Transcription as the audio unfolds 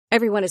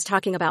Everyone is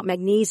talking about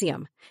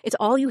magnesium. It's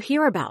all you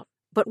hear about.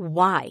 But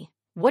why?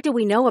 What do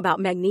we know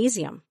about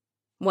magnesium?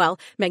 Well,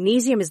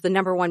 magnesium is the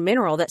number one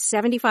mineral that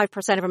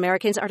 75% of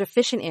Americans are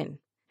deficient in.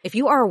 If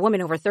you are a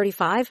woman over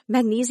 35,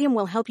 magnesium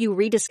will help you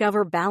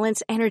rediscover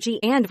balance, energy,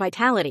 and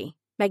vitality.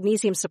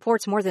 Magnesium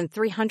supports more than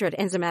 300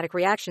 enzymatic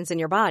reactions in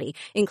your body,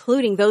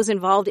 including those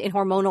involved in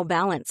hormonal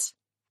balance.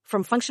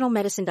 From functional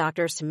medicine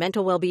doctors to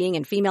mental well-being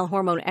and female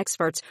hormone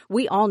experts,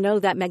 we all know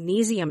that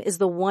magnesium is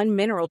the one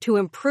mineral to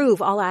improve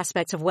all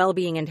aspects of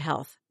well-being and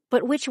health.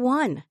 But which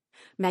one?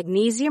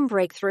 Magnesium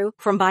Breakthrough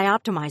from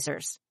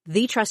Bioptimizers,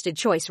 the trusted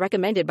choice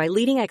recommended by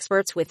leading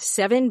experts with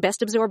 7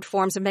 best-absorbed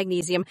forms of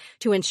magnesium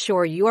to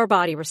ensure your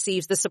body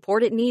receives the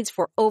support it needs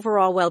for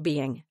overall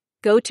well-being.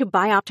 Go to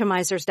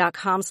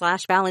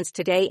bioptimizers.com/balance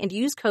today and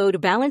use code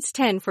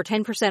BALANCE10 for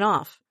 10%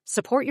 off.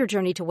 Support your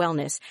journey to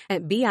wellness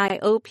at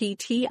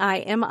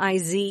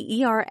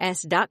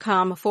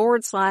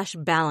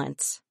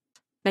bioptimizers.com/balance.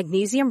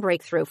 Magnesium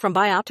Breakthrough from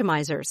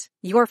Bioptimizers,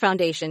 your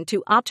foundation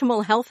to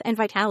optimal health and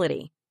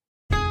vitality.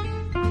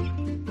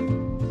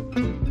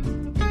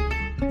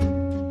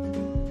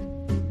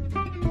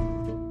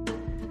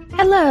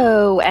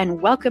 Hello,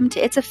 and welcome to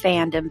It's a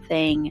Fandom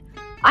Thing.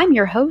 I'm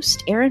your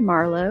host, Erin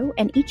Marlowe,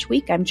 and each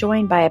week I'm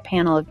joined by a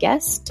panel of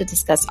guests to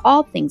discuss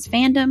all things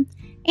fandom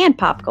and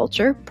pop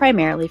culture,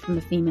 primarily from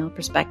the female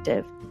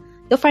perspective.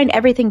 You'll find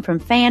everything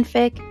from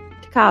fanfic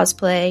to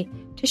cosplay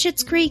to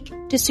Schitt's Creek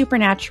to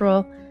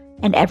Supernatural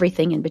and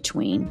everything in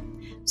between.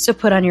 So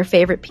put on your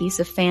favorite piece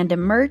of fandom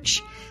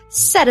merch,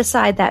 set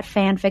aside that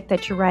fanfic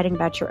that you're writing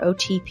about your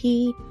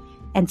OTP,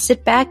 and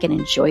sit back and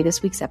enjoy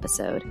this week's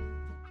episode.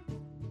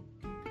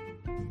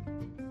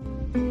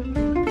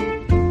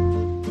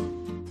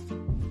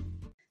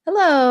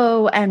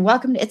 Hello, and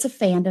welcome to It's a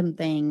Fandom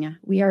Thing.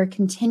 We are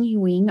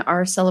continuing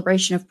our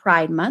celebration of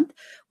Pride Month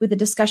with a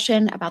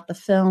discussion about the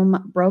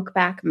film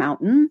Brokeback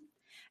Mountain.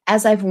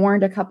 As I've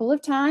warned a couple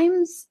of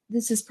times,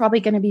 this is probably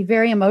going to be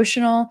very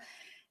emotional,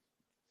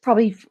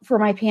 probably for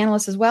my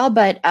panelists as well,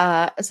 but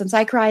since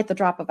I cry at the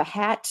drop of a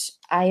hat,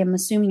 I am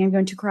assuming I'm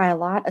going to cry a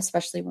lot,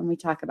 especially when we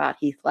talk about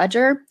Heath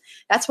Ledger.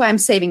 That's why I'm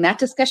saving that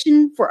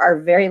discussion for our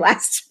very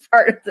last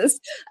part of this.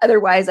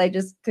 Otherwise, I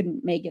just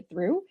couldn't make it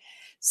through.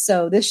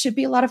 So this should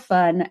be a lot of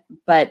fun,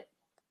 but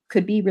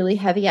could be really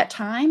heavy at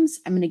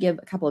times. I'm going to give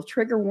a couple of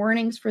trigger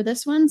warnings for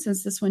this one,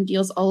 since this one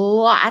deals a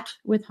lot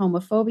with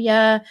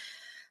homophobia.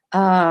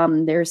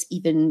 There's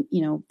even,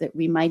 that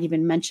we might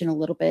even mention a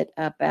little bit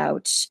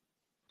about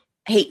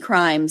hate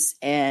crimes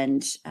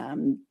and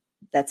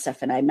that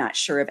stuff. And I'm not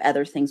sure if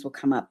other things will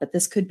come up, but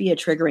this could be a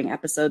triggering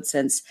episode,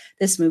 since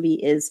this movie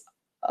is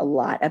a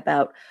lot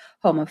about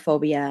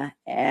homophobia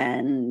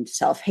and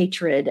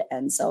self-hatred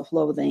and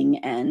self-loathing.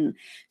 And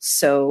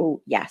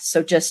so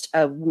just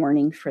a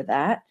warning for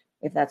that.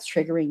 If that's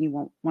triggering, you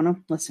won't want to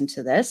listen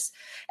to this.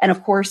 And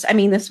of course,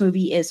 this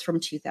movie is from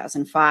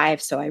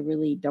 2005, so I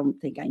really don't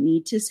think I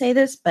need to say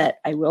this, but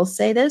I will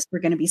say this. We're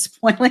going to be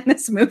spoiling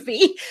this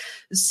movie.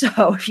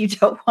 So if you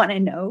don't want to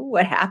know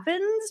what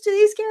happens to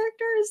these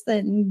characters,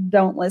 then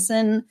don't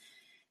listen.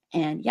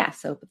 And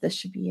so this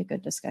should be a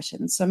good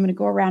discussion. So I'm going to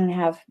go around and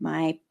have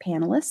my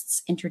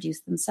panelists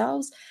introduce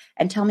themselves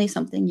and tell me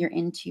something you're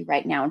into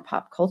right now in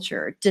pop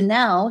culture.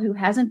 Danelle, who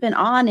hasn't been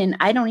on, and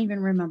I don't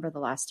even remember the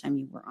last time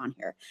you were on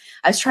here.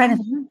 I was trying to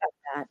think about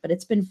that, but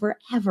it's been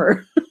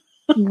forever.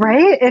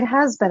 Right? It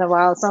has been a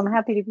while, so I'm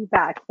happy to be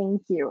back.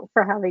 Thank you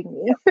for having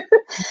me.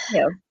 Thank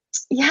you.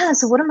 Yeah,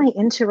 so what am I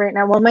into right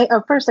now? Well,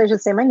 first I should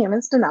say my name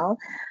is Danelle,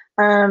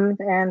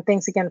 and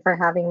thanks again for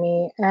having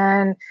me.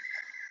 And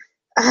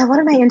what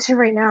am I into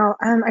right now?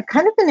 I've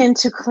kind of been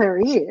into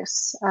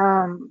Clarice.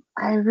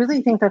 I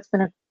really think that's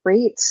been a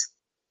great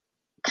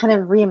kind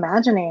of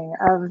reimagining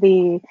of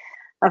the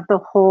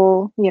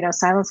whole,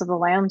 Silence of the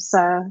Lambs,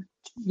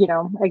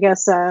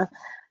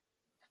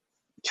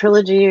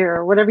 trilogy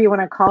or whatever you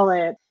want to call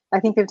it. I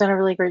think they've done a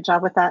really great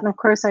job with that. And of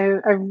course,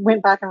 I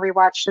went back and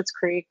rewatched Schitt's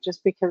Creek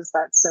just because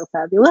that's so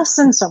fabulous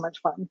and so much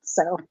fun.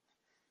 So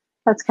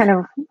that's kind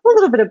of a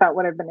little bit about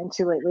what I've been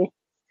into lately.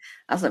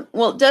 Awesome.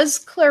 Well,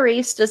 is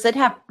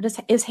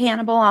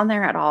Hannibal on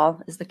there at all?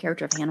 Is the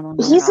character of Hannibal on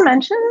there? He's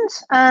mentioned,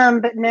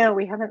 but no,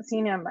 we haven't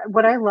seen him.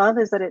 What I love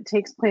is that it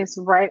takes place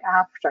right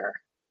after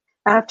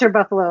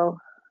Buffalo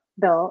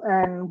Bill,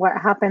 and what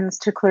happens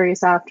to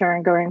Clarice after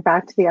and going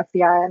back to the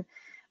FBI. And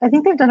I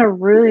think they've done a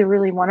really,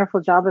 really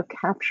wonderful job of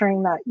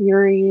capturing that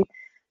eerie,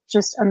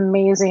 just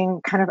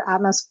amazing kind of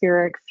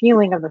atmospheric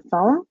feeling of the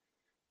film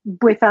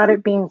without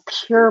it being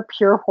pure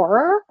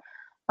horror.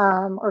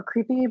 Or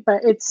creepy,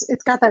 but it's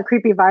got that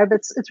creepy vibe.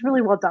 It's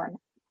really well done.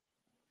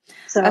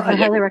 So okay, I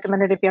highly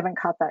recommend it if you haven't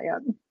caught that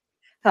yet.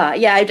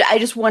 I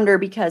just wonder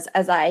because,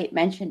 as I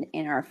mentioned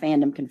in our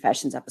Fandom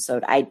Confessions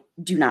episode, I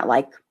do not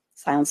like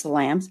Silence of the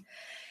Lambs,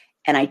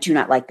 and I do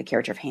not like the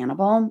character of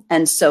Hannibal.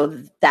 And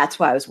so that's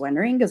why I was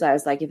wondering, because I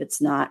was like, if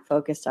it's not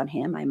focused on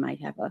him, I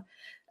might have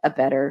a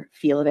better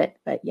feel of it.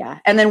 But yeah.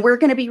 And then we're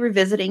going to be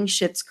revisiting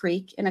Schitt's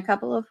Creek in a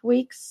couple of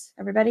weeks,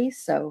 everybody.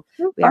 So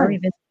we are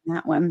revisiting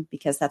that one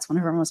because that's one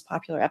of our most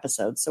popular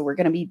episodes. So we're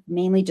going to be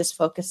mainly just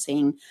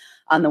focusing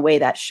on the way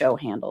that show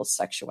handles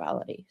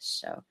sexuality.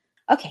 So,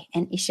 okay.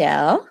 And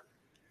Michelle?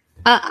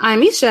 I'm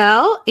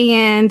Michelle,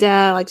 and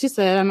like she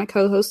said, I'm a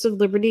co-host of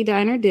Liberty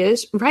Diner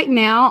Dish. Right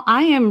now,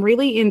 I am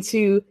really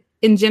into,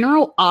 in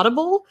general,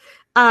 Audible.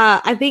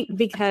 I think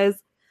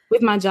because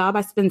with my job,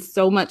 I spend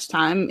so much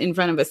time in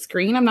front of a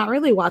screen. I'm not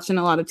really watching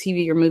a lot of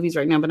TV or movies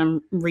right now, but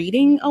I'm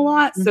reading a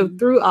lot. So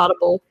through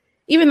Audible,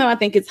 even though I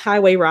think it's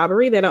highway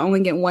robbery that I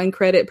only get 1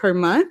 credit per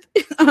month.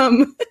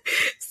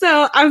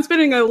 So I'm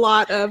spending a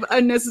lot of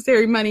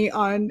unnecessary money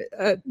on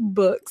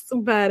books.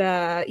 But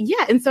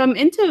yeah, and so I'm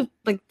into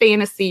like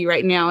fantasy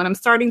right now, and I'm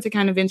starting to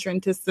kind of venture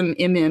into some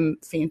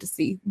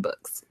fantasy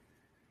books.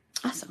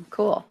 Awesome.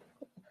 Cool.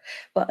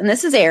 Well, and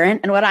this is Erin,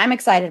 and what I'm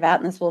excited about,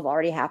 and this will have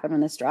already happened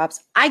when this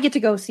drops, I get to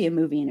go see a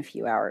movie in a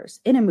few hours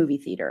in a movie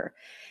theater,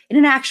 in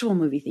an actual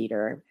movie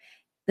theater.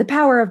 The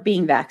power of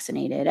being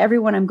vaccinated.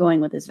 Everyone I'm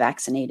going with is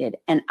vaccinated,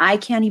 and I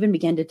can't even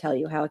begin to tell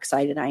you how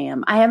excited I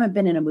am. I haven't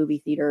been in a movie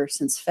theater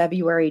since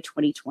February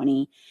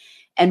 2020,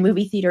 and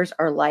movie theaters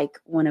are like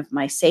one of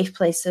my safe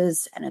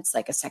places, and it's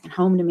like a second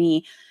home to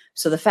me.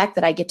 So the fact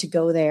that I get to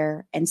go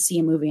there and see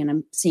a movie, and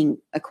I'm seeing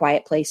A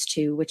Quiet Place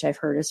 2, which I've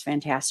heard is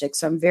fantastic.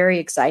 So I'm very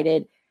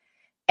excited.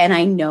 And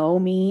I know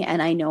me,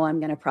 and I know I'm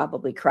going to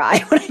probably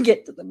cry when I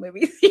get to the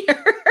movie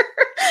theater.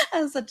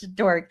 I'm such a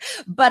dork,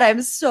 but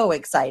I'm so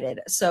excited.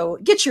 So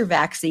get your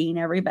vaccine,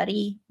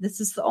 everybody.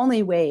 This is the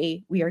only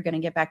way we are going to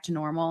get back to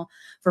normal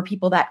for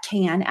people that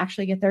can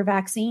actually get their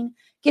vaccine.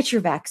 Get your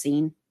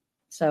vaccine.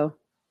 So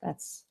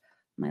that's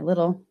my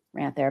little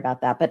rant there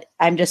about that, but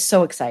I'm just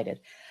so excited.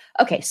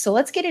 Okay, so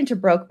let's get into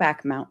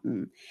Brokeback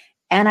Mountain.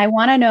 And I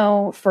want to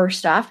know,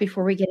 first off,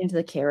 before we get into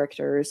the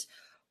characters,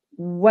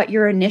 what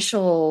your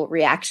initial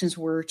reactions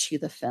were to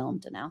the film,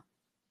 Danelle.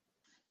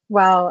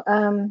 Wow.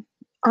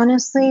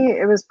 Honestly,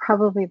 it was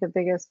probably the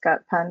biggest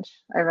gut punch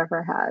I've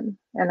ever had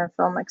in a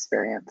film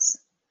experience.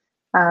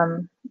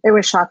 It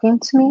was shocking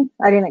to me.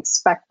 I didn't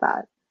expect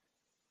that.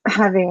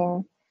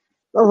 Having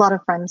a lot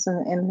of friends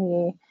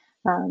in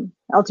the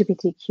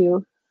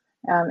LGBTQ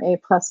A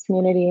plus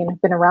community, and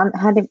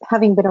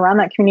having been around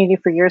that community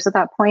for years at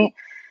that point,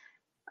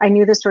 I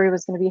knew the story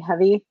was going to be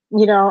heavy.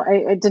 You know,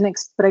 I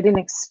didn't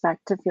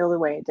expect to feel the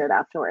way it did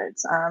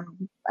afterwards.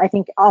 I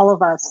think all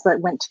of us that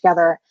went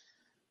together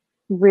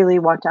really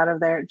walked out of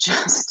there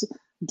just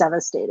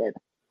devastated.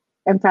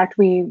 In fact,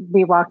 we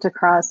walked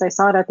across. I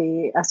saw it at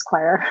the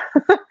Esquire,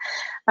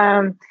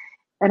 and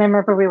I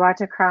remember we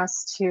walked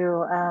across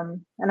to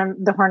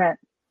the Hornet.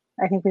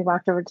 I think we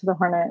walked over to the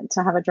Hornet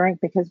to have a drink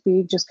because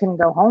we just couldn't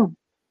go home.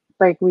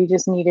 Like, we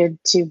just needed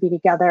to be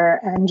together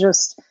and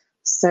just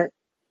sit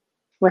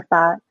with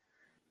that.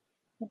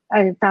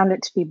 I found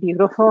it to be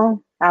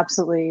beautiful,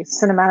 absolutely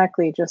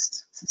cinematically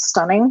just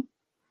stunning,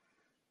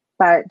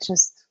 but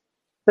just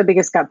the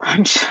biggest gut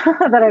punch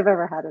that I've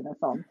ever had in a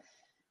film. It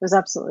was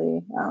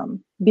absolutely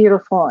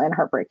beautiful and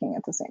heartbreaking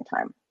at the same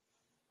time.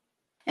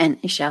 And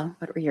Michelle,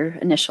 what were your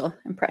initial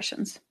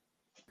impressions?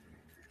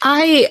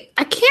 I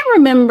can't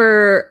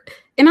remember,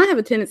 and I have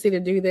a tendency to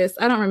do this.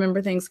 I don't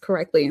remember things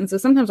correctly, and so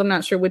sometimes I'm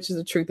not sure which is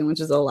the truth and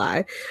which is a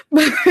lie.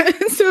 But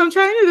so I'm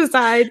trying to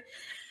decide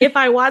if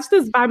I watched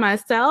this by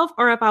myself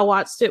or if I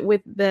watched it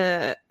with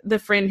the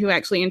friend who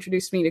actually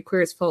introduced me to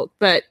Queer as Folk.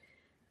 But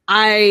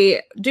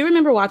I do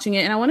remember watching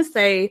it, and I want to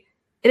say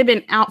it had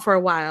been out for a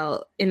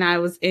while, and I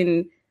was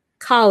in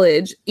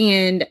college,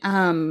 and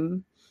I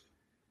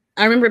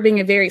remember it being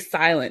a very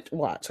silent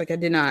watch. Like, I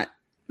did not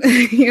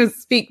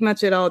speak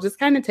much at all, just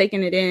kind of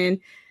taking it in.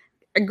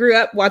 I grew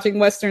up watching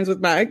Westerns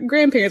with my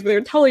grandparents, but they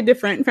were totally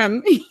different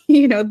from,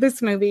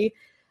 this movie.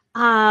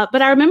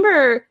 But I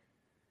remember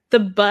the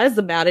buzz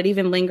about it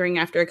even lingering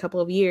after a couple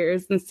of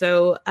years. And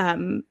so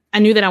I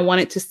knew that I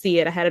wanted to see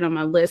it. I had it on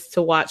my list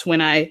to watch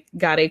when I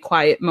got a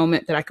quiet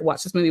moment that I could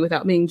watch this movie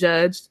without being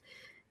judged,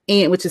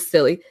 which is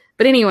silly.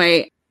 But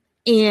anyway,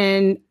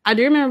 and I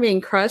do remember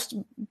being crushed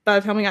by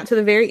the time we got to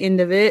the very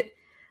end of it.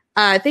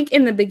 I think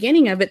in the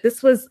beginning of it,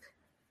 this was,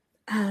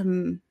 I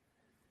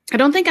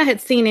don't think I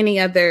had seen any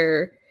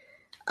other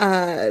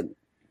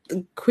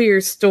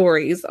queer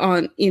stories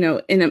on, in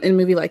a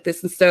movie like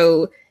this. And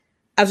so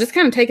I was just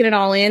kind of taking it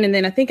all in. And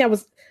then I think I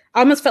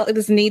almost felt like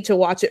this need to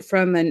watch it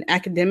from an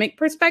academic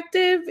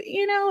perspective,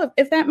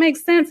 if that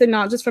makes sense, and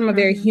not just from a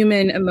very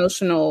human,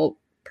 emotional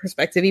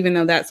perspective, even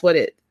though that's what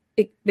it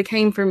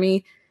became for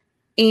me.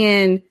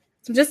 And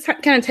so just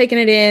kind of taking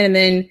it in, and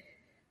then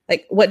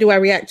like, what do I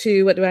react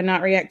to? What do I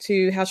not react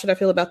to? How should I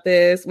feel about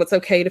this? What's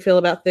okay to feel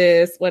about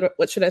this?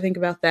 What should I think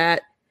about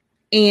that?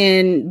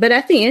 But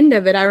at the end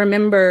of it, I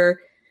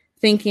remember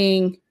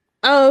thinking,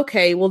 oh,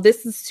 okay, well,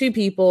 this is two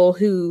people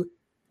who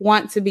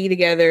want to be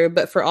together,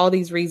 but for all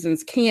these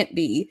reasons can't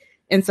be.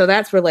 And so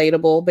that's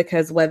relatable,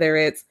 because whether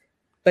it's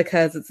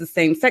because it's the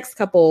same sex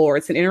couple, or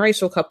it's an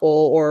interracial couple,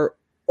 or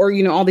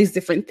all these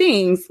different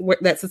things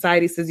that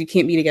society says you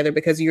can't be together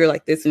because you're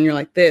like this and you're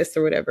like this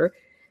or whatever.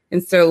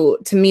 And so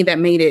to me, that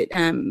made it,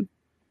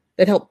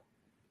 that helped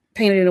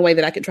paint it in a way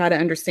that I could try to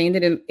understand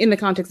it in the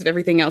context of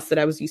everything else that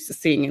I was used to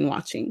seeing and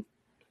watching.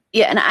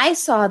 Yeah, and I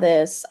saw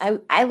this.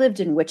 I lived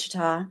in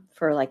Wichita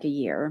for like a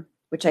year,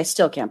 which I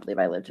still can't believe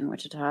I lived in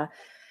Wichita.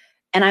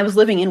 And I was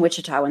living in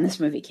Wichita when this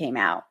movie came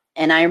out.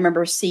 And I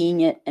remember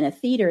seeing it in a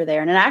theater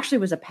there. And it actually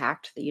was a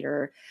packed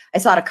theater. I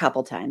saw it a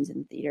couple times in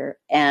the theater.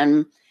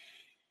 And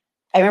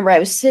I remember I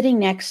was sitting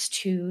next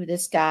to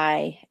this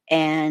guy.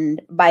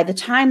 And by the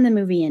time the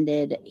movie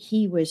ended,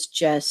 he was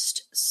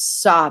just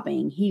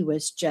sobbing. He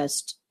was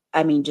just,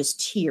 I mean,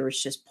 just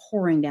tears just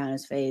pouring down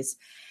his face,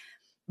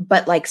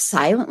 but like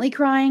silently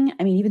crying.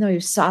 I mean, even though he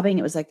was sobbing,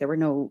 it was like there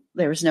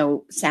was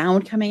no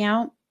sound coming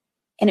out.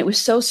 And it was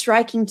so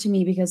striking to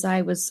me because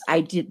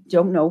didn't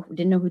know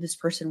who this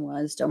person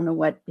was, don't know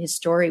what his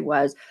story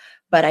was,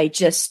 but I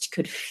just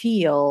could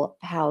feel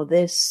how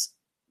this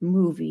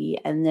movie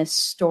and this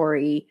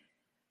story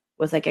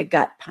was like a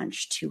gut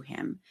punch to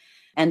him.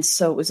 And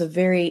so it was a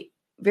very,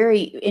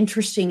 very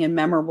interesting and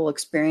memorable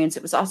experience.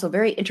 It was also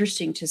very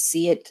interesting to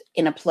see it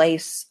in a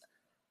place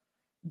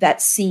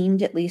that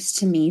seemed, at least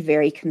to me,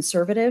 very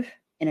conservative,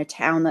 in a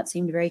town that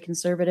seemed very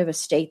conservative, a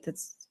state that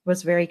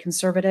was very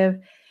conservative.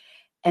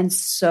 And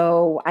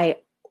so I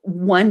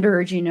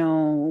wondered,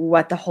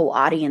 what the whole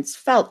audience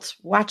felt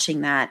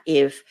watching that,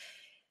 if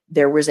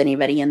there was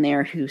anybody in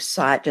there who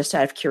saw it just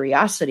out of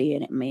curiosity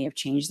and it may have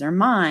changed their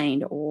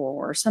mind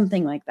or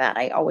something like that.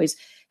 I always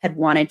had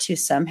wanted to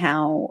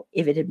somehow,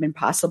 if it had been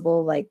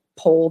possible, like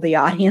poll the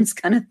audience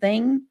kind of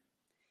thing.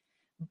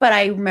 But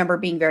I remember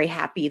being very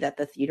happy that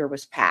the theater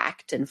was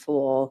packed and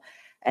full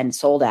and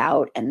sold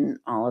out and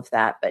all of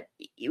that. But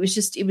it was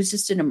just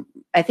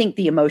I think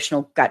the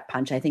emotional gut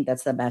punch, I think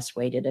that's the best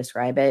way to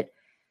describe it.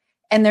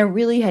 And there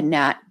really had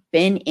not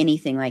been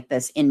anything like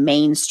this in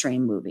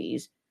mainstream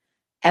movies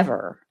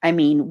ever. I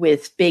mean,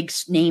 with big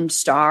named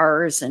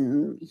stars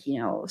and,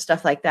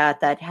 stuff like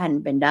that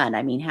hadn't been done.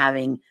 I mean,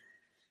 having,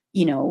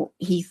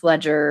 Heath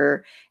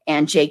Ledger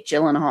and Jake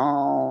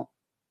Gyllenhaal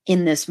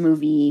in this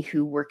movie,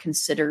 who were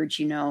considered,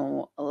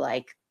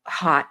 like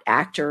hot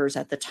actors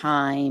at the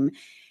time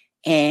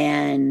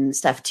and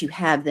stuff, to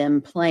have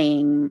them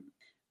playing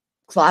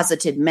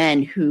closeted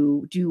men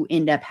who do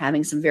end up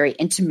having some very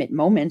intimate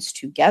moments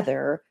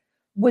together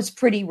was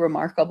pretty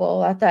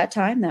remarkable at that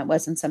time. That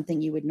wasn't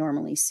something you would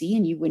normally see,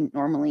 and you wouldn't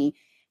normally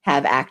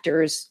have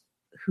actors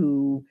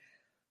who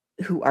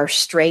are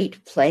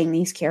straight playing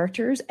these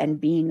characters and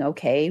being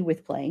okay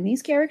with playing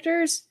these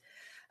characters.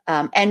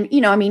 And,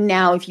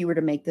 now if you were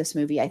to make this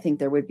movie, I think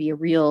there would be a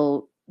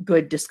real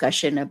good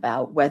discussion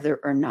about whether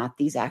or not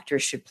these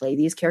actors should play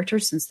these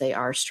characters since they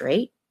are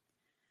straight.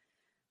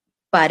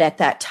 But at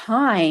that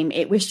time,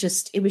 it was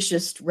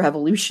just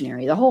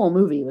revolutionary. The whole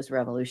movie was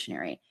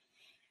revolutionary.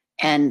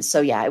 And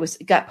so, yeah, it was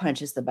gut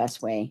punch is the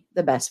best way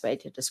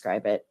to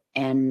describe it.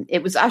 And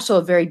it was also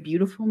a very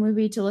beautiful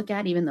movie to look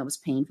at, even though it was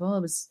painful.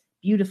 It was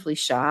beautifully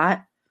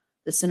shot.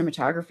 The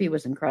cinematography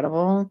was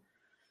incredible.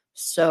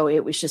 So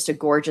it was just a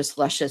gorgeous,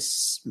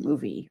 luscious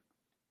movie,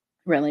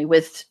 really,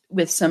 with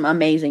some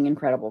amazing,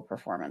 incredible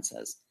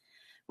performances,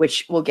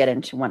 which we'll get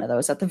into one of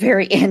those at the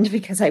very end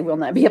because I will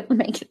not be able to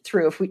make it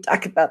through if we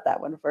talk about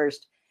that one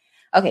first.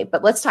 Okay,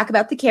 but let's talk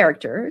about the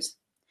characters.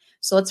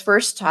 So let's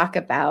first talk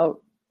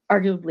about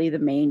arguably the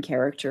main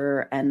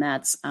character, and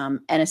that's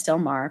Ennis Del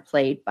Mar,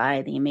 played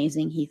by the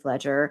amazing Heath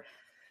Ledger.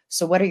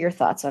 So what are your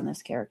thoughts on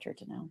this character,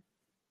 Danelle?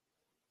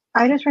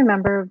 I just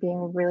remember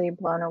being really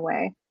blown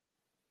away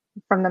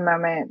from the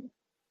moment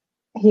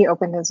he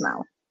opened his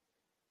mouth.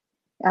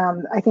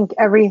 I think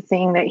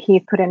everything that he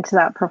put into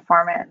that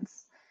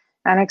performance,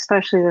 and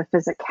especially the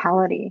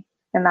physicality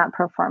in that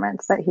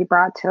performance that he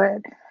brought to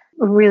it,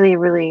 really,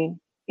 really,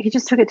 he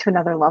just took it to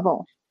another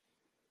level.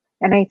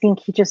 And I think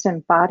he just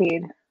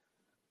embodied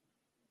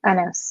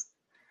Ennis.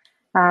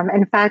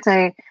 In fact,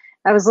 I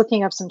was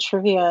looking up some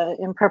trivia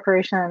in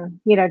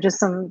preparation, just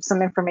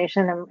some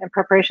information in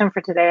preparation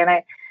for today.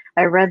 And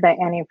I read that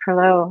Annie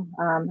Proulx,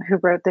 who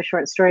wrote the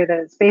short story that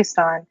it's based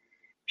on,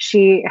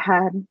 she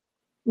had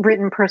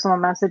written personal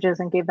messages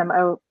and gave them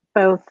out,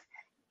 both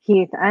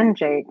Heath and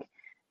Jake,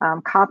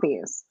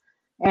 copies.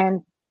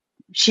 And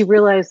she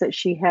realized that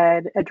she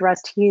had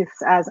addressed Heath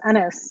as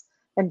Ennis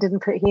and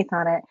didn't put Heath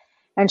on it.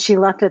 And she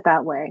left it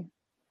that way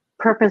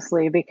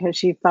purposely because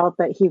she felt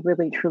that he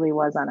really, truly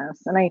was Ennis.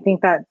 And I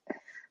think that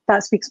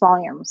speaks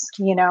volumes,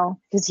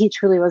 because he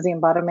truly was the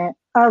embodiment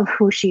of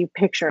who she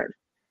pictured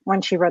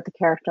when she wrote the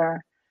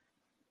character.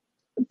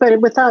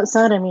 But with that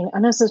said, I mean,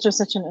 Ennis is just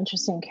such an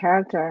interesting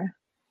character.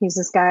 He's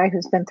this guy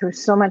who's been through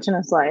so much in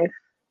his life,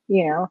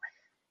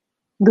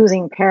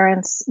 losing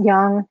parents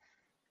young,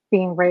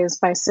 being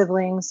raised by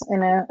siblings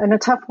in a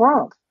tough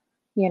world.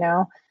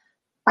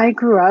 I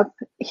grew up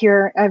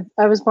here.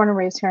 I was born and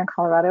raised here in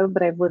Colorado,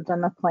 but I've lived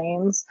on the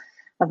plains.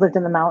 I've lived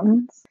in the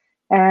mountains,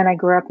 and I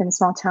grew up in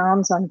small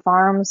towns on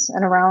farms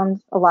and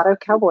around a lot of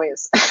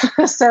cowboys.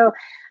 So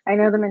I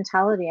know the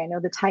mentality. I know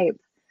the type.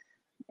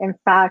 In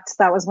fact,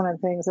 that was one of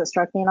the things that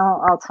struck me, and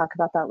I'll talk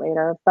about that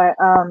later. But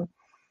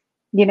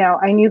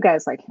I knew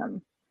guys like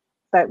him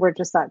that were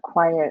just that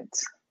quiet,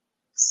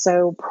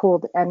 so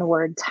pulled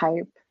inward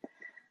type.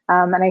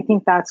 And I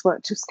think that's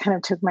what just kind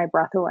of took my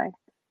breath away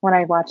when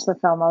I watched the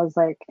film. I was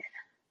like,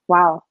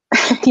 wow,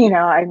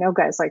 I know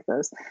guys like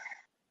those.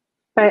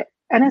 But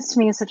Ennis to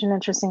me is such an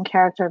interesting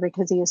character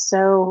because he is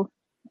so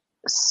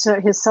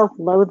his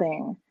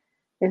self-loathing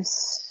is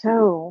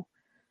so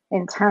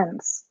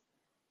intense.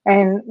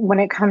 And when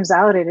it comes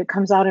out, it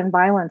comes out in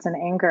violence and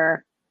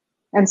anger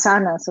and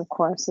sadness, of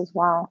course, as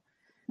well.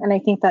 And I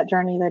think that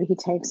journey that he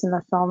takes in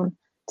the film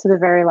to the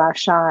very last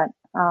shot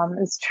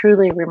is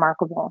truly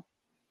remarkable.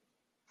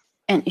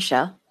 And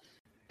Michelle?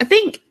 I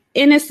think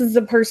Ennis is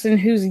a person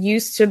who's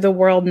used to the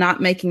world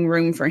not making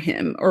room for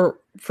him, or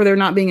for there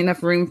not being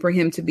enough room for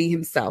him to be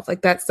himself.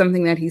 Like, that's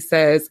something that he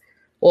says,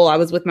 well, I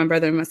was with my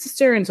brother and my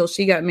sister until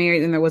she got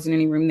married and there wasn't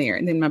any room there.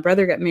 And then my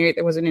brother got married,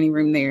 there wasn't any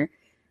room there.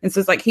 And so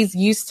it's like he's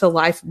used to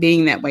life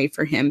being that way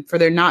for him, for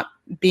there not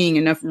being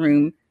enough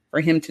room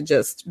for him to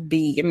just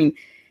be. I mean,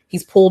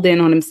 he's pulled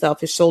in on himself.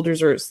 His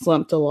shoulders are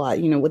slumped a lot,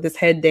 with his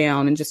head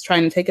down and just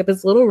trying to take up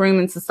his little room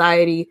in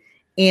society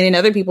and in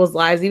other people's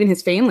lives, even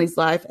his family's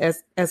life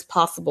as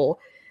possible.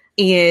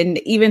 And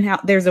even how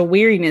there's a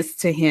weariness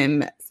to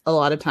him a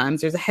lot of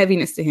times. There's a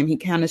heaviness to him. He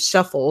kind of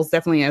shuffles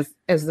definitely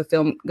as the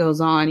film goes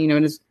on,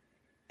 and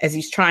as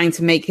he's trying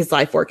to make his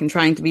life work and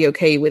trying to be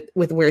okay with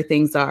where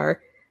things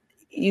are.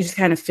 You just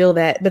kind of feel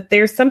that. But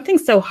there's something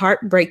so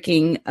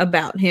heartbreaking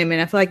about him.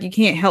 And I feel like you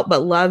can't help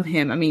but love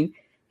him. I mean,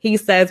 he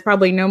says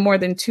probably no more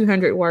than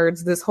 200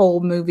 words this whole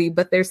movie,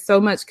 but there's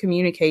so much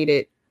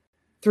communicated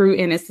through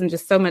Ennis and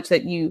just so much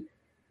that you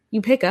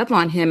pick up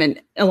on him.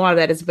 And a lot of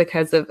that is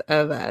because of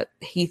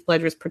Heath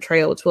Ledger's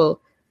portrayal, which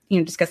we'll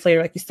discuss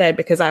later, like you said,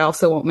 because I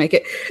also won't make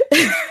it.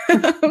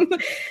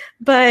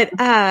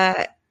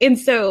 And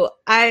so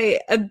I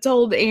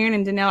told Aaron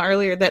and Danelle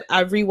earlier that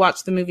I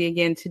rewatched the movie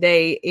again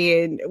today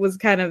and was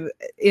kind of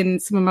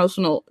in some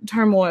emotional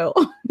turmoil.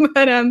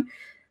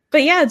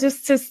 But yeah,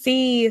 just to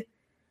see,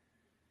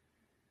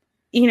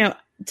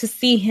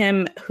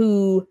 him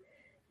who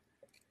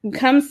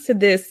comes to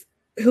this,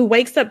 who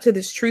wakes up to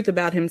this truth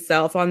about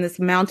himself on this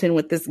mountain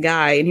with this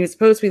guy. And he was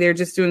supposed to be there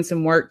just doing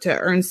some work to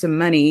earn some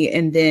money.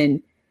 And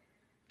then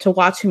to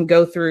watch him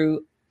go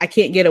through, I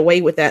can't get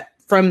away with that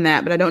from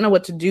that, but I don't know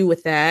what to do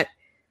with that.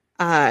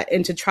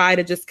 And to try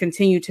to just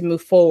continue to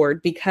move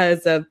forward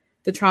because of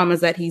the traumas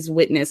that he's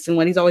witnessed and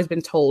what he's always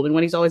been told and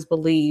what he's always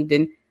believed,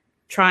 and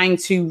trying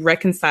to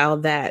reconcile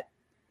that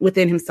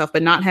within himself,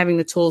 but not having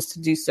the tools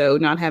to do so,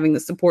 not having the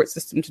support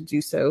system to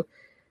do so.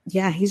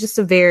 Yeah, he's just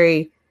a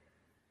very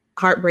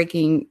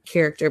heartbreaking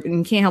character, but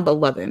you can't help but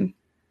love him.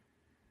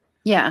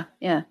 Yeah.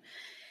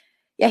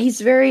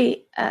 He's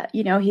very,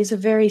 he's a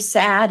very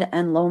sad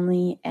and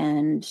lonely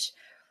and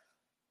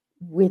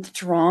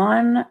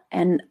withdrawn,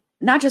 and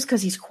not just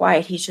because he's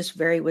quiet, he's just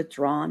very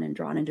withdrawn and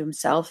drawn into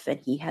himself.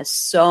 And he has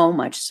so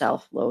much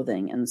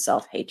self-loathing and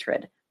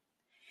self-hatred.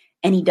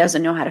 And he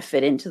doesn't know how to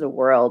fit into the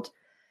world.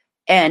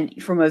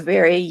 And from a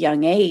very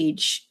young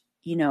age,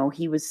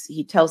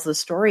 he tells the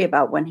story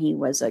about when he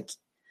was a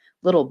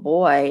little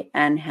boy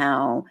and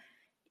how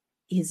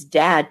his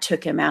dad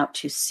took him out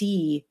to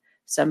see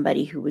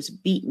somebody who was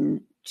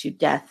beaten to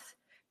death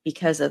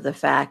because of the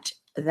fact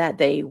that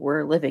they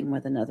were living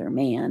with another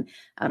man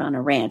out on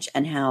a ranch,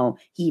 and how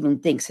he even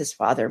thinks his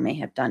father may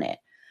have done it.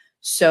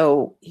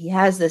 So he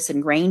has this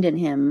ingrained in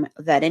him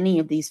that any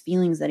of these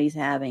feelings that he's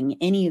having,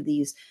 any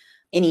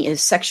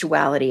his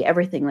sexuality,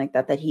 everything like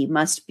that he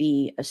must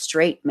be a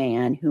straight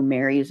man who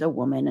marries a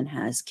woman and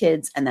has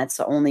kids. And that's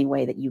the only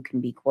way that you can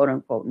be quote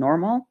unquote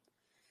normal,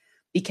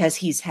 because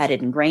he's had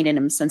it ingrained in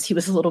him since he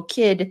was a little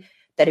kid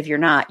that if you're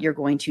not, you're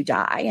going to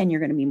die and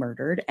you're going to be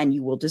murdered and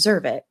you will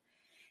deserve it.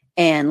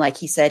 And like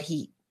he said,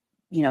 he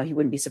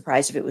wouldn't be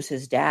surprised if it was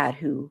his dad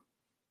who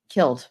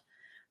killed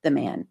the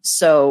man.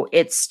 So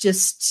it's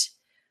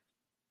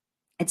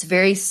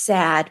very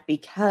sad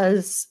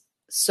because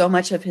so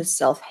much of his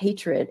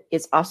self-hatred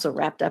is also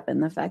wrapped up in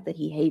the fact that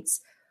he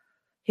hates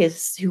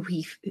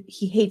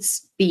he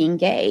hates being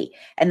gay.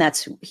 And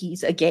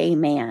he's a gay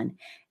man,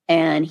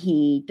 and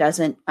he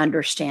doesn't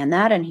understand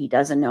that, and he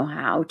doesn't know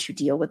how to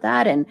deal with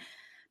that. And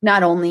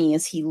not only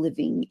is he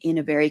living in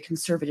a very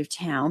conservative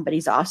town, but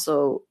he's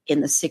also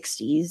in the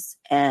 60s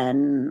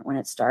and when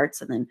it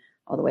starts, and then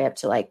all the way up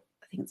to I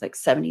think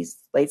it's 70s,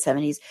 late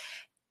 70s,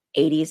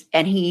 80s.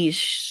 And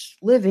he's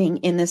living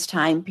in this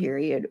time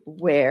period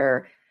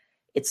where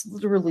it's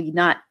literally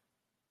not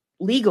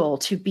legal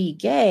to be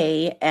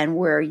gay, and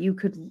where you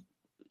could,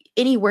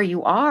 anywhere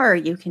you are,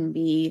 you can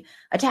be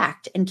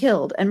attacked and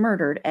killed and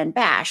murdered and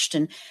bashed,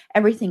 and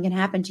everything can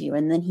happen to you.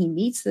 And then he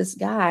meets this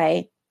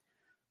guy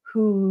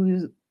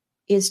who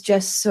is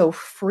just so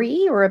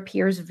free, or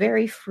appears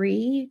very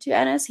free to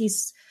Ennis.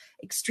 He's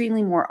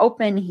extremely more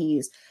open.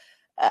 He's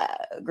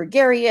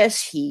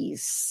gregarious.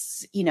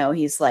 He's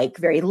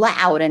very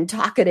loud and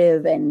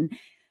talkative and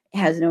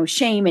has no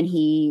shame. And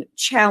he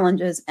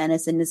challenges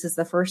Ennis. And this is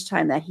the first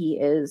time that he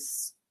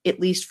is, at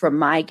least from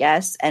my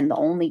guess, and the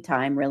only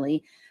time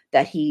really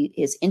that he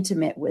is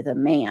intimate with a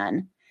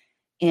man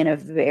in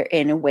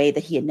a way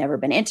that he had never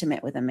been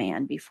intimate with a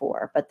man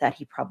before, but that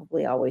he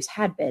probably always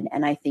had been.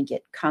 And I think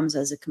it comes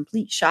as a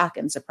complete shock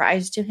and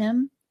surprise to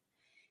him,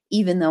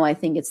 even though I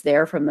think it's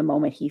there from the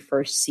moment he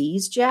first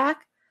sees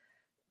Jack.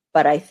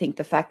 But I think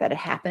the fact that it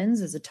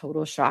happens is a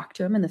total shock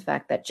to him, and the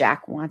fact that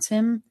Jack wants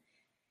him,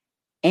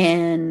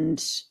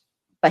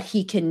 but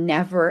he can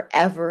never,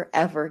 ever,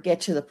 ever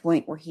get to the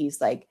point where he's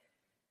like,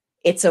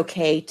 it's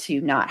okay to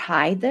not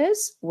hide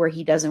this, where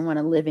he doesn't want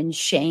to live in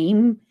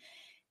shame.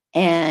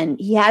 And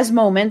he has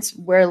moments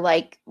where,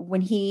 like,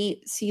 when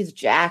he sees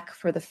Jack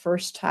for the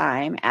first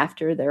time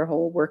after their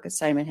whole work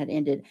assignment had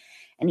ended,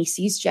 and he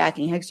sees Jack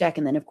and he hugs Jack,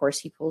 and then of course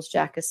he pulls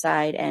Jack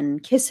aside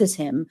and kisses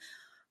him,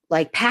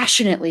 like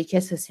passionately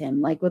kisses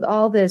him, like with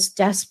all this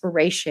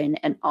desperation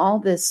and all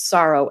this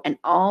sorrow and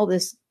all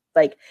this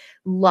like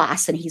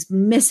loss, and he's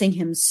missing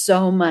him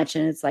so much.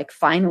 And it's like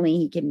finally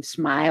he can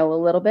smile a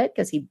little bit,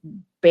 because he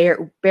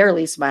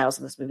barely smiles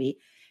in this movie,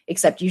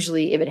 except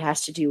usually if it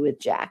has to do with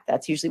Jack.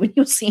 That's usually when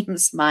you'll see him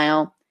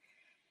smile.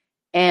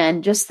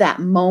 And just that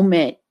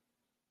moment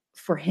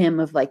for him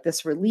of like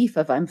this relief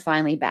of, I'm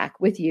finally back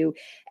with you.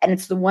 And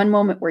it's the one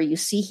moment where you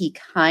see he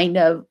kind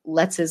of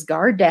lets his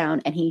guard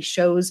down, and he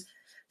shows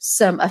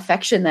some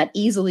affection that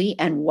easily,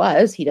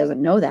 he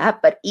doesn't know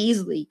that, but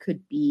easily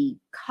could be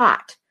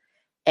caught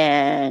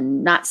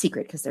and not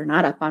secret, because they're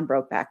not up on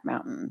Brokeback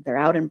Mountain. They're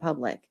out in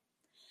public.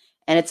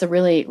 And it's a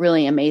really,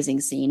 really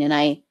amazing scene. And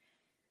I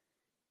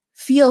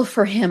feel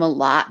for him a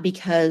lot,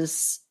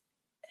 because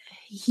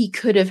he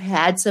could have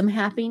had some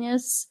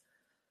happiness,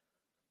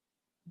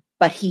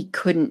 but he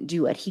couldn't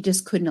do it. He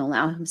just couldn't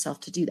allow himself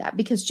to do that,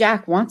 because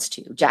Jack wants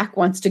to. Jack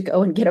wants to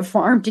go and get a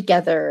farm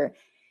together.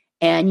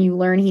 And you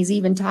learn he's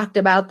even talked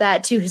about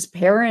that to his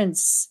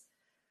parents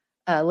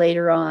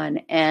later on.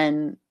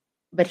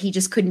 But he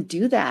just couldn't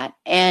do that.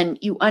 And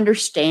you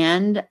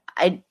understand,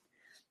 I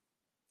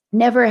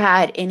never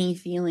had any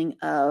feeling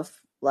of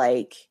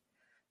like,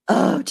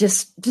 oh,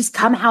 just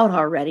come out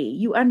already.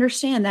 You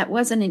understand that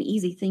wasn't an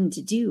easy thing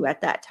to do at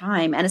that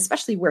time. And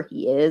especially where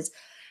he is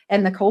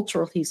and the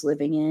culture he's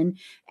living in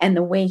and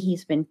the way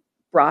he's been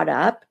brought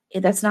up,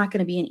 that's not going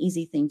to be an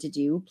easy thing to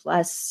do.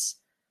 Plus,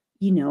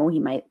 he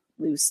might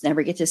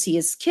never get to see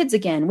his kids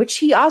again, which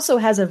he also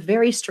has a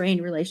very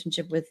strained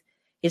relationship with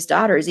his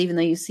daughters. Even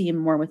though you see him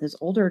more with his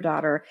older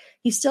daughter,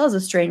 he still has a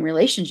strained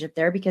relationship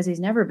there, because he's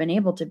never been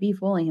able to be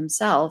fully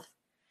himself.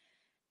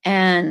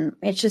 And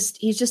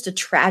he's just a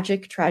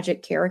tragic,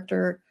 tragic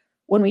character.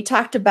 When we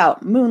talked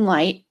about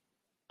Moonlight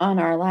on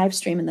our live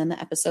stream, and then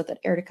the episode that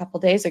aired a couple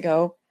days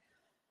ago,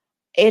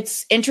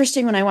 it's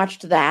interesting when I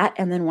watched that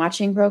and then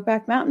watching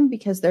Brokeback Mountain,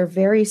 because they're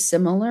very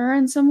similar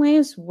in some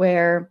ways,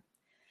 where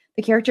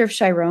the character of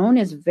Chiron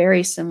is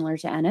very similar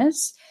to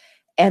Ennis,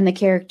 and the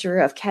character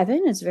of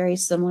Kevin is very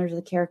similar to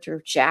the character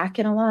of Jack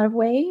in a lot of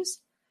ways.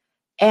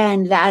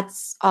 And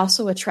that's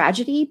also a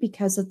tragedy,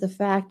 because of the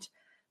fact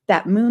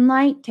that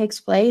Moonlight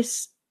takes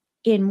place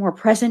in more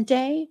present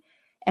day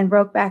and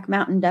Brokeback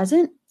Mountain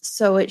doesn't.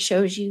 So it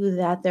shows you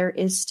that there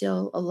is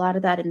still a lot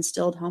of that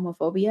instilled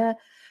homophobia.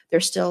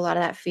 There's still a lot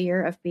of that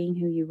fear of being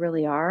who you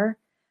really are.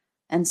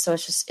 And so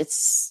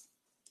it's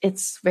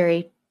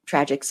very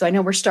tragic. So I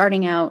know we're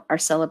starting out our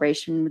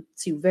celebration with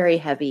two very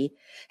heavy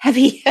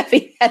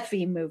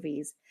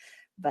movies.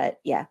 But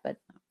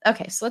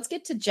okay, so let's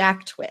get to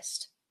Jack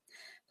Twist,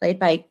 played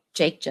by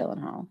Jake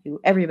Gyllenhaal, who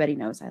everybody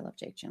knows I love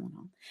Jake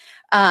Gyllenhaal.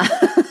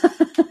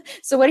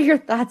 So what are your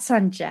thoughts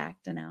on Jack,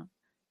 Danelle?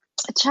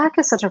 Jack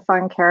is such a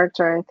fun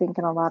character, I think,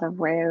 in a lot of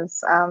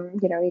ways.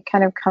 He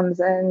kind of comes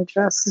in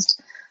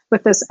just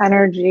with this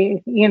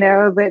energy,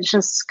 that's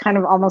just kind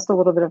of almost a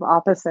little bit of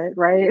opposite,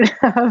 right?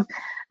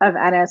 of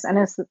Ennis.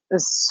 Ennis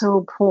is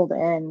so pulled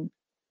in,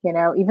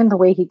 even the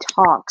way he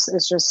talks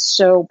is just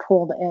so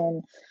pulled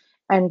in.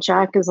 And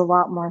Jack is a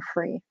lot more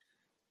free.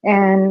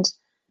 And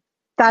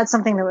that's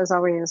something that was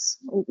always,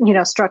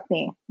 struck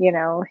me,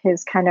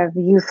 his kind of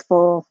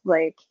youthful,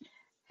 like,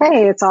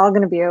 hey, it's all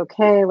going to be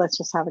okay. Let's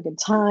just have a good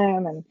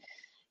time. And,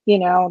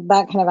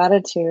 that kind of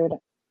attitude.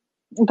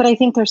 But I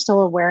think there's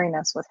still a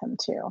wariness with him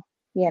too,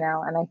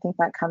 and I think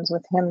that comes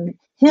with him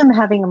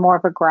having more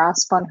of a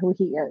grasp on who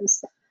he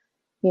is,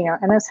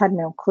 Ennis had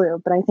no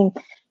clue, but I think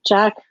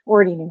Jack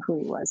already knew who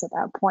he was at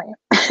that point,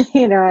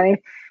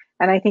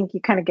 and I think you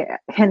kind of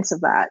get hints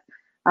of that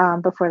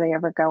before they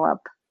ever go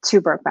up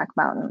to Brokeback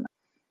Mountain.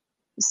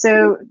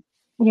 So,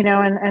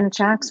 and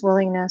Jack's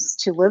willingness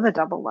to live a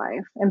double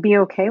life and be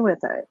okay with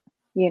it,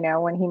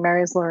 when he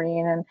marries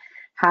Lorene and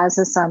has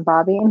his son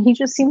Bobby, and he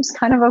just seems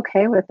kind of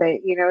okay with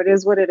it. It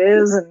is what it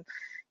is. And,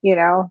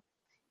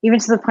 even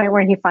to the point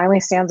where he finally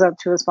stands up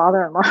to his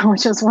father-in-law,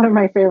 which is one of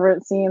my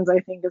favorite scenes. I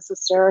think is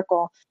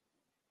hysterical.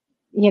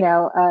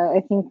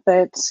 I think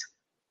that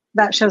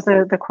shows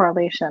the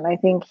correlation. I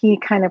think he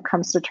kind of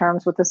comes to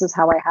terms with, this is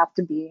how I have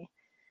to be.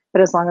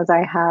 But as long as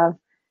I have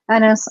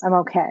Ennis, I'm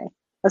okay.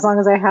 As long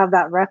as I have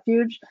that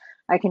refuge,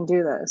 I can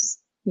do this,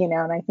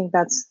 and I think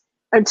that's,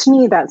 to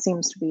me, that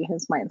seems to be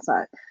his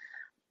mindset,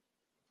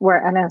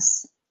 where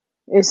Ennis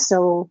is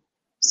so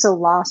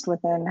lost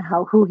within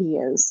who he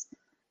is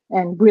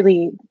and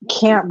really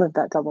can't live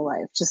that double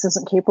life, just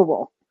isn't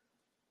capable.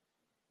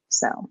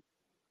 So.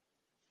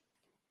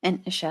 And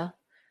Michelle?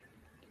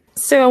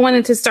 So I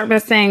wanted to start by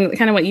saying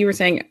kind of what you were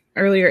saying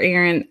earlier,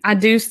 Aaron. I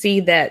do see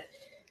that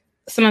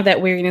some of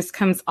that weariness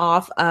comes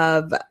off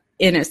of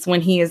Ennis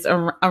when he is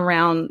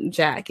around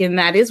Jack. And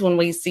that is when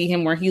we see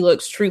him where he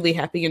looks truly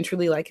happy and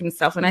truly like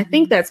himself. And I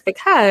think that's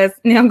because,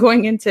 now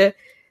going into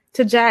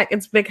Jack,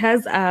 it's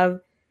because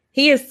of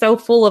he is so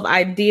full of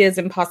ideas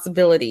and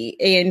possibility.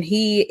 And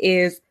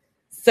he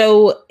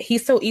so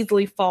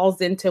easily falls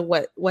into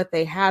what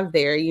they have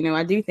there. You know,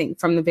 I do think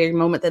from the very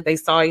moment that they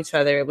saw each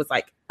other, it was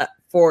like,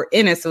 for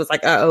Ennis, it was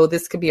like, oh,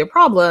 this could be a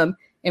problem.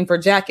 And for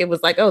Jack, it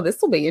was like, oh,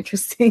 this will be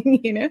interesting,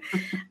 you know?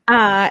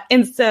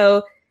 And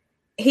so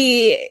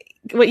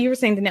what you were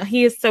saying, Danelle,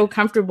 he is so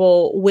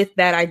comfortable with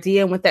that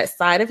idea and with that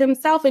side of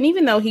himself. And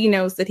even though he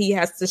knows that he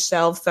has to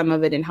shelve some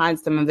of it and hide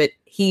some of it,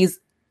 he's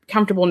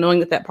comfortable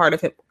knowing that part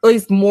of him, at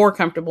least more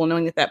comfortable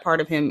knowing that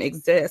part of him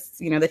exists,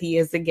 you know, that he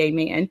is a gay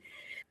man.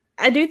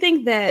 I do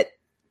think that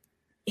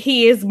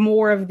he is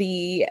more of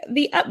the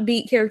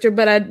upbeat character,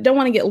 but I don't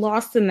want to get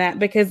lost in that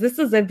because this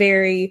is a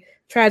very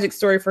tragic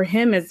story for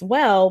him as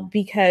well,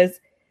 because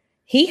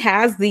he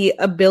has the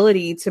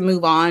ability to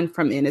move on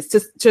from Ennis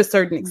to a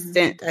certain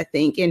extent, I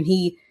think. And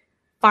he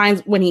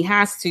finds when he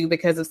has to,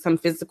 because of some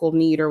physical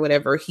need or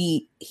whatever,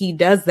 he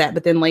does that.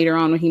 But then later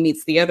on when he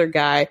meets the other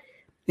guy,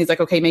 he's like,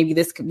 okay, maybe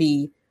this could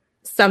be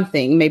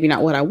something, maybe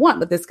not what I want,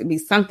 but this could be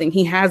something.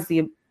 He has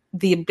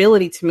the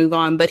ability to move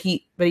on, but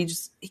he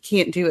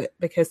can't do it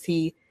because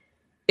he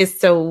is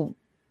so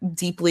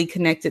deeply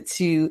connected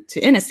to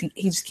Ennis.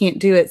 He just can't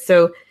do it.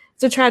 So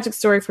it's a tragic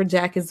story for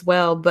Jack as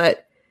well.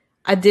 But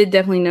I did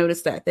definitely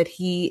notice that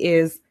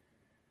it's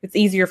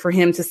easier for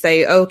him to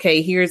say,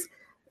 okay, here's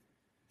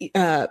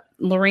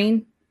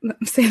Lorraine.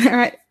 I'm saying that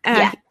right?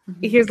 Yeah.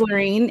 Here's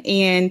Lorraine.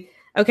 And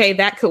okay,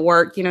 that could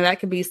work. You know, that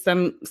could be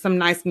some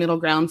nice middle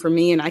ground for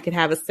me. And I could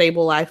have a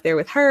stable life there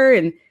with her.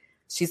 And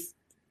she's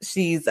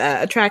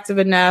attractive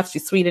enough.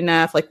 She's sweet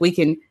enough. Like we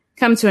can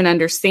come to an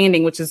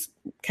understanding, which is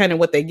kind of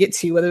what they get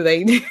to, whether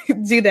they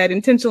do that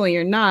intentionally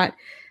or not.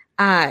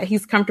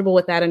 He's comfortable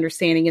with that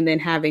understanding and then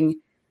having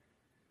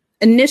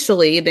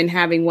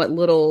what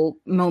little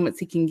moments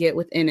he can get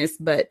with Ennis,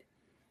 but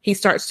he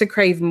starts to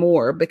crave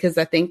more because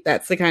I think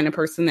that's the kind of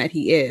person that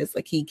he is.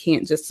 Like he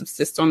can't just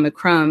subsist on the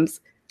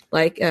crumbs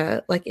like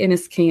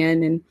Ennis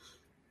can.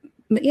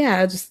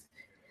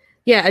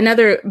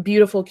 Another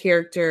beautiful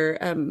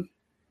character,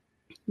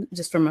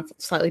 just from a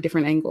slightly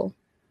different angle.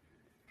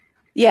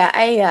 Yeah,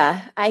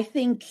 I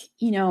think,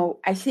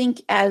 I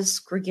think as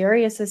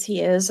gregarious as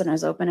he is and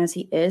as open as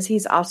he is,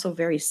 he's also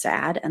very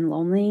sad and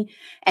lonely,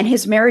 and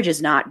his marriage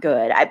is not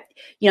good.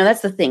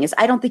 That's the thing, is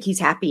I don't think he's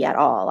happy at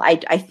all.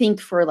 I think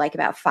for like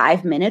about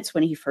 5 minutes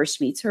when he first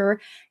meets her,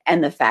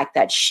 and the fact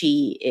that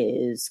she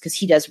is, because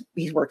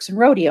he works in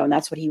rodeo and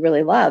that's what he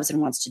really loves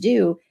and wants to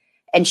do.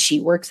 And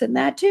she works in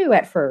that too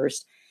at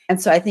first.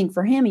 And so I think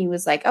for him, he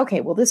was like,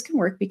 okay, well, this can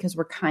work because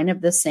we're kind of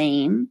the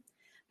same.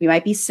 We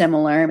might be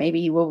similar.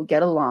 Maybe we'll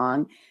get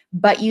along.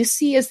 But you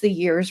see as the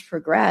years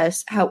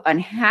progress how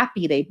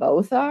unhappy they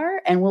both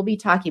are. And we'll be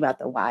talking about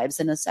the wives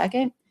in a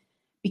second,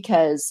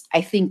 because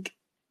I think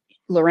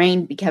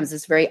Lorraine becomes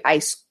this very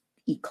ice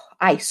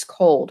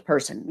cold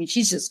person. I mean,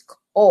 she's just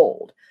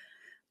cold.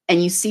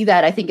 And you see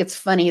that. I think it's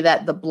funny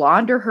that the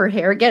blonder her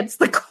hair gets,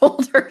 the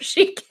colder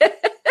she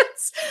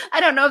gets. I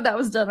don't know if that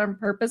was done on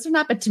purpose or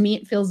not, but to me,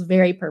 it feels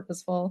very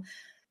purposeful.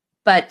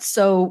 But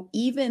so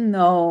even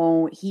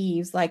though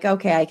he's like,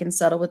 okay, I can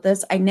settle with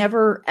this, I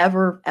never,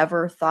 ever,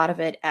 ever thought of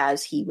it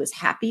as he was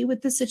happy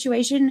with the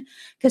situation,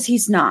 because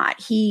he's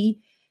not. He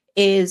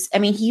is,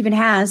 he even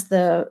has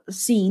the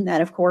scene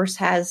that, of course,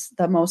 has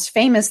the most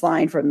famous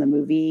line from the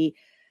movie,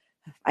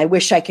 I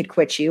wish I could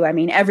quit you. I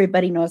mean,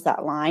 everybody knows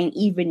that line,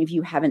 even if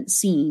you haven't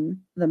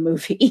seen the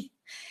movie.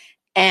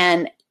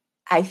 And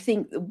I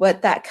think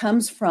what that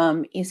comes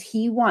from is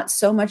he wants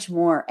so much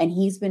more. And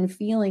he's been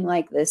feeling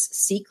like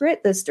this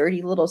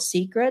dirty little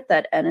secret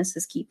that Ennis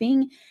is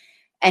keeping.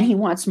 And he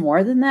wants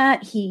more than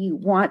that. He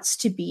wants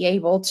to be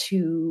able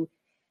to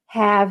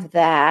have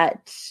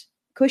that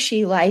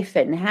cushy life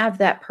and have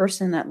that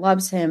person that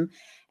loves him,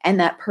 and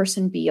that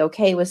person be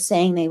okay with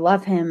saying they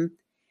love him.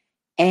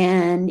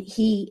 And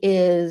he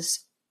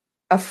is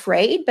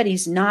afraid, but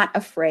he's not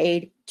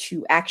afraid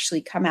to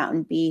actually come out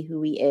and be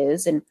who he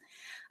is. And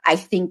I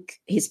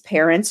think his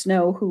parents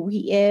know who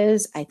he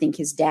is. I think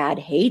his dad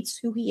hates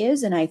who he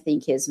is. And I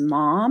think his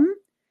mom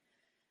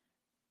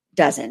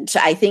doesn't.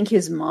 I think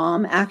his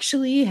mom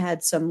actually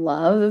had some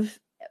love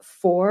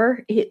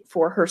for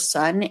her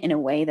son in a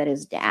way that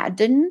his dad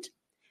didn't.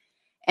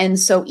 And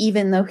so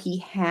even though he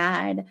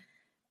had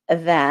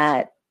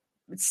that,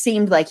 it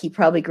seemed like he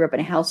probably grew up in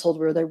a household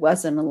where there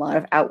wasn't a lot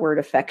of outward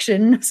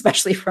affection,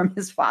 especially from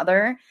his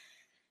father.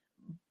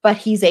 But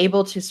he's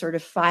able to sort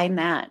of find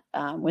that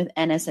with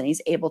Ennis, and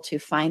he's able to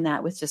find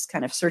that with just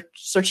kind of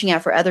searching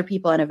out for other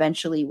people, and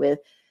eventually with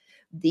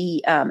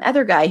the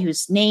other guy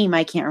whose name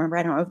I can't remember.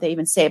 I don't know if they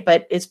even say it,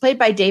 but it's played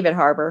by David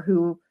Harbour,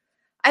 who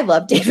I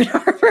love David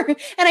Harbour,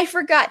 and I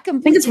forgot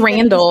completely. I think it's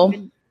Randall.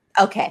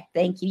 Okay,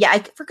 thank you. Yeah,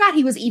 I forgot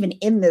he was even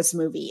in this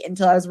movie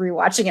until I was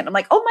rewatching it. And I'm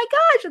like, oh my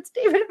gosh, it's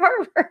David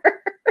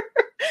Harbour.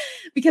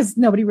 Because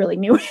nobody really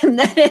knew him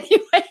then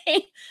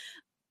anyway.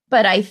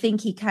 But I think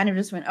he kind of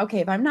just went, okay,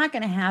 if I'm not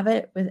going to have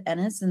it with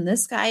Ennis and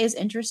this guy is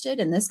interested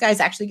and this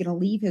guy's actually going to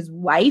leave his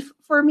wife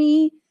for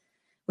me,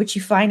 which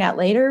you find out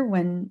later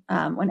when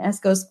Ennis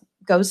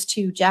goes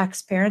to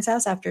Jack's parents'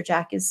 house after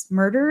Jack is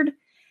murdered.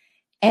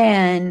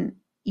 And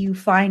you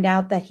find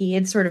out that he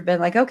had sort of been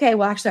like, okay,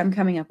 well, actually, I'm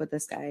coming up with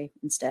this guy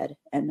instead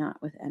and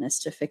not with Ennis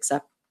to fix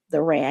up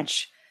the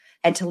ranch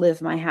and to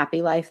live my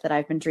happy life that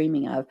I've been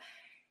dreaming of.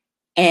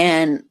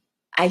 And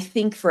I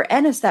think for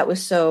Ennis, that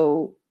was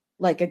so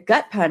like a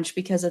gut punch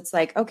because it's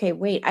like, okay,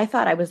 wait, I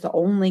thought I was the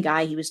only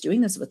guy he was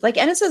doing this with. Like,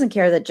 Ennis doesn't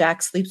care that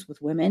Jack sleeps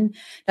with women,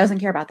 doesn't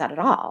care about that at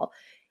all.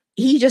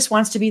 He just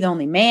wants to be the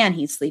only man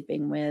he's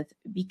sleeping with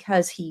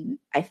because he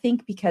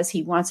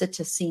wants it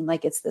to seem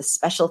like it's this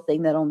special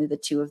thing that only the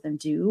two of them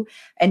do.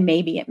 And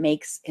maybe it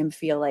makes him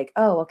feel like,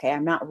 oh, okay,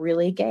 I'm not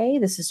really gay.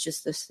 This is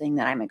just this thing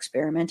that I'm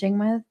experimenting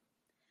with.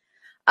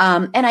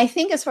 And I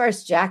think as far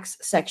as Jack's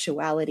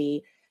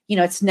sexuality,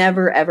 it's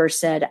never, ever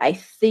said. I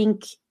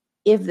think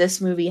if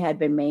this movie had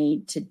been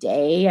made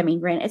today, I mean,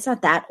 granted, it's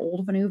not that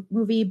old of a new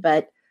movie,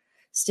 but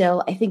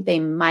still, I think they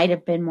might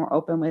have been more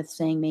open with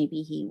saying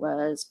maybe he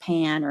was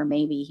pan or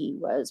maybe he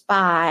was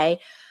bi.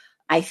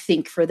 I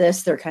think for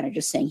this, they're kind of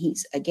just saying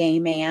he's a gay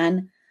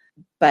man.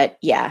 But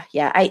yeah.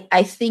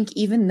 I think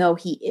even though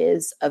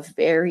he's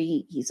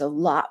a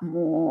lot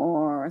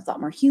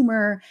more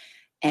humor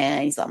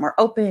and he's a lot more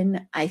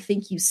open, I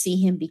think you see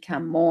him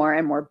become more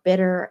and more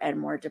bitter and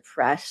more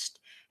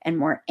depressed and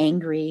more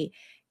angry.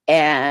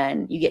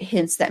 And you get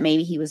hints that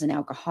maybe he was an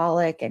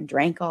alcoholic and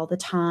drank all the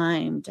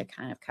time to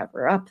kind of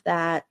cover up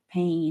that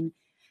pain.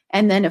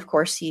 And then, of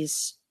course,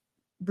 he's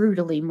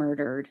brutally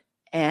murdered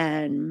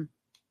and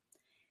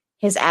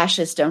his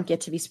ashes don't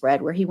get to be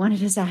spread where he wanted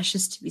his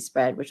ashes to be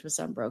spread, which was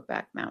on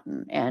Brokeback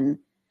Mountain. And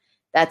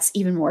that's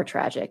even more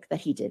tragic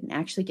that he didn't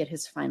actually get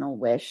his final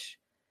wish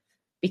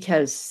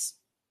because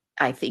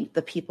I think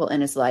the people in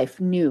his life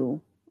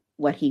knew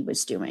what he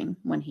was doing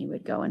when he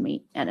would go and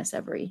meet Ennis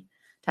every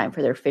time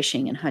for their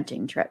fishing and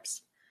hunting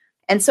trips.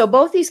 And so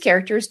both these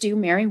characters do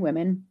marry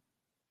women.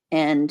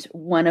 And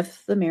one of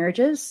the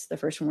marriages, the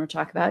first one we'll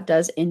talk about,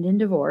 does end in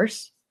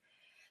divorce.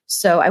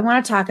 So I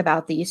want to talk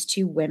about these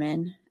two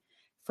women.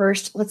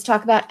 First, let's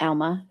talk about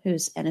Alma,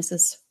 who's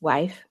Ennis's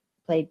wife,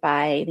 played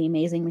by the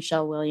amazing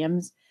Michelle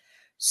Williams.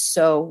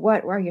 So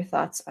what are your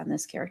thoughts on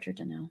this character,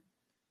 Danelle?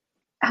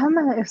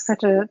 Alma is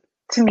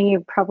to me,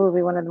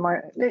 probably one of the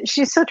more,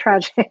 she's so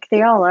tragic.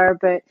 They all are,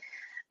 but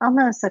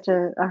Alma is such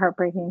a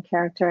heartbreaking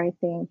character, I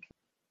think,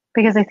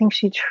 because I think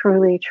she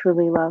truly,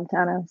 truly loved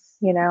Ennis,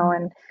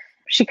 and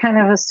she kind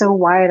of was so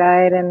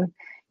wide-eyed and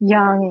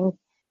young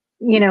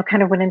and,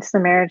 kind of went into the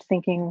marriage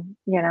thinking,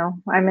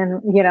 I'm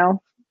in,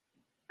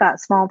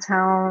 that small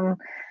town,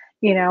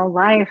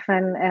 life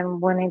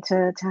and wanting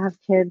to have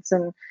kids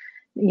and,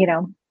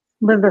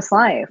 live this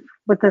life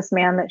with this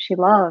man that she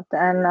loved.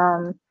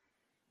 And,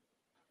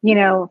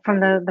 from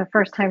the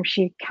first time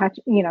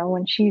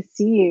when she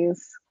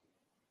sees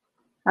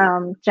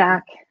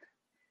Jack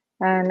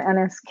and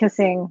Ennis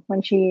kissing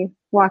when she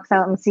walks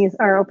out and sees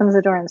or opens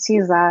the door and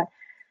sees that,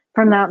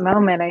 from that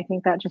moment, I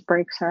think that just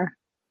breaks her.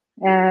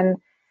 And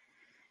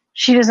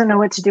she doesn't know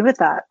what to do with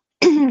that,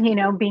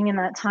 being in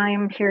that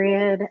time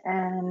period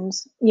and,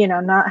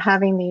 not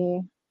having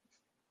the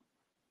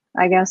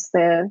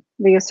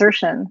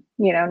assertion,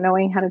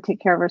 knowing how to take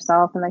care of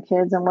herself and the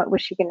kids and what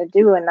was she going to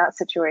do in that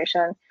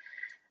situation.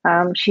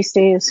 She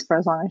stays for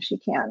as long as she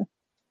can.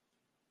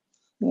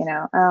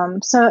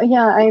 So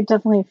yeah, I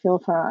definitely feel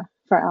for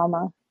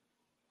Alma,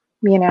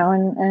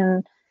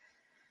 and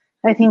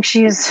I think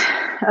she's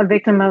a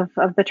victim of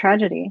the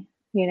tragedy,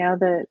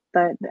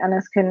 that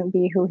Ennis couldn't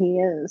be who he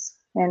is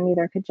and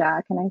neither could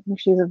Jack. And I think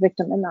she's a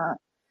victim in that.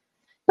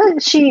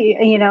 But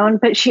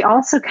but she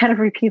also kind of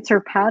repeats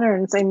her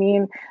patterns. I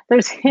mean,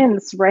 there's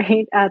hints,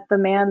 right, at the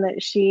man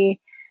that she's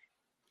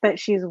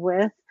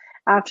with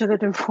after the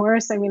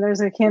divorce. I mean,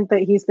 there's a hint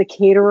that he's the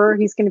caterer.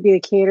 He's going to be the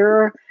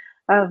caterer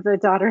of the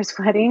daughter's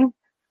wedding.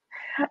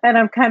 And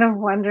I'm kind of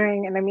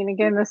wondering, and I mean,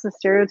 again, this is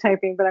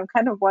stereotyping, but I'm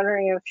kind of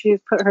wondering if she's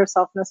put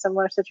herself in a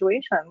similar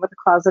situation with a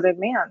closeted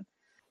man.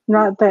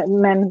 Not that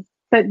men,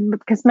 but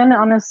because men,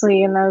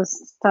 honestly, in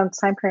those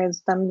time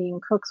periods, them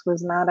being cooks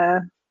was not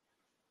a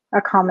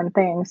common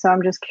thing. So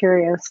I'm just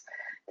curious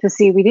to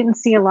see. We didn't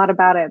see a lot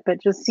about it,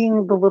 but just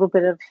seeing the little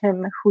bit of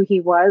him, who he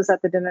was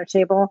at the dinner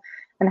table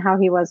and how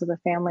he was with the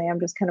family, I'm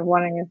just kind of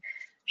wondering if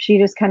she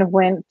just kind of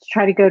went to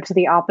try to go to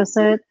the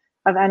opposite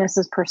of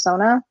Ennis's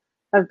persona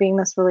of being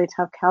this really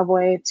tough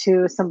cowboy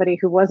to somebody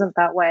who wasn't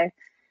that way.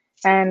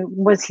 And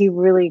was he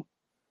really,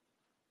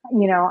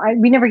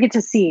 we never get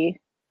to see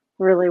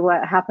really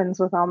what happens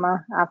with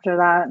Alma after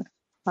that.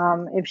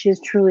 If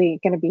she's truly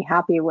going to be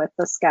happy with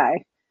this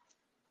guy.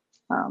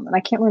 And I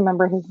can't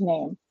remember his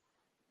name.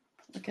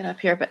 Look it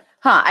up here, but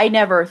I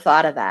never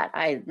thought of that.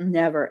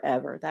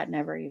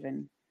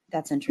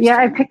 That's interesting. Yeah,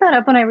 I picked that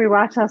up when I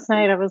rewatched last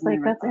night. I was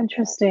like, that's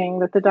interesting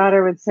that the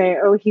daughter would say,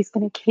 oh, he's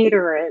going to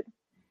cater it.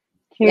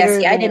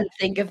 Yes, I didn't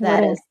think of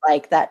that as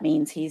like, that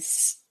means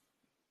he's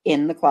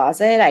in the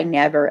closet. I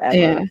never,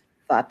 ever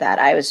thought that.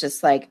 I was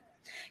just like,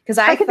 Because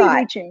I could thought,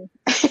 be reaching.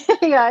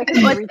 Yeah, I could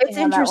be reaching it's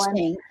on that one.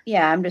 interesting.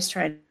 Yeah, I'm just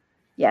trying.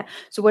 Yeah.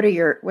 So what are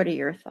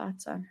your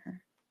thoughts on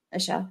her,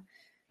 Michelle?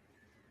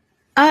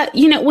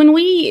 When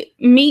we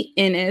meet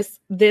Ennis,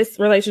 this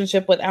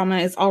relationship with Alma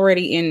is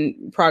already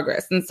in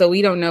progress. And so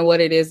we don't know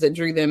what it is that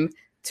drew them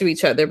to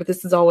each other, but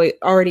this is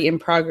already in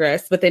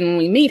progress. But then when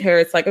we meet her,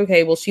 it's like,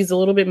 okay, well, she's a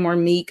little bit more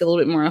meek, a little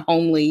bit more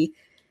homely,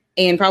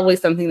 and probably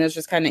something that's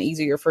just kind of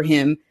easier for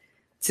him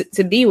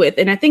to be with.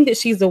 And I think that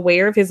she's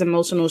aware of his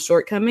emotional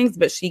shortcomings,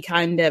 but she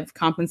kind of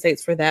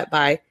compensates for that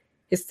by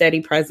his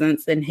steady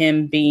presence and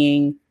him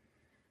being,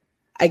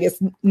 I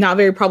guess, not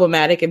very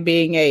problematic and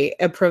being a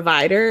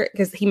provider,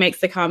 because he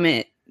makes the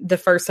comment the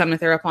first time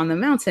that they're up on the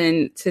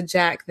mountain to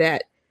Jack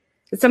that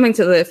it's something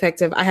to the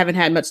effect of, I haven't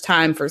had much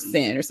time for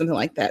sin or something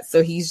like that.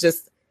 So he's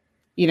just,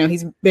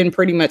 he's been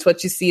pretty much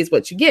what you see is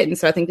what you get. And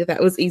so I think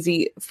that was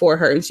easy for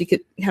her and she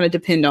could kind of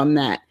depend on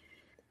that.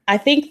 I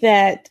think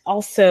that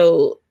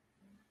also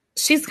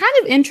she's kind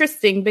of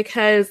interesting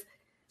because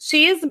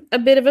she is a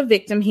bit of a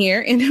victim here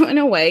in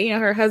a way.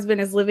 Her husband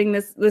is living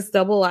this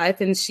double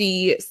life and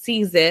she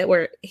sees it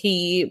where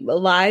he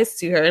lies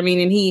to her. I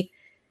mean, and he,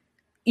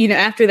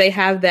 after they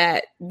have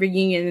that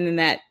reunion and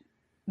that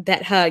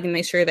hug and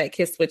they share that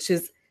kiss, which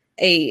is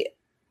a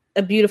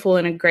beautiful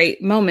and a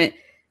great moment,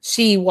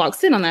 she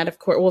walks in on that, of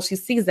course. Well, she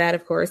sees that,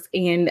 of course.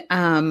 And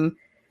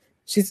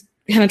she's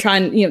kind of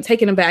trying,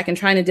 taking him back and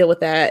trying to deal with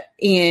that.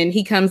 And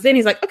he comes in,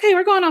 he's like, okay,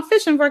 we're going off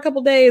fishing for a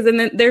couple days. And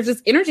then there's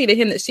this energy to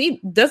him that she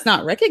does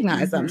not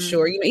recognize, mm-hmm. I'm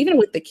sure. Even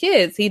with the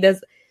kids, he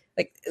does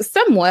like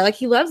somewhat, like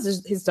he loves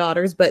his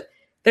daughters, but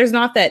there's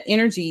not that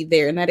energy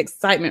there and that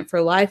excitement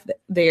for life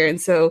there.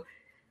 And so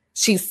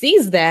she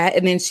sees that,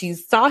 and then she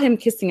saw him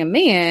kissing a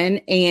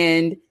man,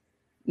 and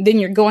then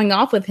you're going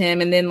off with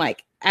him. And then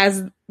like,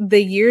 as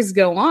the years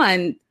go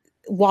on,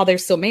 while they're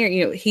still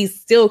married, he's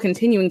still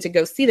continuing to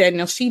go see that.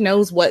 Now she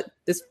knows what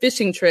this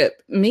fishing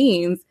trip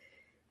means.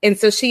 And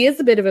so she is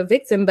a bit of a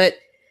victim, but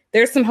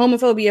there's some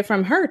homophobia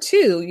from her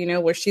too,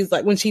 where she's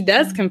like, when she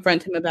does mm-hmm.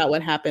 confront him about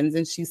what happens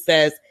and she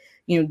says,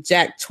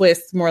 Jack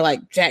Twist, more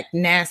like Jack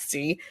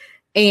Nasty.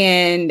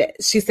 And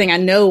she's saying, I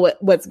know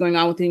what's going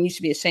on with you and you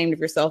should be ashamed of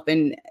yourself.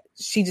 And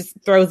she just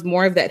throws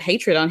more of that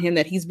hatred on him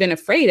that he's been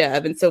afraid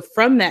of. And so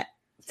from that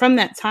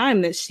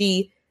time that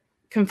she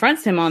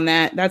confronts him on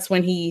that, that's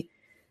when he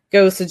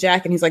goes to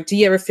Jack and he's like, do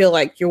you ever feel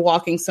like you're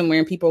walking somewhere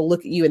and people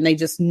look at you and they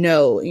just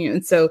know,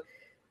 and so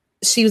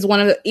she was one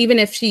of the, even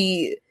if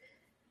she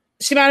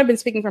might have been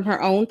speaking from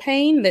her own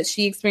pain that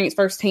she experienced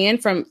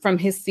firsthand from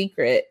his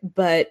secret,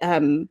 but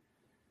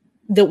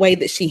the way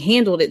that she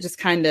handled it just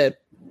kind of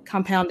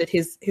compounded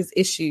his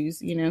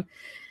issues,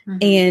 mm-hmm.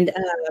 And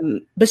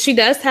but she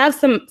does have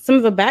some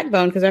of a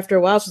backbone, because after a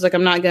while she's like,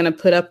 I'm not going to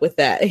put up with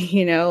that,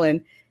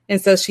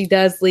 and so she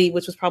does leave,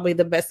 which was probably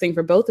the best thing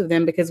for both of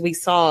them, because we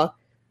saw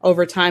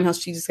over time how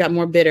she just got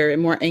more bitter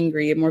and more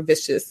angry and more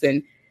vicious,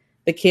 and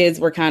the kids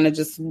were kind of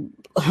just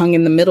hung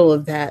in the middle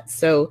of that.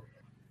 So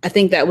I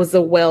think that was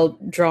a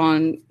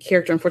well-drawn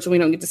character. Unfortunately,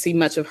 we don't get to see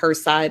much of her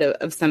side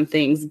of some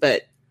things,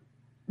 but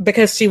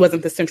because she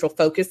wasn't the central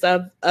focus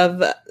of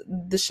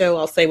the show,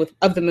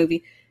 of the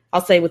movie,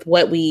 I'll say with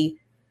what we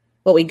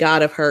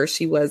got of her,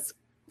 she was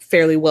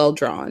fairly well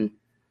drawn.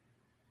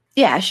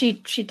 Yeah, she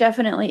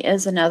definitely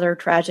is another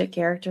tragic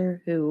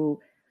character who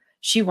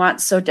she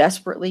wants so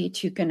desperately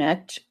to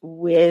connect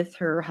with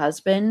her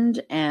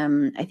husband.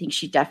 And I think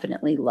she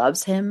definitely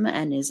loves him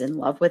and is in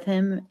love with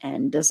him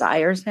and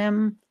desires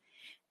him.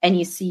 And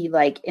you see,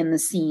 like in the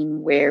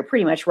scene where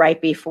pretty much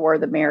right before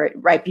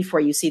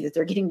you see that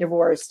they're getting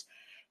divorced,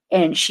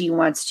 and she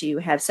wants to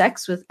have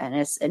sex with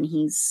Ennis, and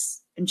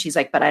she's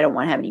like, but I don't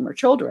want to have any more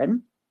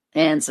children.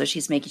 And so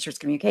she's making sure it's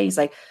communicating. He's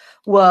like,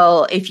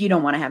 well, if you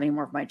don't want to have any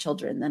more of my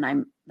children, then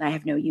I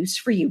have no use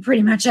for you.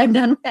 Pretty much, I'm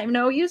done. I have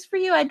no use for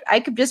you. I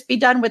could just be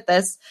done with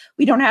this.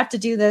 We don't have to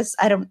do this.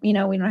 We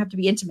don't have to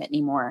be intimate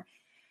anymore.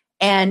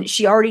 And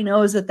she already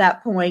knows at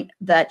that point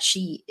that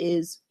she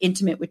is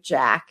intimate with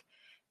Jack.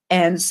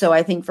 And so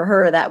I think for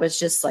her, that was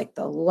just like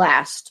the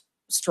last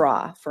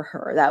straw for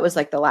her. That was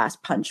like the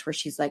last punch where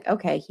she's like,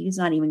 okay, he's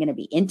not even going to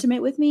be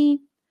intimate with me.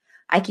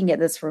 I can get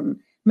this from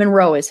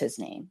Monroe is his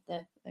name,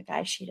 the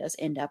guy she does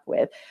end up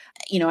with.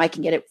 I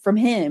can get it from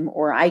him,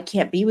 or I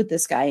can't be with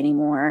this guy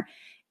anymore.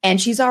 And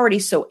she's already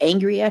so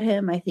angry at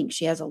him. I think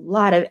she has a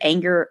lot of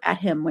anger at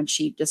him when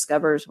she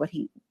discovers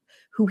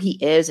who he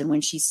is, and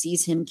when she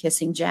sees him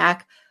kissing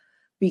Jack,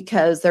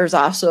 because there's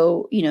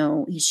also,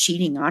 he's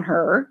cheating on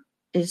her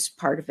is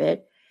part of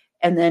it.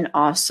 And then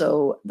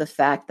also the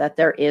fact that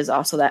there is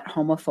also that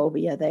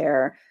homophobia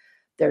there.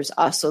 There's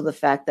also the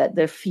fact that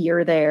the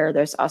fear there.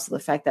 There's also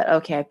the fact that,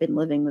 okay, I've been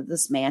living with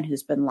this man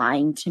who's been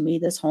lying to me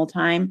this whole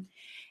time.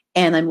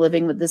 And I'm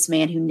living with this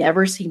man who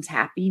never seems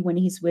happy when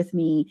he's with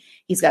me.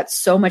 He's got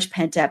so much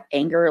pent up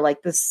anger,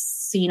 like this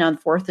scene on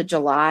 4th of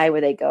July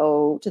where they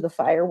go to the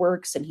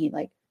fireworks and he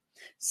like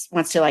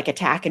wants to like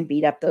attack and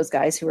beat up those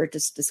guys who are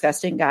just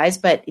disgusting guys.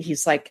 But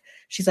she's like,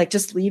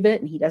 just leave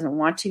it. And he doesn't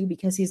want to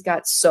because he's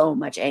got so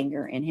much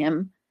anger in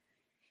him.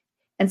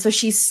 And so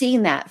she's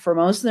seen that for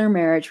most of their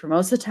marriage, for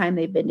most of the time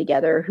they've been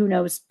together. Who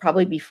knows,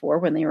 probably before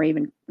when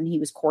he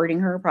was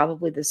courting her,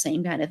 probably the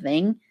same kind of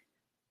thing.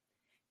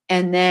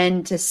 And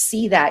then to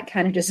see that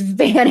kind of just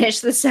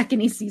vanish the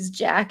second he sees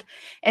Jack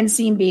and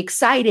see him be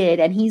excited.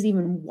 And he's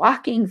even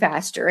walking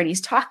faster and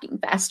he's talking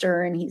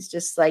faster. And he's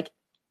just like,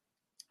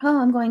 oh,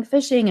 I'm going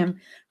fishing. I'm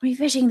going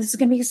fishing. This is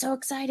going to be so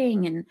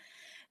exciting.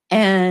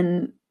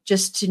 And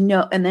just to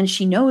know, and then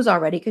she knows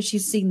already because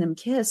she's seen them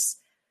kiss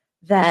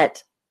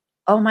that,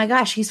 oh my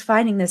gosh, he's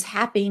finding this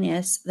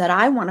happiness that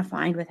I want to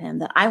find with him,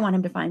 that I want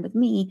him to find with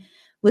me,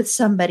 with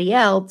somebody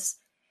else.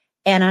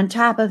 And on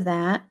top of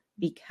that,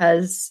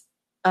 because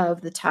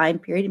of the time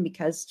period and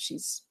because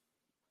she's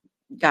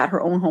got her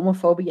own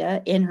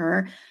homophobia in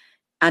her,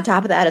 on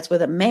top of that, it's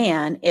with a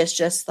man, it's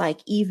just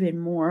like even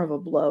more of a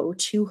blow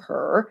to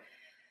her.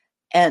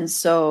 And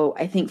so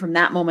I think from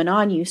that moment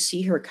on, you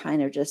see her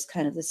kind of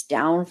this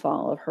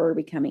downfall of her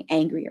becoming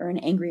angrier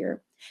and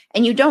angrier.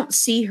 And you don't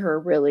see her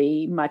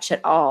really much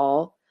at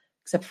all,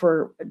 except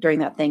for during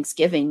that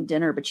Thanksgiving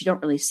dinner, but you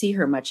don't really see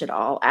her much at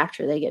all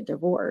after they get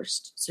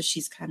divorced. So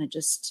she's kind of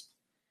just,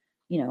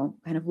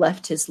 kind of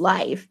left his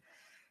life.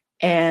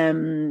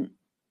 And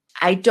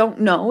I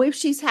don't know if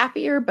she's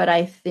happier, but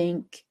I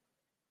think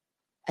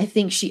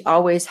she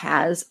always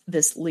has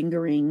this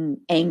lingering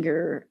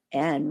anger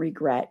and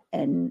regret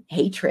and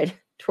hatred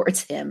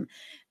towards him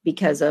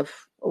because of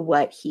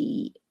what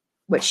she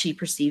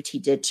perceived he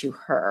did to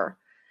her.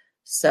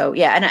 So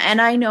yeah, and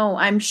I know,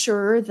 I'm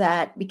sure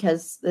that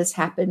because this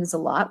happens a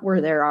lot where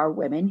there are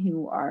women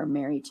who are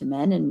married to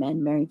men and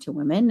men married to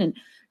women and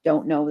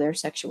don't know their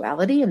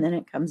sexuality, and then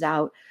it comes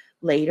out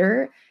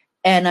later.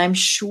 And I'm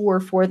sure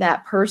for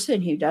that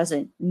person who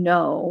doesn't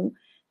know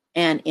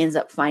and ends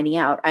up finding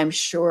out, I'm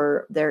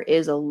sure there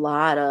is a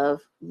lot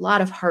of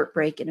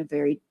heartbreak in a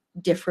very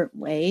different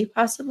way,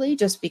 possibly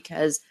just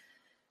because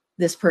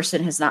this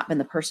person has not been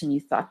the person you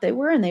thought they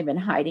were, and they've been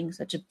hiding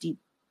such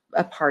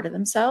a part of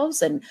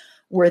themselves. And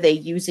were they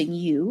using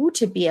you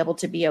to be able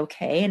to be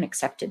okay and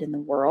accepted in the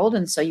world?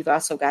 And so you've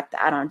also got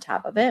that on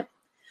top of it.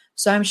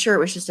 So I'm sure it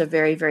was just a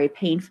very, very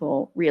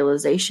painful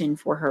realization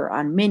for her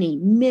on many,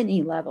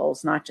 many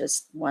levels, not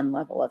just one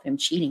level of him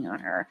cheating on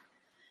her.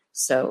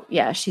 So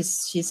yeah,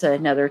 she's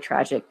another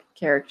tragic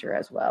character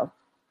as well.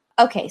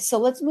 Okay, so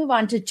let's move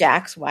on to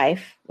Jack's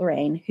wife,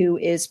 Lorraine, who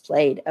is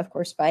played, of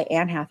course, by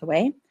Anne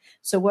Hathaway.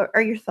 So what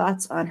are your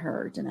thoughts on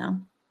her,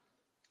 Danelle?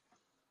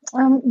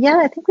 Yeah,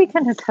 I think we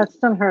kind of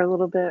touched on her a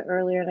little bit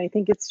earlier, and I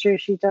think it's true.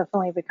 She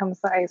definitely becomes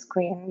the ice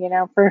queen.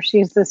 First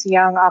she's this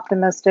young,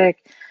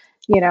 optimistic,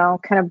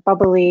 kind of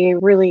bubbly,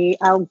 really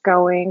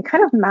outgoing,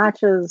 kind of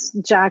matches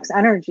Jack's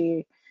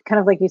energy. Kind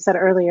of like you said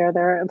earlier,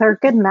 they're a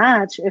good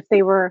match if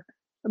they were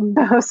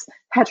both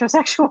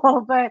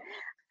heterosexual, but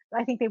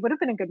I think they would have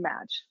been a good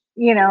match,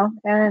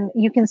 and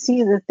you can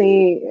see that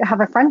they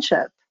have a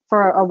friendship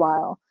for a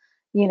while,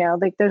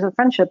 like there's a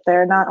friendship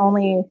there. Not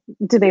only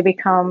do they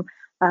become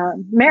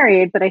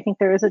married, but I think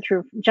there is a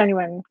true,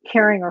 genuine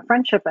caring or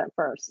friendship at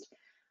first.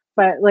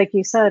 But like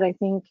you said, I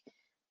think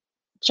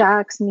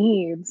Jack's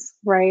needs,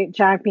 right?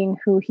 Jack being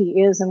who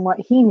he is and what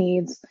he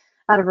needs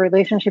out of a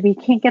relationship, he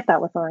can't get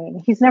that with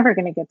Lorraine. He's never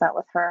going to get that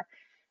with her.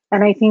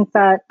 And I think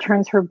that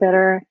turns her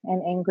bitter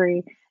and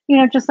angry,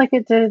 just like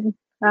it did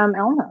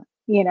Elma.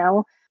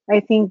 I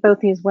think both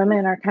these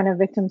women are kind of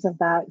victims of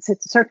that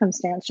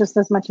circumstance just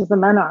as much as the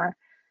men are.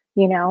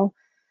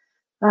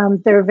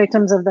 They're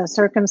victims of the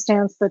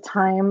circumstance, the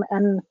time,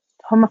 and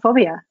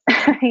homophobia,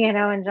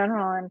 in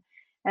general,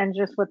 and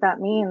just what that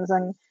means.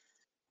 And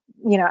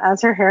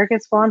as her hair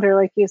gets blonder,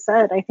 like you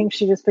said, I think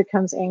she just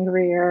becomes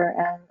angrier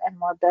and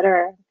more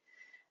bitter.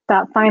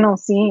 That final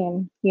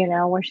scene,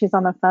 where she's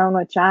on the phone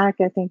with Jack,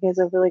 I think is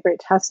a really great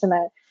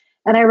testament.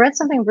 And I read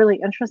something really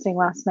interesting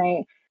last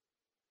night.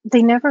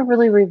 They never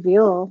really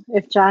reveal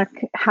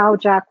how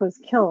Jack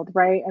was killed,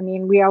 right? I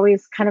mean, we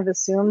always kind of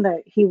assume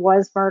that he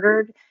was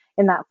murdered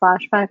in that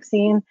flashback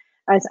scene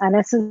as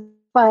Ennis is,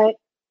 but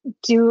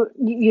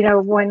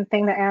one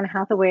thing that Anne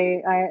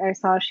Hathaway, I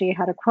saw, she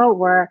had a quote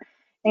where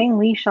Ang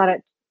Lee shot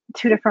it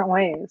two different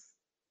ways.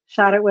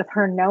 Shot it with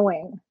her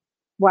knowing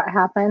what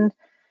happened,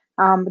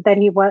 that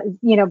he was,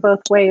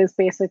 both ways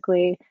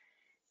basically.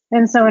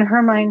 And so in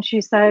her mind, she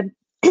said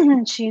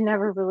it's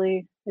never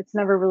really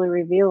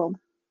revealed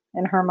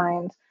in her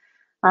mind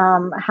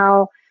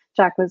how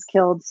Jack was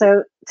killed.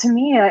 So to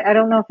me, I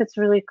don't know if it's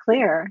really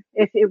clear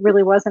if it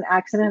really was an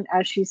accident,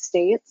 as she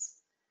states,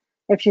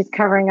 if she's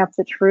covering up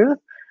the truth,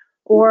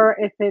 or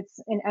if it's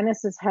in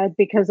Ennis's head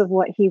because of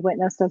what he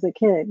witnessed as a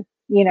kid.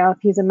 If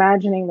he's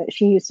imagining that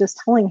she's just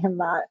telling him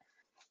that.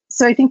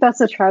 So I think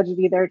that's a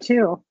tragedy there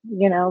too,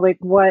 like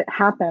what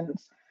happened.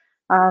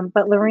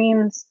 But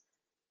Lorraine's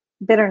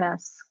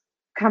bitterness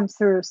comes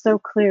through so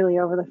clearly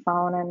over the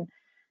phone,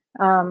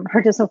 and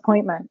her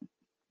disappointment,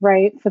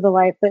 right, for the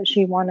life that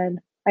she wanted,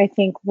 I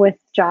think, with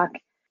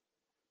Jack.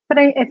 But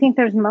I think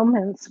there's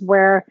moments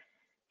where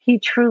he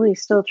truly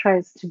still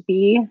tries to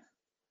be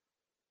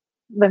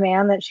the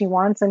man that she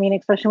wants. I mean,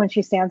 especially when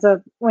he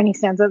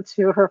stands up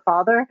to her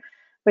father,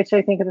 which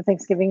I think in the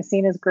Thanksgiving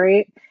scene is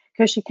great.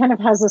 because she kind of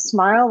has a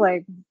smile,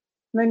 like,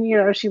 then,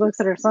 she looks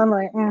at her son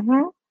like,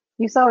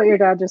 you saw what your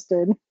dad just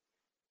did.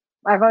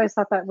 I've always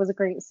thought that was a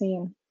great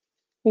scene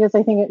because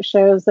I think it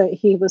shows that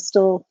he was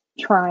still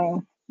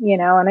trying,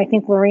 and I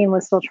think Lorene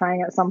was still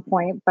trying at some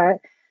point, but,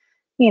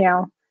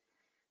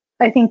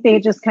 I think they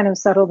just kind of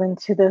settled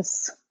into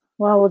this,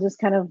 well, we'll just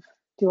kind of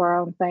do our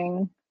own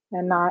thing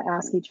and not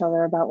ask each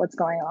other about what's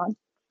going on.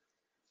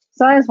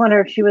 So I just wonder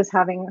if she was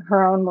having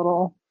her own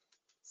little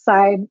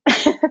side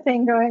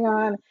thing going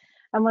on.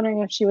 I'm wondering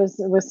if she was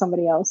with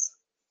somebody else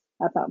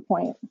at that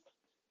point.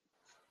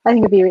 I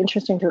think it'd be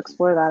interesting to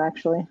explore that,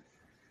 actually.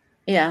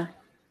 Yeah.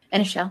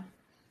 And Michelle?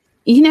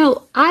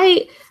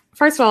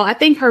 First of all, I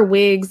think her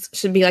wigs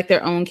should be like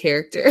their own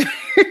character.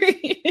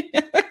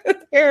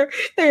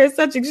 They're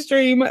such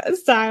extreme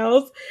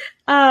styles.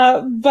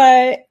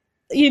 But,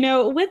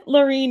 with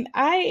Lorene,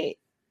 I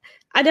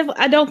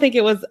don't think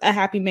it was a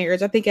happy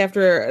marriage. I think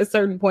after a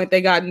certain point,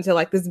 they got into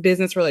like this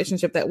business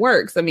relationship that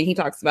works. I mean, he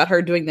talks about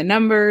her doing the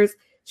numbers.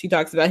 She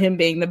talks about him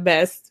being the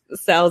best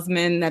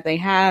salesman that they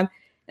have.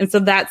 And so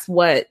that's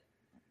what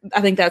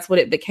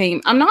it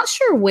became. I'm not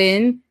sure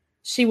when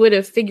she would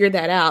have figured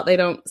that out. They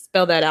don't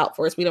spell that out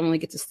for us. We don't really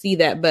get to see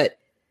that, but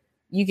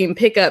you can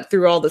pick up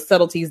through all the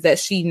subtleties that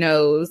she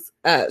knows.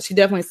 She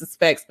definitely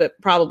suspects, but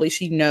probably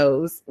she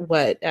knows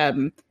what,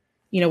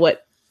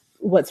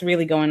 what's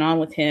really going on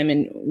with him.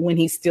 And when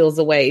he steals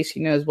away, she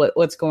knows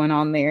what's going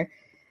on there.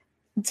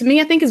 To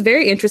me, I think it's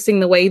very interesting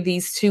the way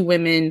these two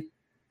women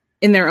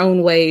in their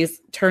own ways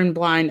turn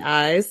blind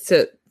eyes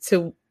to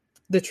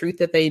the truth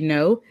that they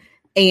know.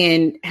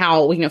 And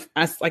how,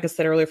 like I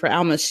said earlier, for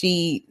Alma,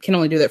 she can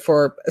only do that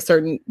for a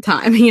certain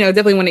time.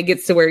 Definitely when it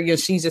gets to where,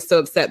 she's just so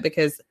upset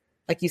because,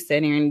 like you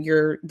said, Aaron,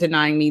 you're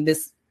denying me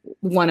this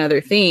one other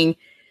thing.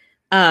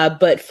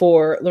 But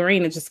for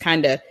Lorene, it's just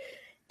kind of,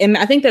 and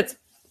I think that's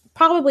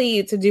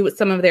probably to do with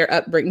some of their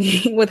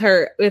upbringing, with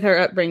her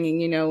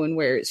upbringing, and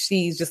where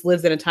she just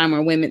lives in a time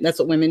where women, that's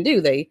what women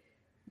do. They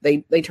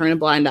turn a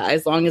blind eye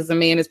as long as the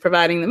man is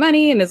providing the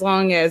money, and as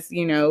long as,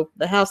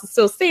 the house is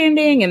still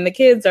standing and the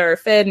kids are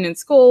fed and in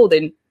school,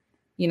 then,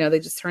 they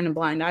just turn a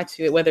blind eye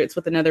to it, whether it's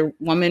with another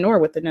woman or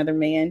with another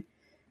man.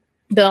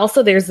 But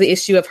also there's the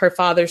issue of her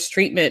father's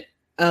treatment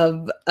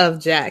of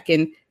Jack.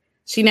 And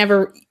she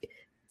never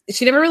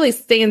really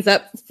stands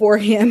up for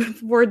him,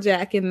 for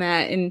Jack in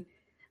that. And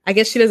I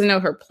guess she doesn't know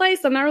her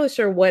place. I'm not really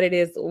sure what it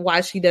is,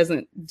 why she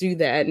doesn't do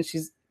that.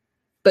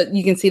 But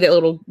you can see that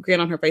little grin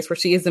on her face where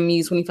she is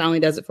amused when he finally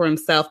does it for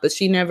himself, but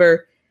she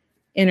never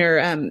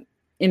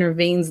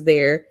intervenes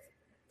there.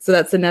 So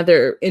that's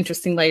another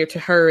interesting layer to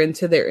her and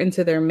to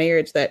their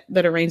marriage, that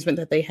arrangement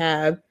that they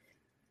have.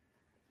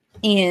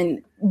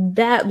 And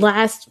that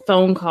last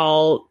phone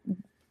call,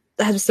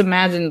 I just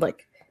imagined,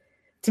 like,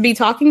 to be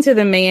talking to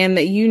the man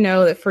that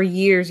that for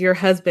years your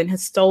husband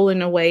has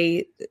stolen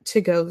away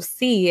to go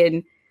see.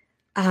 And,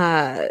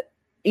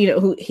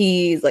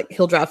 he's like,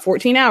 he'll drive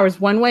 14 hours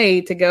one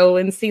way to go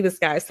and see this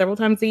guy several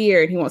times a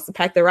year. And he wants to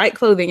pack the right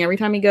clothing every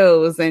time he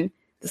goes. And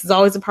this is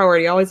always a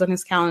priority, always on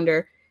his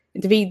calendar.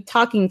 And to be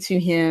talking to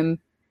him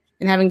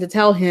and having to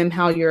tell him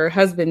how your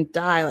husband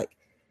died, like,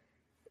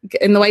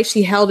 and the way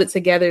she held it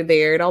together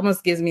there, it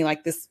almost gives me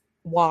like this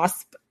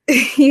wasp,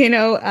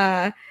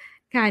 kind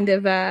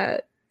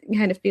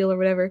of feel or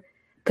whatever.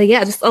 But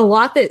yeah, just a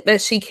lot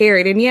that she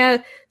carried. And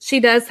yeah, she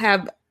does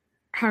have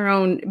her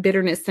own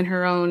bitterness and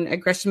her own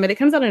aggression, but it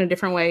comes out in a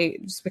different way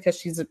just because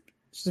she's a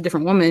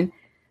different woman.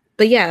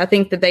 But yeah, I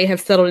think that they have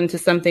settled into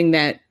something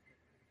that,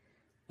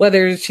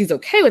 whether she's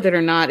okay with it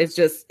or not, it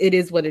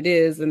is what it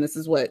is. And this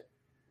is what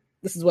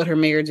her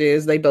marriage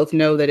is. They both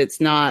know that it's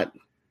not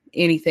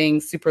anything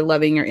super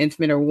loving or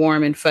intimate or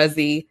warm and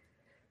fuzzy,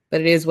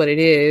 but it is what it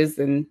is.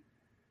 And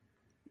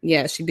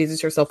yeah, she busies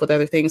herself with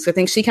other things. So I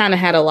think she kind of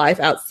had a life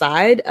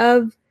outside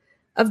of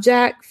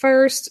Jack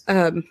first.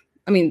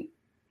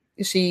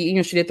 She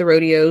did the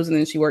rodeos and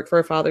then she worked for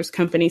her father's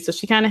company. So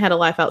she kind of had a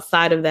life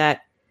outside of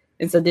that.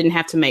 And so didn't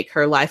have to make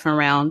her life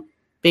around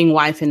being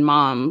wife and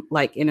mom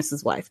like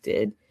Ennis's wife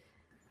did.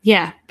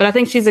 Yeah. But I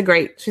think she's a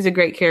great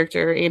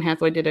character. Anne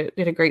Hathaway did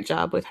a great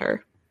job with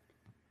her.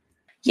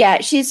 Yeah.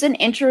 She's an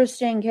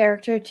interesting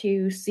character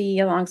to see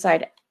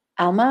alongside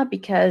Alma,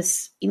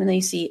 because even though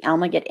you see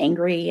Alma get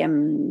angry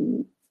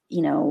and,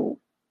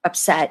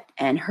 upset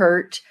and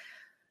hurt,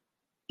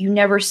 you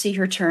never see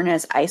her turn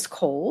as ice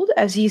cold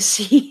as you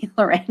see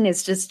Lorene.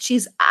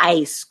 She's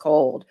ice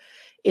cold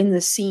in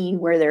the scene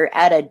where they're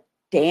at a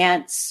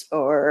dance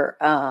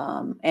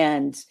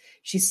and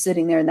she's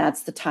sitting there, and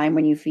that's the time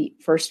when you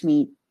first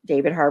meet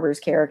David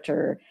Harbour's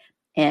character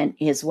and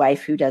his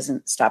wife, who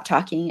doesn't stop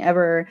talking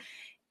ever.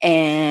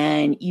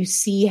 And you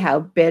see how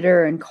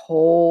bitter and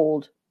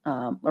cold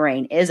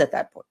Lorene is at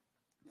that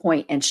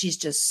point. And she's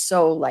just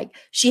so, like,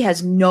 she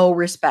has no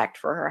respect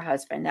for her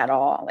husband at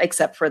all,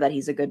 except for that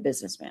he's a good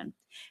businessman.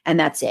 And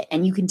that's it.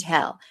 And you can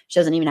tell. She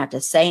doesn't even have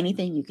to say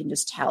anything. You can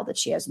just tell that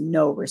she has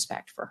no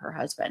respect for her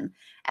husband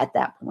at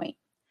that point.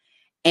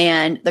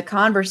 And the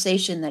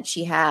conversation that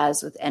she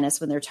has with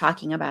Ennis when they're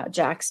talking about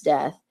Jack's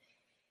death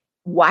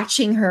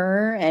watching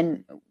her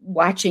and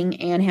watching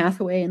Anne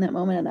Hathaway in that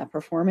moment and that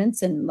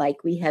performance. And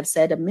like we have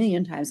said a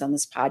million times on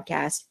this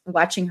podcast,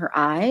 watching her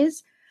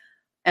eyes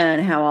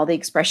and how all the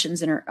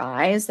expressions in her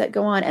eyes that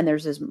go on. And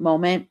there's this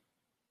moment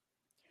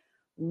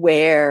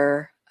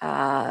where,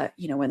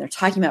 when they're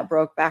talking about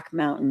Brokeback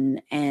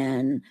Mountain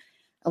and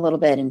a little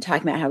bit and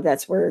talking about how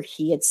that's where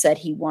he had said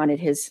he wanted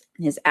his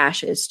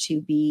ashes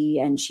to be,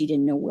 and she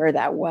didn't know where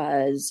that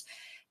was.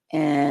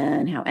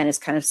 And how Ennis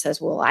kind of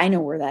says, well, I know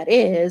where that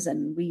is.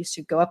 And we used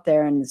to go up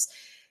there, and this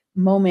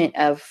moment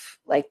of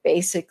like,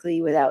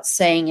 basically without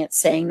saying it,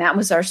 saying that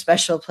was our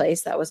special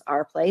place. That was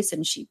our place.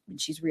 And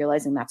she's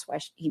realizing that's why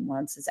he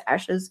wants his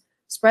ashes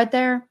spread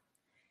there.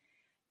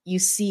 You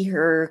see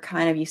her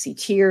you see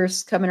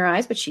tears come in her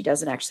eyes, but she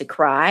doesn't actually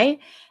cry.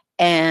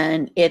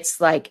 And it's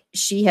like,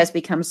 she has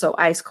become so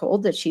ice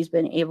cold that she's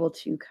been able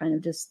to kind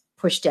of just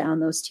push down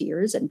those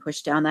tears and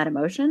push down that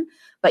emotion,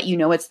 but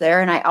it's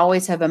there. And I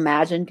always have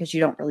imagined, because you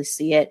don't really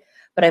see it,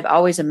 but I've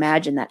always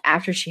imagined that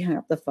after she hung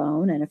up the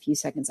phone and a few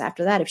seconds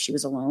after that, if she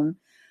was alone,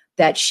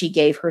 that she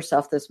gave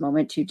herself this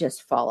moment to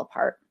just fall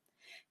apart.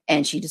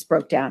 And she just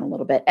broke down a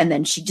little bit. And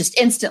then she just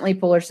instantly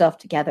pull herself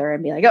together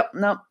and be like, oh,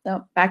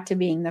 no, back to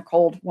being the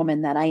cold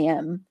woman that I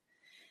am.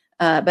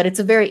 But it's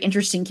a very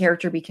interesting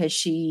character because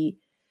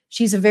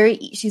she's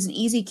an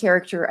easy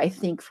character, I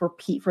think, for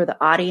the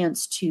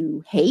audience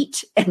to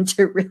hate and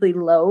to really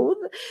loathe.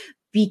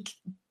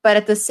 But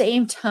at the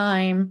same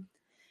time,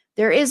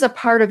 there is a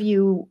part of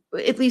you,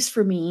 at least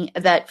for me,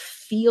 that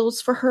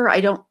feels for her. I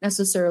don't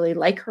necessarily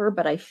like her,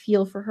 but I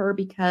feel for her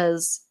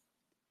because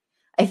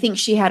I think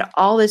she had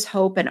all this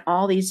hope and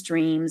all these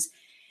dreams,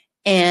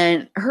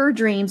 and her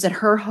dreams and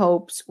her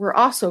hopes were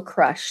also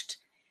crushed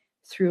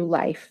through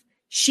life.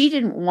 She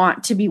didn't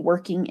want to be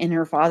working in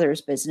her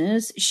father's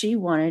business. She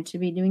wanted to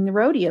be doing the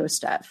rodeo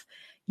stuff.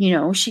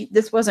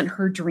 This wasn't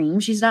her dream.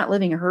 She's not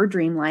living her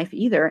dream life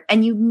either.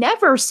 And you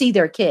never see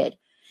their kid.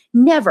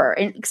 Never,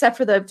 except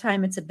for the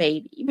time it's a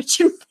baby, but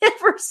you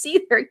never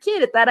see their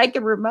kid that I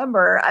can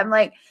remember. I'm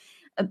like,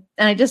 and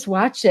I just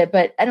watched it,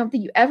 but I don't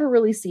think you ever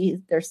really see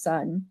their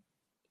son.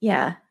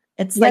 Yeah.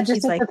 It's like,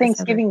 just at the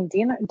Thanksgiving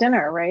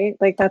dinner, right?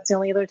 Like that's the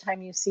only other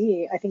time you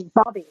see, I think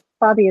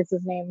Bobby is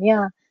his name.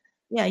 Yeah.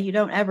 Yeah. You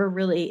don't ever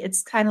really,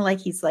 it's kind of like,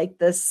 he's like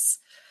this,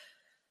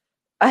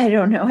 I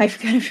don't know. I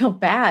kind of feel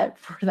bad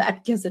for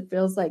that because it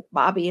feels like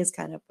Bobby has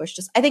kind of pushed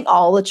us. I think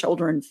all the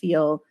children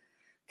feel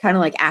kind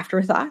of like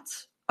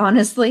afterthoughts,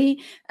 honestly.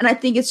 And I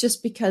think it's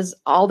just because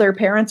all their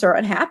parents are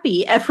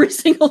unhappy. Every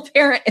single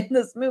parent in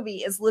this movie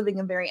is living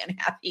a very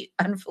unhappy,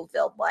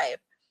 unfulfilled life.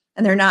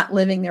 And they're not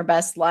living their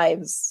best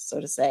lives, so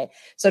to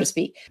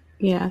speak.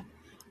 Yeah.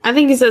 I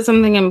think you said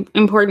something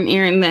important,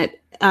 Erin, that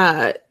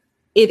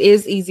it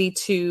is easy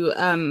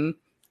to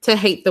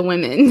hate the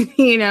women,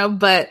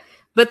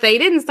 but they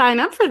didn't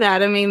sign up for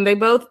that. I mean, they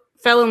both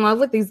fell in love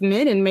with these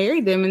men and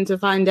married them, and to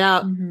find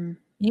out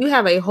you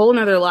have a whole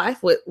nother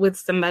life with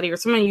somebody or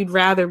someone you'd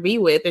rather be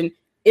with. And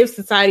if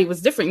society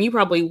was different, you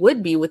probably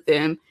would be with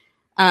them.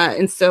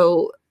 And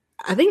so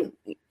I think,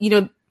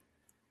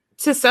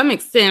 to some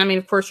extent, I mean,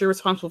 of course, you're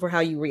responsible for how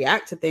you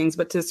react to things,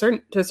 but to a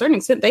certain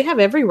extent, they have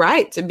every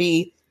right to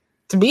be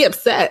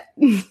upset.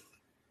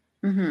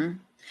 Mm-hmm.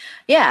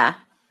 Yeah,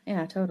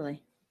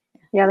 totally.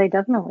 Yeah, they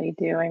definitely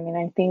do. I mean,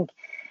 I think,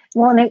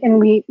 well, and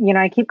we,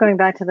 I keep going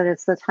back to that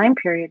it's the time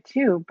period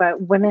too,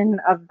 but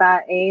women of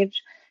that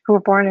age who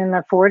were born in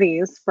the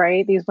 40s,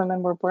 right? These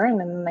women were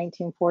born in the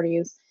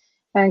 1940s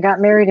and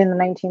got married in the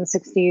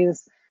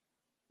 1960s.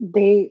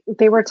 They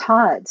were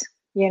taught,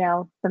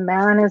 the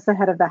man is the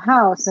head of the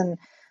house and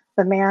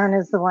the man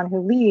is the one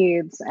who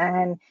leads,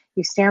 and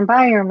you stand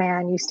by your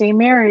man, you stay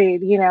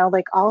married,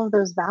 like all of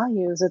those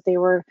values that they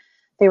were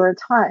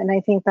taught. And I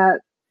think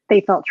that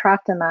they felt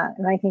trapped in that.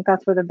 And I think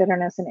that's where the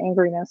bitterness and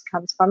angriness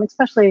comes from,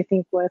 especially I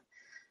think with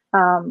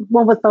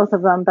both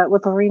of them, but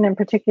with Lorene in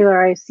particular,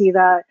 I see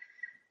that,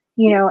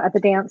 at the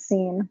dance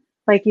scene,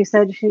 like you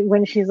said,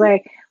 when she's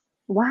like,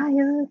 why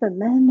is it that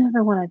men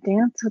never want to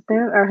dance with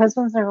our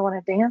husbands never want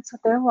to dance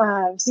with their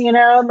wives?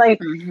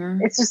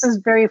 It's just this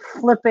very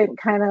flippant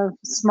kind of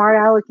smart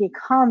alecky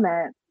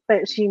comment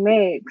that she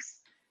makes.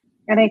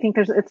 And I think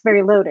it's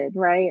very loaded,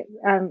 right?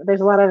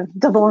 There's a lot of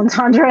double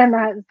entendre in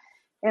that.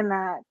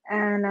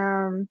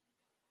 And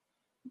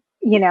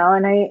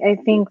and I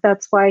think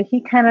that's why he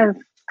kind of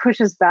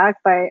pushes back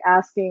by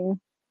asking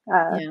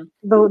the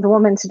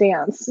woman to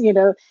dance,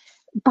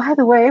 by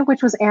the way,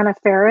 which was Anna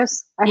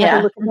Faris. I had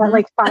to look at that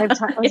like 5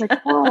 times. I was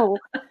like, whoa,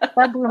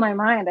 that blew my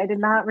mind. I did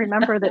not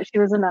remember that she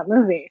was in that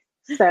movie.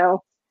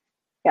 So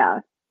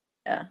yeah.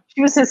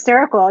 She was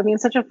hysterical. I mean,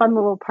 such a fun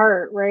little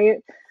part, right?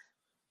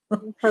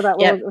 For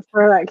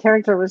that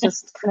character was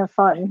just kind of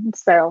fun.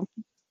 So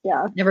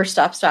yeah. Never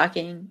stop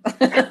stalking.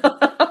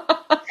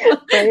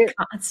 Right?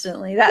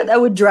 Constantly.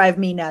 That would drive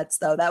me nuts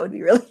though. That would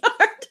be really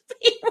hard to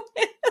be with.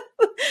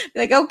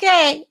 Like,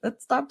 okay,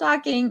 let's stop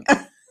talking.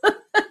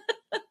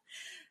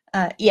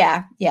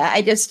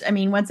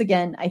 Once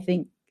again, I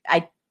think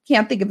I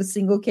can't think of a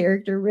single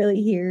character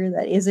really here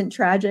that isn't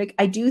tragic.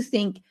 I do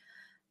think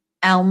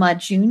Alma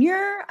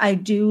Jr., I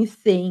do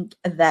think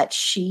that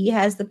she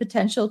has the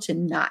potential to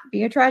not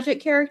be a tragic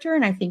character.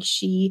 And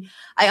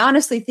I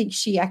honestly think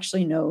she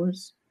actually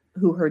knows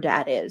who her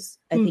dad is.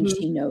 I think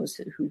she knows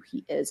who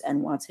he is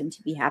and wants him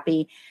to be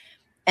happy.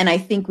 And I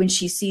think when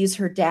she sees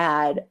her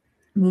dad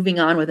moving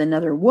on with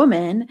another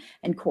woman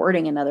and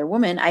courting another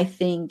woman, I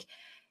think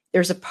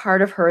there's a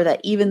part of her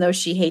that, even though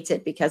she hates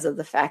it because of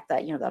the fact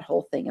that, that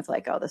whole thing of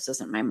like, oh, this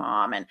isn't my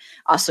mom. And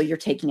also you're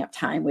taking up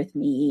time with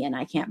me and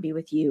I can't be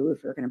with you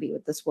if you're going to be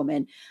with this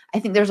woman. I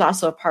think there's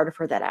also a part of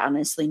her that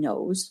honestly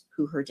knows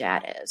who her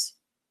dad is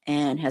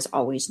and has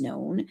always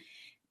known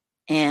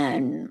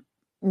and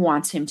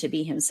wants him to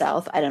be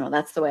himself. I don't know.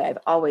 That's the way I've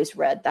always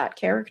read that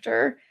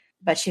character.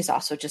 But she's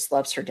also just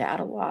loves her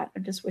dad a lot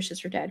and just wishes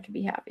her dad could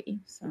be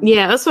happy. So.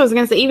 Yeah, that's what I was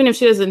going to say. Even if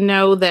she doesn't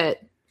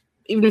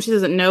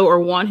know or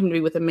want him to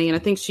be with a man, I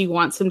think she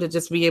wants him to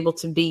just be able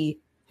to be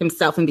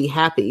himself and be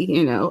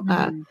happy,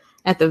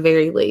 at the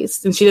very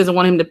least. And she doesn't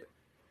want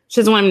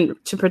him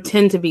to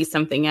pretend to be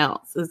something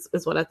else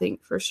is what I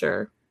think for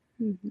sure.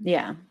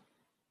 Yeah.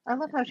 I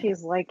love how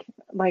she's like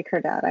her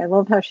dad. I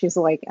love how she's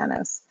like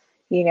Ennis.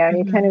 You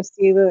kind of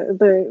see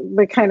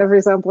the kind of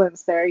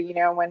resemblance there,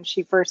 when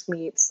she first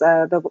meets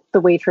the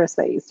waitress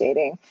that he's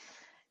dating.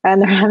 And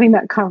they're having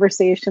that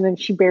conversation and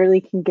she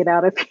barely can get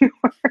out a few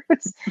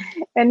words.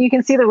 And you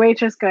can see the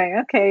waitress going,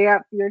 okay,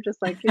 yeah, you're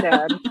just like your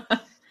dad,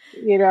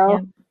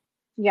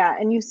 Yeah.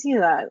 And you see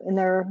that in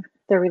their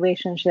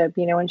relationship,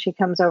 when she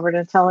comes over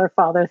to tell her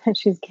father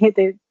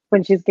that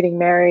when she's getting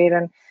married.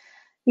 And,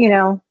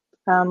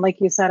 like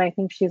you said, I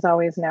think she's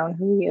always known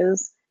who he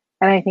is.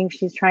 And I think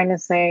she's trying to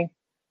say,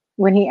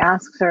 when he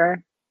asks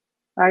her,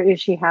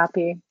 is she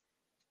happy?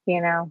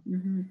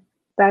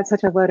 That's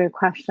such a loaded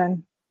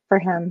question for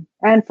him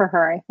and for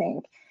her, I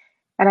think.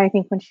 And I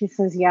think when she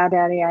says, yeah,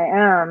 Daddy,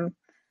 I am,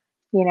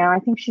 I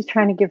think she's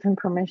trying to give him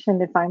permission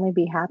to finally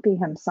be happy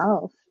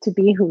himself, to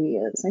be who he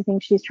is. I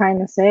think she's trying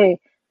to say,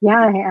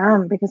 yeah, I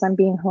am, because I'm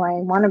being who I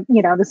want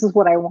to, this is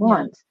what I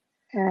want.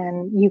 Yeah.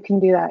 And you can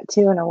do that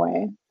too, in a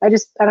way. I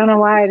don't know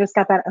why I just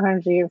got that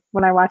energy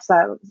when I watched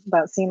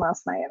that scene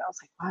last night. And I was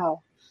like,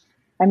 wow,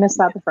 I missed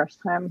that the first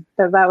time.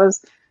 That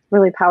was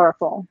really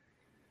powerful,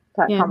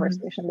 that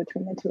conversation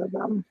between the two of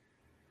them.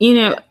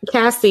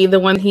 Cassie, the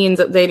one he ends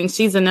up dating,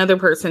 she's another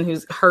person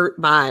who's hurt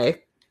by,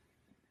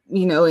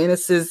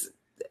 Ennis's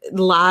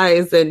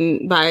lies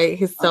and by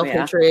his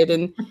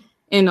self-hatred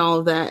and all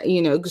of that,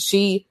 because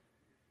she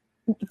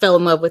fell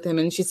in love with him.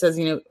 And she says,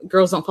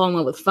 girls don't fall in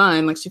love with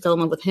fun. Like, she fell in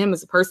love with him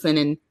as a person,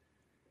 and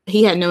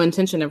he had no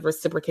intention of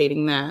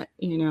reciprocating that,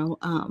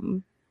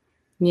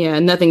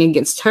 nothing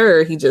against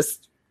her. He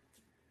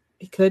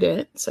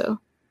couldn't. So,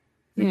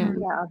 yeah.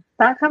 Yeah.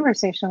 That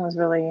conversation was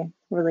really,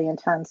 really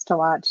intense to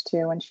watch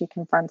too, when she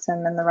confronts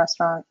him in the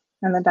restaurant,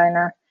 in the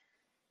diner.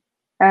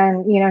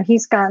 And,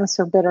 he's gotten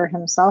so bitter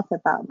himself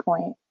at that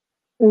point.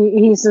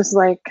 He's just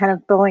like kind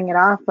of blowing it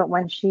off. But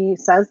when she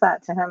says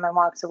that to him and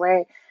walks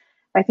away,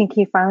 I think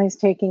he finally is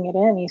taking it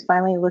in. He's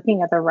finally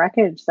looking at the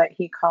wreckage that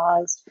he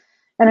caused.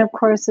 And of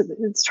course,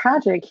 it's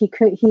tragic.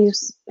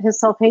 His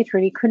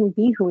self-hatred, he couldn't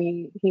be who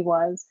he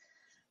was.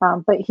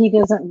 But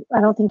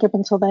I don't think up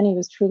until then he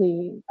was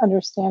truly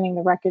understanding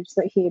the wreckage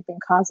that he had been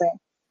causing,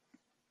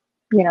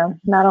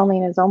 not only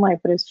in his own life,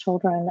 but his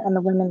children and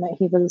the women that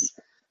he was,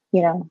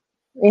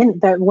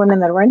 the women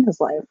that were in his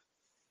life.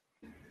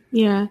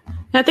 Yeah.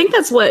 I think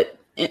that's what,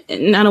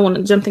 and I don't want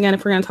to jump the gun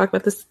if we're going to talk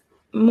about this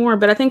more,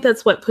 but I think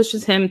that's what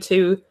pushes him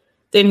to,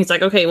 then he's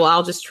like, okay, well,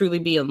 I'll just truly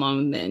be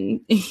alone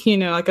then,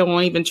 like I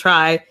won't even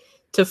try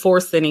to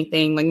force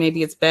anything. Like,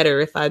 maybe it's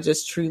better if I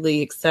just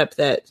truly accept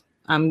that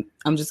I'm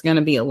just going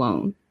to be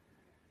alone.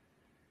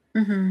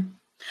 Mm-hmm.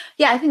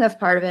 Yeah, I think that's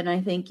part of it. And I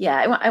think,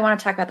 I want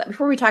to talk about that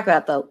before we talk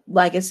about the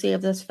legacy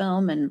of this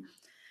film and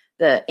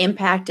the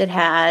impact it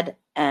had,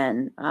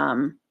 and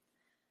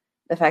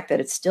the fact that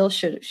it still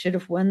should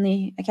have won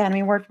the Academy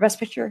Award for Best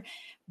Picture.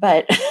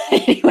 But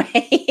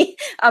anyway,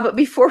 but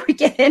before we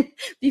get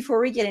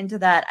into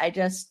that, I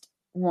just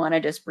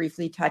want to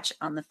briefly touch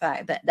on the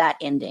fact that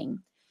ending,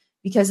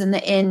 because in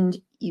the end,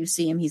 you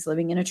see him, he's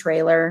living in a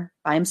trailer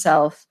by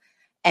himself,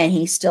 and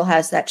he still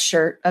has that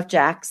shirt of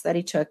Jack's that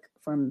he took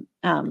from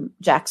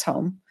Jack's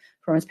home,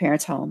 from his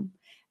parents' home.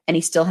 And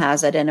he still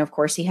has it. And of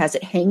course, he has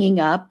it hanging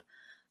up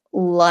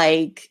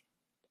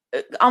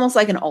almost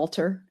like an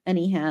altar. And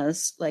he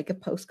has like a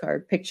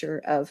postcard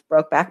picture of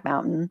Brokeback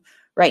Mountain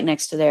right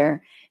next to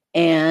there.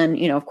 And,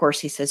 of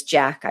course, he says,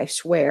 Jack, I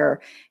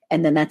swear.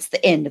 And then that's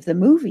the end of the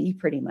movie,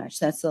 pretty much.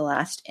 That's the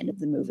last end of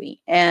the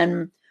movie.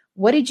 And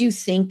what did you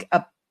think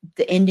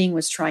the ending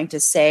was trying to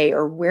say,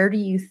 or where do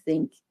you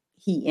think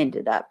he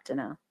ended up,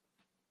 Dana?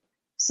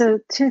 So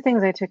 2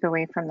 things I took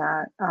away from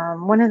that.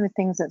 One of the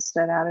things that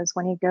stood out is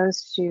when he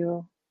goes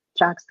to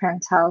Jack's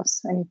parents'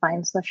 house and he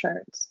finds the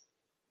shirts.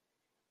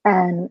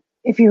 And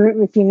if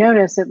you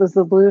notice, it was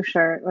the blue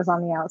shirt was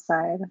on the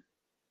outside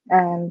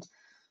and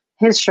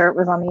his shirt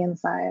was on the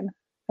inside,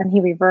 and he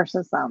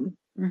reverses them.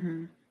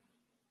 Mm-hmm.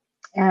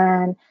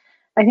 And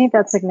I think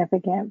that's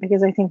significant,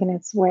 because I think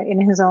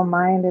in his own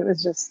mind, it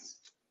was just,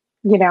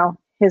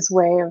 his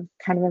way of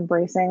kind of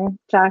embracing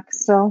Jack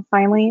still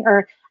finally,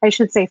 or I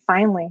should say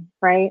finally,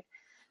 right?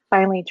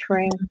 Finally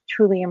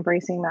truly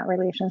embracing that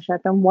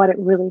relationship and what it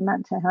really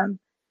meant to him,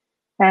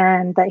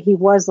 and that he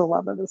was the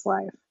love of his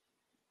life,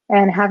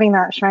 and having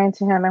that shine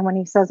to him. And when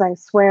he says, I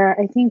swear,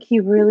 I think he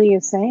really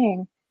is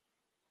saying,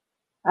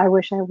 I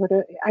wish I would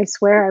have, I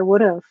swear I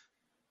would have.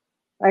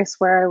 I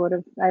swear I would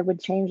have, I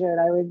would change it.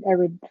 I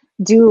would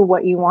do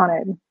what you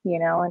wanted, you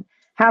know, and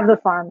have the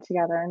farm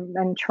together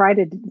and try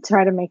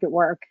to make it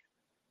work.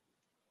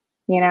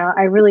 You know,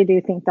 I really do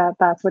think that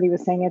that's what he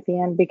was saying at the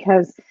end,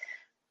 because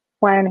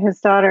when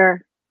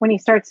he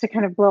starts to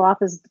kind of blow off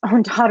his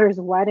own daughter's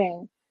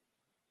wedding,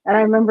 and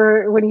I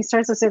remember when he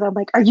starts to say that, I'm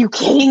like, are you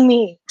kidding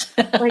me?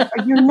 Like,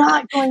 you're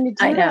not going to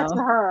do that to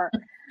her.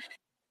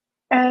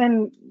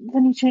 And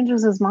then he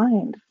changes his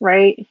mind,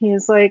 right?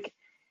 He's like,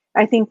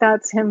 I think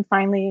that's him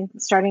finally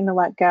starting to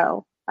let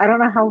go. I don't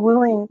know how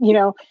willing, you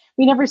know,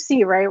 we never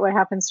see, right, what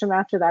happens to him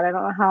after that. I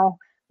don't know how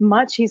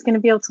much he's going to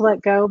be able to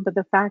let go, but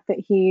the fact that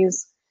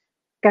he's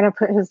going to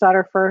put his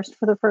daughter first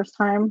for the first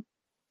time,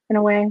 in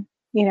a way,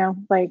 you know,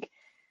 like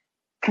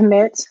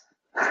commit.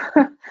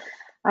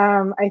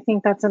 I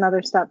think that's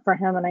another step for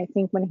him. And I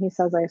think when he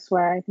says, I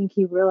swear, I think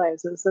he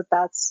realizes that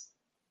that's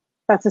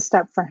a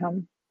step for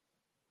him.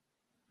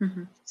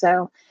 Mm-hmm.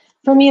 So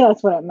for me,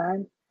 that's what it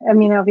meant. I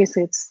mean,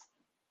 obviously it's,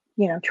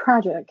 you know,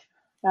 tragic.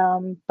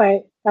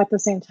 But at the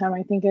same time,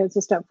 I think it's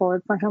a step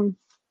forward for him.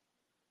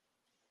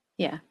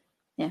 Yeah.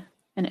 Yeah.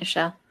 And it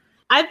shall.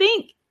 I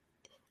think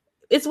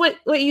it's what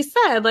you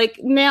said. Like,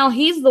 now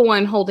he's the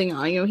one holding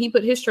on. You know, he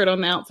put his shirt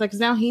on the outside because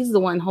now he's the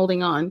one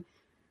holding on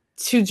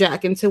to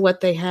Jack and to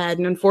what they had.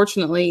 And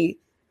unfortunately,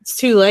 it's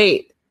too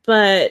late.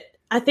 But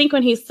I think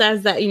when he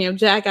says that, you know,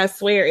 Jack, I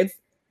swear,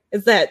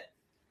 it's that,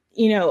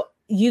 you know,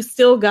 you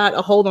still got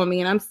a hold on me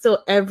and I'm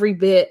still every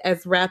bit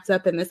as wrapped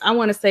up in this. I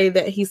want to say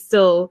that he's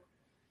still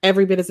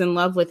every bit as in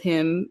love with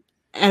him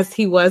as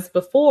he was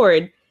before.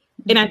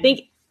 And I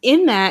think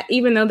in that,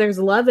 even though there's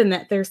love in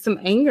that, there's some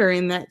anger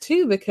in that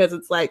too, because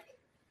it's like,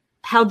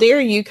 how dare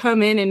you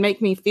come in and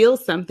make me feel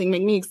something,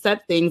 make me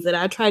accept things that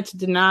I tried to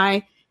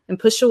deny and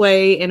push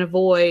away and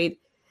avoid.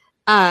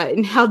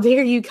 And how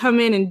dare you come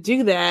in and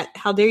do that?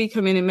 How dare you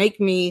come in and make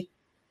me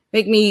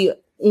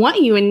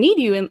want you and need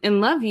you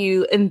and love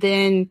you? And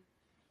then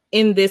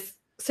in this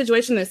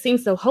situation that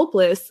seems so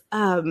hopeless,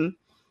 and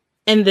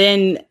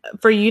then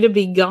for you to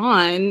be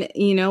gone,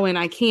 you know, and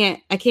I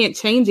can't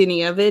change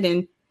any of it.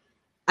 And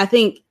I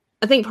think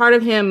part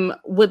of him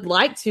would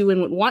like to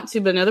and would want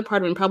to, but another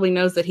part of him probably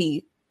knows that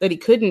he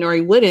couldn't or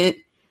he wouldn't.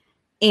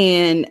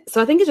 And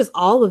so I think it's just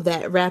all of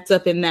that wrapped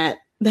up in that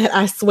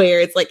I swear.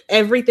 It's like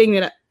everything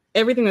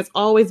that's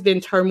always been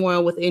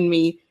turmoil within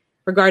me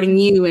regarding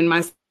you and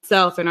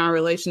myself and our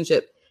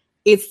relationship,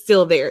 it's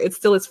still there. It's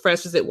still as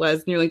fresh as it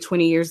was nearly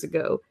 20 years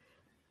ago.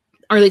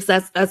 Or at least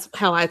that's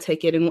how I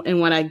take it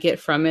and what I get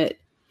from it.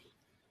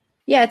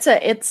 Yeah,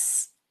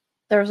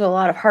 there's a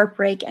lot of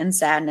heartbreak and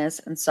sadness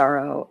and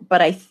sorrow,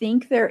 but I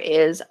think there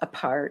is a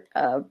part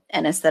of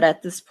Ennis that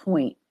at this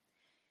point,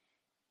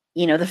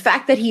 you know, the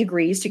fact that he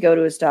agrees to go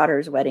to his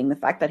daughter's wedding, the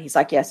fact that he's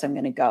like, yes, I'm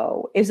going to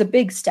go, is a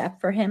big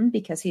step for him,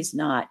 because he's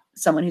not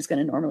someone who's going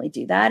to normally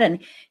do that. And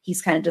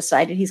he's kind of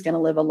decided he's going to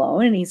live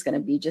alone and he's going to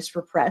be just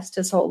repressed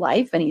his whole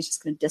life. And he's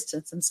just going to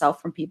distance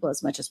himself from people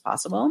as much as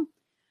possible.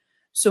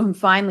 So him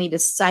finally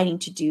deciding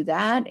to do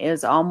that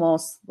is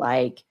almost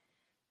like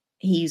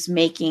he's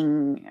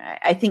making,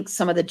 I think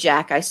some of the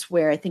Jack, I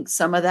swear, I think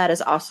some of that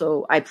is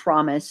also, I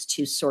promise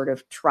to sort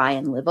of try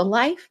and live a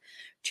life,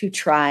 to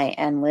try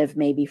and live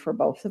maybe for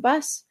both of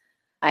us.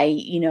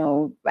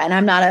 And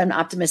I'm not an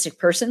optimistic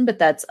person, but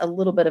that's a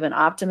little bit of an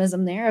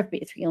optimism there of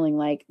feeling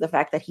like the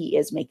fact that he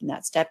is making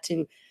that step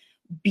to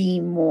be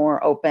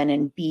more open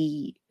and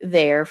be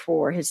there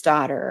for his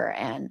daughter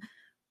and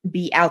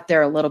be out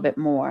there a little bit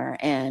more.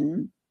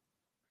 And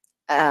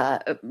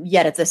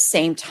yet at the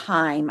same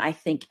time, I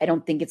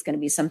don't think it's going to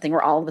be something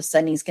where all of a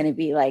sudden he's going to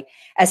be like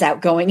as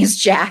outgoing as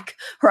Jack,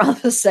 or all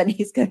of a sudden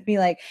he's going to be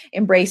like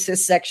embrace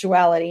his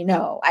sexuality.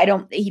 No,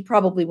 he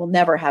probably will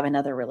never have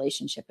another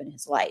relationship in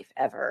his life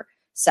ever,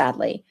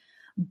 sadly.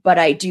 But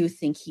I do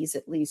think he's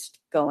at least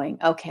going,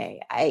 okay,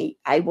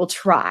 I will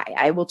try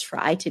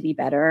to be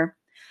better.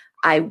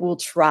 I will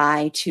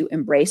try to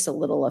embrace a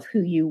little of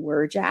who you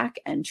were, Jack,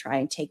 and try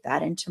and take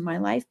that into my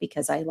life,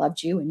 because I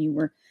loved you and you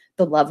were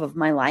the love of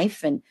my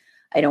life, and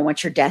I don't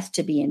want your death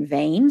to be in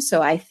vain.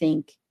 So I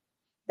think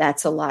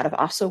that's a lot of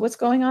also what's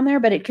going on there,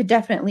 but it could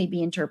definitely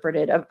be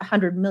interpreted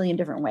 100 million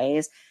different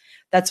ways.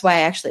 That's why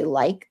I actually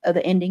like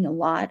the ending a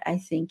lot. I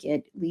think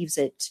it leaves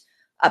it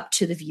up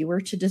to the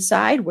viewer to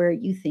decide where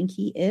you think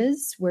he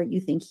is, where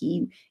you think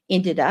he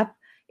ended up,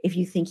 if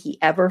you think he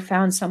ever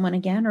found someone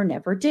again or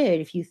never did,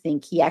 if you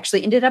think he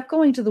actually ended up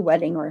going to the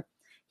wedding or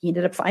he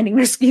ended up finding an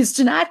excuse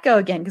to not go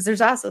again, because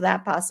there's also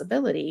that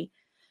possibility.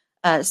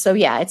 So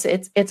yeah,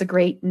 it's a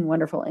great and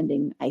wonderful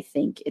ending. I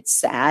think it's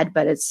sad,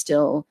 but it's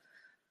still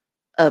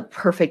a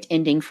perfect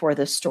ending for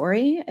the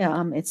story.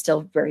 It's still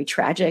very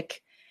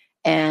tragic,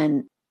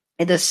 and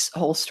this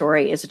whole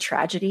story is a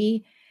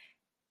tragedy.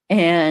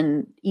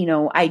 And,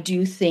 I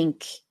do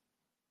think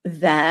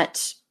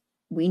that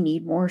we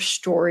need more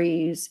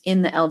stories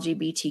in the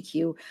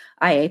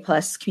LGBTQIA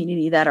plus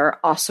community that are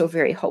also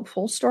very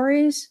hopeful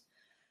stories.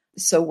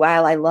 So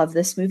while I love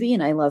this movie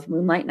and I love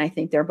Moonlight, and I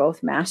think they're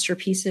both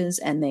masterpieces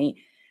and they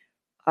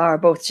are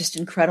both just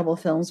incredible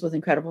films with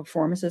incredible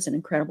performances and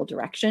incredible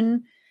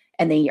direction,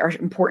 and they are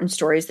important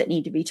stories that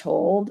need to be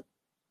told,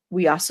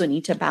 we also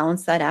need to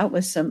balance that out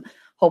with some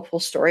hopeful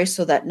stories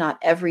so that not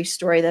every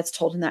story that's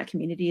told in that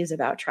community is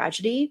about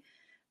tragedy.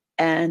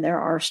 And there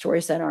are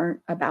stories that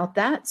aren't about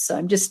that. So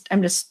I'm just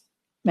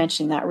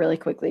mentioning that really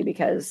quickly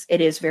because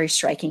it is very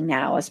striking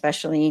now,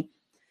 especially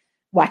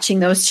watching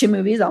those two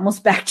movies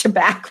almost back to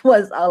back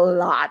was a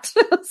lot.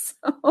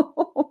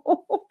 So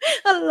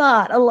a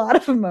lot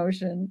of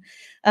emotion.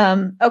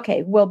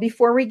 Okay. Well,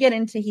 before we get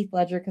into Heath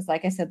Ledger, because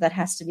like I said, that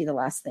has to be the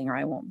last thing or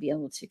I won't be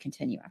able to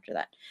continue after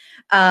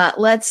that.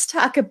 Let's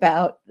talk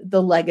about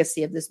the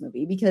legacy of this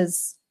movie,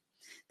 because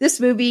this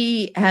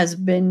movie there's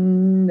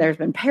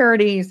been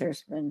parodies,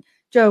 there's been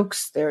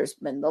jokes, there's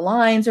been the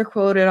lines are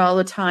quoted all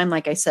the time.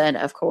 Like I said,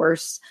 of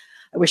course,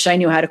 I wish I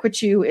knew how to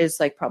quit you is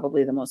like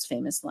probably the most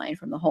famous line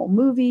from the whole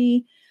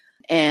movie.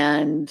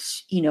 And,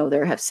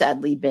 there have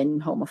sadly been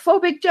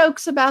homophobic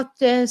jokes about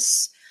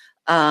this.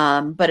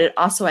 But it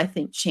also, I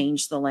think,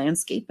 changed the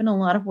landscape in a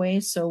lot of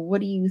ways. So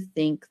what do you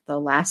think the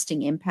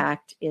lasting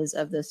impact is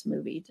of this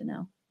movie,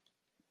 Danelle?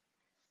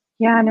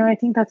 Yeah, no, I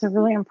think that's a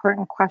really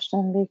important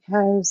question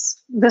because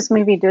this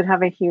movie did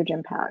have a huge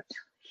impact.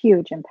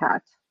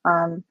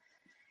 And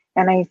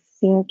I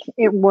think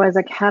it was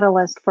a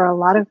catalyst for a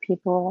lot of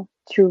people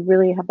to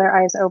really have their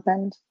eyes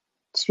opened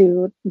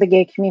to the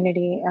gay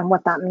community and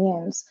what that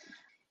means.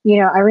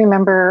 I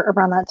remember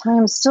around that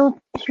time still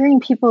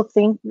hearing people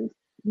think,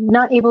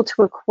 not able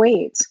to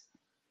equate,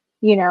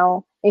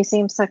 a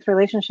same-sex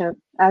relationship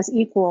as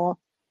equal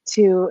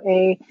to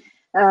a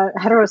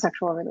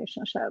heterosexual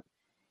relationship.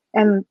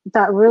 And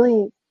that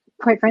really,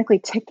 quite frankly,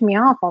 ticked me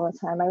off all the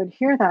time. I would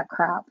hear that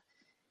crap.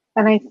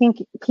 And I think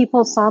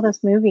people saw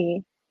this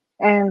movie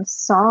and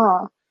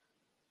saw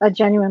a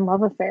genuine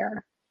love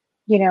affair,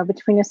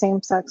 between a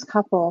same-sex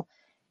couple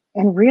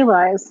and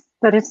realized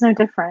that it's no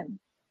different,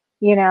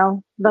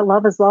 that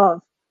love is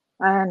love.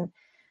 And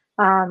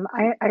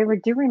I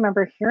do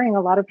remember hearing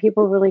a lot of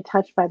people really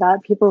touched by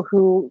that, people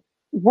who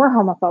were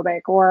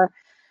homophobic or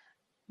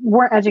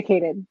weren't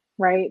educated,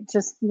 right?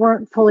 Just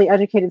weren't fully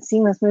educated,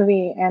 seeing this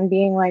movie and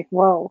being like,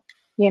 whoa,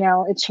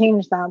 it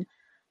changed them.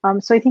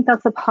 So I think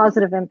that's a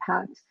positive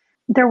impact.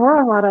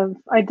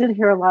 I did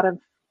hear a lot of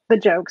the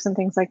jokes and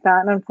things like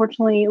that. And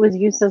unfortunately, it was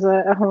used as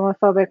a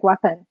homophobic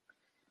weapon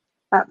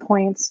at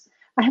points.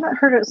 I haven't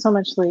heard it so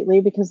much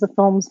lately because the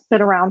film's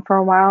been around for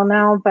a while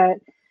now, but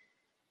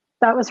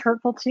that was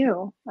hurtful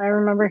too. I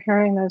remember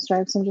hearing those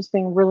jokes and just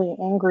being really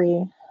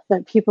angry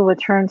that people would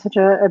turn such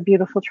a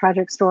beautiful,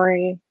 tragic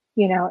story,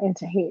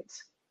 into hate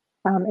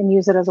and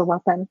use it as a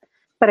weapon.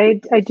 But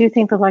I do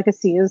think the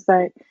legacy is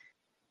that,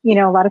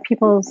 a lot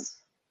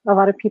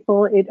of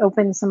people, it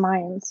opened some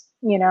minds,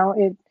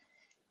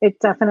 it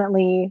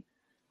definitely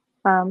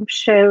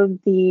showed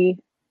the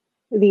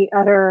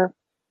utter,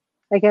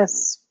 I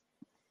guess,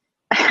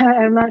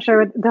 I'm not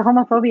sure, the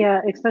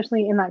homophobia,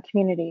 especially in that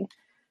community,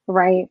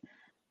 right?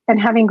 And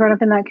having grown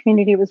up in that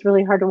community, it was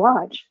really hard to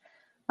watch.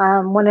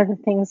 One of the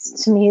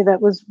things to me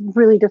that was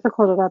really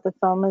difficult about the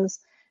film is,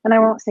 and I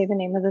won't say the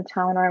name of the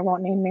town or I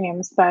won't name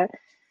names, but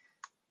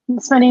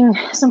spending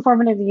some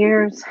formative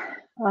years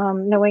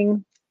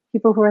knowing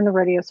people who are in the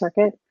rodeo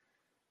circuit,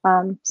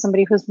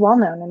 somebody who's well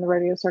known in the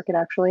rodeo circuit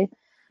actually,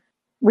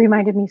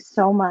 reminded me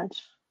so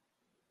much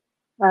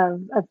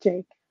of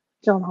Jake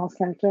Gyllenhaal's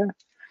character.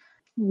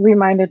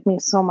 Reminded me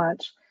so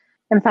much.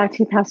 In fact,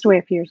 he passed away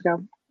a few years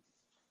ago.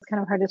 It's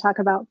kind of hard to talk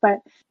about, but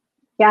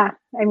yeah,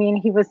 I mean,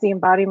 he was the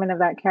embodiment of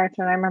that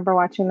character. And I remember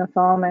watching the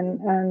film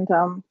and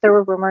there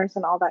were rumors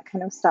and all that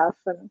kind of stuff.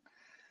 And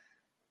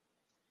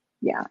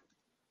yeah,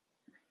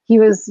 he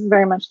was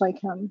very much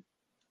like him,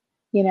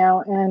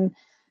 and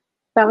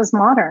that was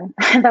modern.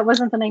 That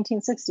wasn't the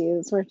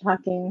 1960s. We're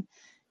talking,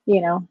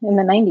 in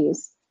the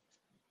 90s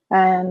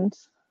and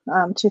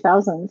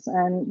 2000s.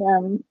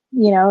 And,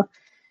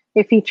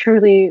 if he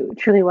truly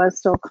was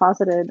still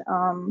closeted,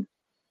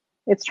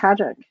 it's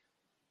tragic.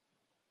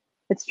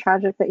 It's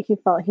tragic that he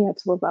felt he had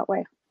to live that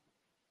way.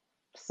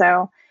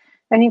 So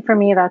I think for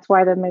me, that's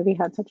why the movie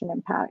had such an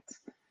impact,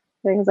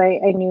 because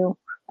I knew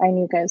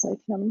guys like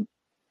him,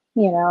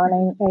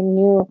 and I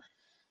knew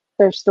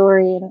their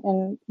story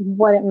and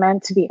what it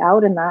meant to be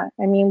out in that.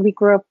 I mean, we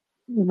grew up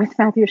with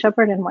Matthew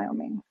Shepard in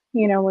Wyoming,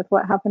 with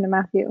what happened to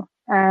Matthew.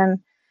 And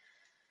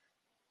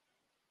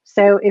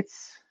so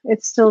it's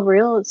still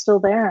real, it's still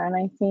there. And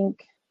I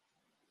think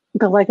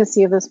the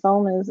legacy of this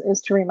film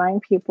is to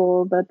remind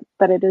people that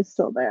it is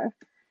still there,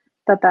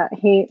 that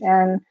hate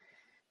and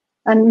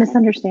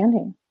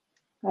misunderstanding,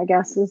 I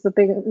guess, is the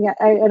big,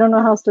 I don't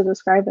know how else to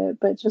describe it,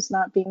 but just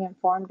not being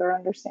informed or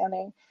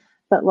understanding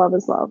that love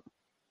is love.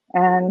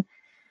 And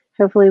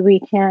hopefully we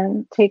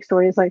can take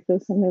stories like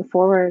this and move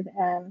forward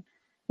and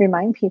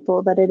remind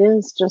people that it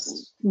is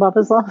just love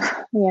is love.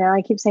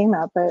 I keep saying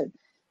that, but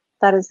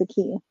that is the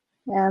key.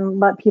 And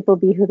let people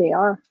be who they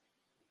are,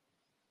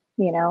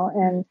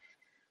 and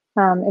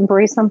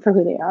embrace them for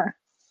who they are.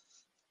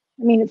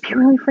 I mean, it'd be a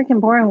really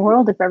freaking boring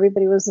world if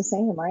everybody was the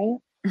same, right?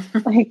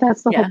 Like,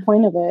 that's the whole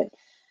point of it.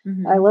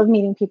 Mm-hmm. I love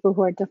meeting people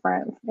who are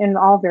different in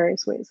all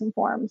various ways and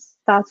forms.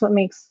 That's what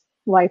makes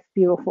life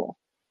beautiful,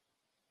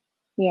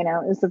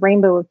 is the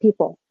rainbow of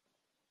people.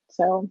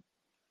 So,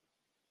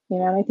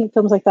 and I think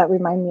films like that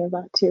remind me of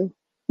that too.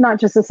 Not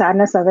just the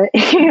sadness of it,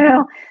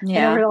 Yeah. I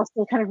know we're all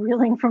still kind of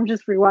reeling from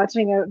just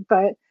rewatching it,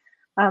 but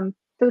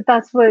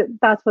that's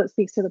what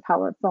speaks to the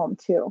power of film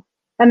too,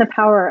 and the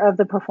power of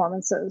the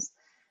performances,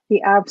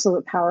 the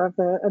absolute power of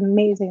the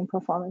amazing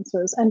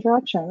performances and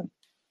direction.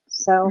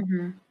 So,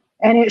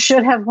 and it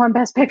should have won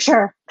Best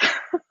Picture.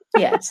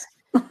 Yes,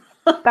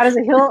 that is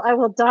a hill I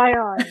will die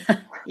on.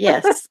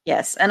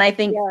 yes, and I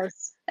think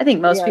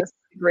most people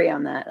agree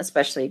on that,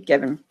 especially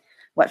given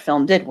what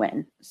film did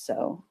win.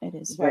 So it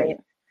is very,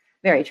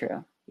 very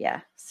true.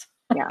 Yes.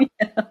 Yeah.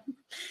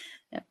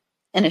 Yeah.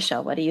 And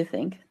Michelle, what do you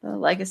think the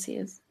legacy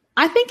is?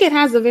 I think it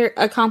has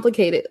a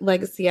complicated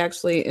legacy,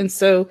 actually. And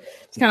so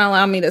it's kind of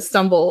allowed me to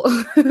stumble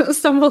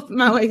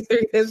my way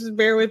through this. Just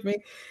bear with me.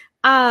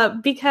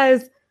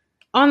 Because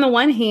on the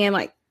one hand,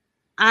 like,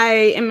 I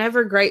am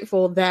ever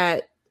grateful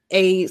that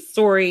a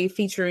story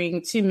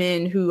featuring two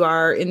men who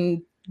are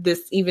in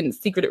this even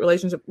secretive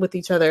relationship with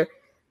each other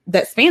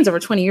that spans over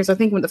 20 years. I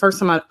think when the first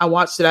time I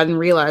watched it, I didn't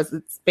realize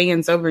it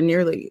spans over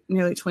nearly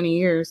 20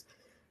 years.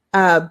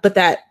 But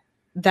that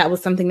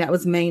was something that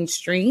was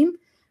mainstream.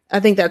 I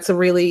think that's a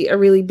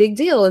really big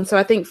deal. And so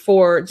I think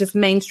for just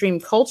mainstream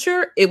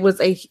culture, it was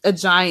a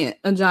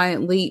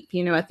giant leap.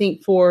 I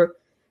think for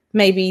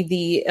maybe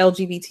the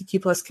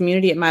LGBTQ plus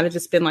community, it might've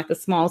just been like a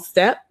small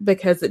step,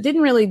 because it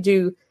didn't really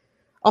do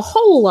a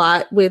whole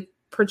lot with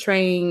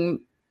portraying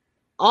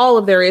all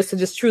of there is to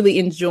just truly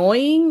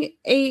enjoying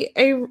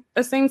a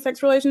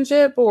same-sex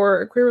relationship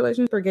or a queer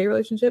relationship or gay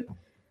relationship.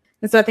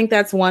 And so I think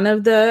that's one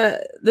of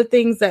the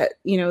things that,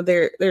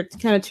 there are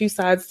kind of two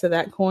sides to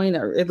that coin,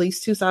 or at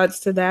least two sides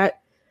to that.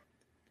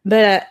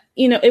 But,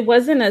 it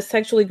wasn't a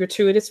sexually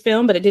gratuitous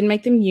film, but it didn't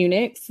make them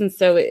eunuchs. And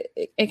so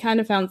it kind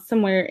of found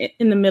somewhere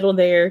in the middle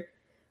there,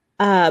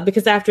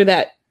 because after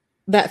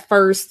that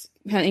first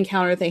kind of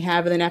encounter they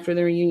have, and then after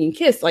the reunion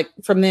kiss, like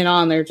from then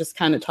on, they're just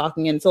kind of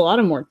talking, and it's a lot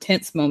of more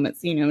tense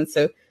moments, and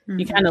so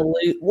you kind of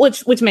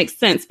lose, which makes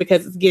sense,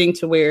 because it's getting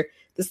to where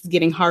this is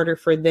getting harder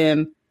for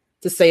them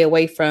to stay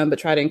away from, but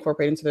try to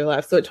incorporate into their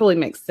life. So it totally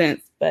makes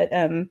sense. But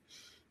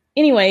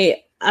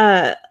anyway,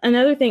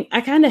 another thing,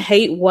 I kind of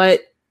hate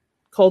what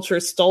culture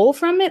stole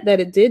from it, that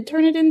it did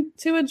turn it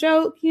into a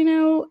joke.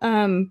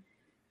 I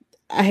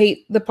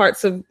hate the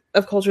parts of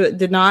culture that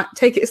did not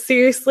take it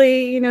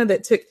seriously,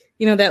 that took,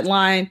 that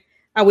line,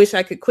 I wish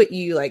I could quit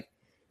you. Like,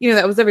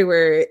 that was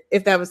everywhere.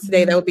 If that was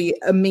today, that would be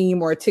a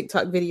meme or a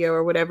TikTok video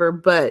or whatever.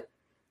 But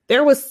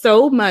there was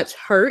so much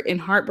hurt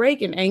and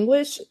heartbreak and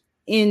anguish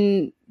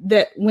in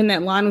that when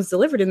that line was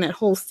delivered in that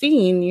whole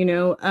scene,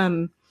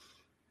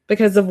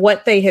 because of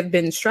what they have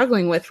been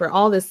struggling with for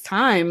all this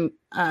time.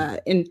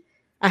 And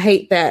I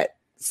hate that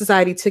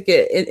society took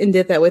it and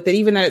did that with it,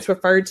 even that it's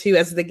referred to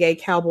as the gay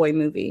cowboy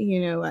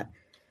movie,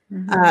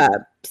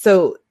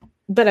 So,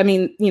 but I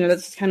mean,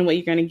 that's kind of what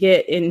you're going to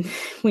get in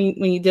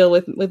when you deal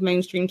with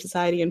mainstream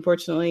society,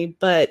 unfortunately.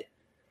 But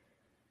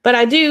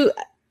I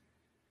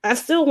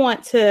still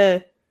want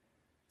to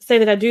say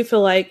that I do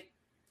feel like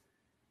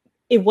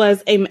it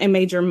was a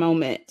major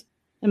moment,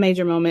 and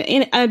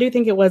I do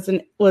think it was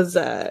an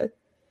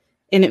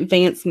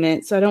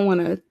advancement. So I don't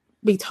want to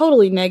be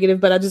totally negative,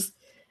 but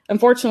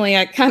unfortunately,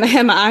 I kind of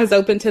had my eyes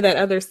open to that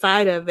other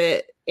side of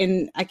it,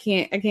 and I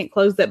can't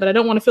close that. But I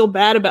don't want to feel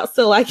bad about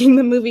still liking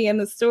the movie and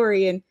the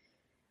story. And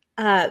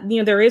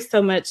there is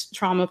so much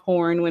trauma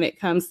porn when it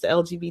comes to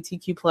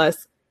LGBTQ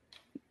plus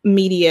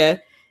media,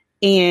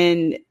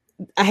 and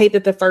I hate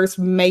that the first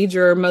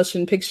major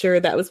motion picture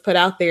that was put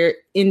out there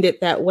ended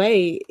that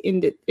way,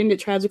 ended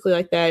tragically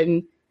like that.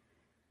 And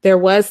there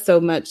was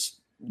so much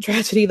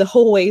tragedy the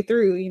whole way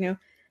through,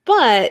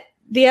 But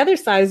the other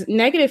side is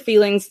negative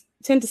feelings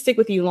tend to stick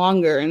with you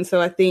longer. And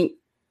so I think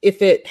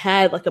if it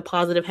had like a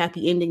positive,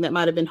 happy ending, that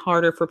might have been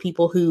harder for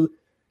people who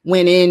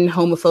went in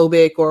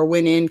homophobic or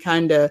went in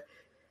kind of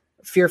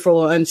fearful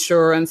or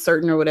unsure,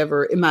 uncertain or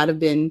whatever. It might have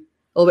been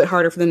a little bit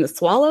harder for them to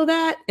swallow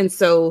that. And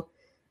so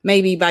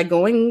maybe by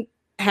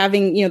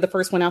having, the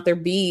first one out there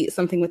be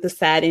something with a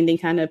sad ending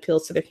kind of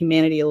appeals to their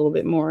humanity a little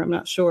bit more. I'm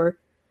not sure.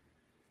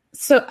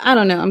 So I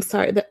don't know. I'm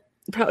sorry that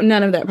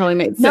none of that probably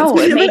made sense. No,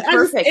 it made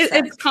perfect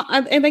sense.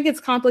 I think it's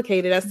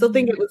complicated. I still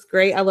think it was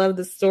great. I love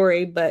the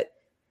story, but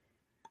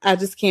I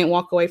just can't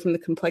walk away from the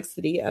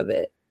complexity of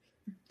it.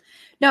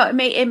 No,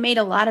 it made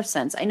a lot of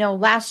sense. I know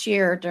last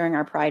year during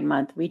our Pride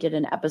Month, we did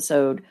an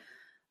episode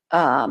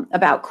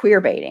about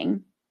queer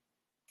baiting,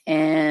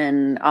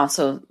 and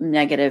also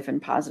negative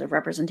and positive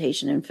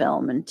representation in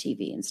film and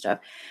TV and stuff.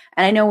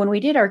 And I know when we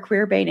did our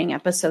queer baiting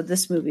episode,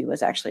 this movie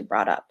was actually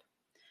brought up.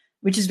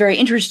 which is very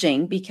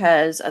interesting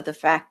because of the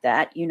fact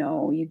that,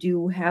 you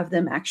do have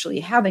them actually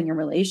having a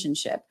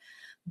relationship.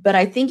 But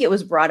I think it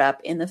was brought up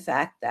in the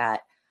fact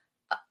that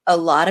a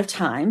lot of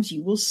times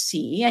you will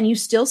see, and you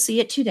still see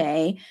it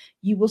today,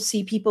 you will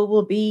see people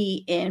will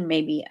be in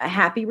maybe a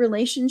happy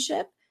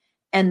relationship,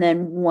 and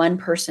then one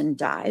person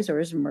dies or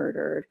is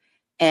murdered.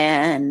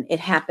 And it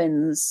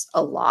happens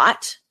a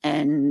lot.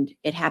 And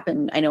it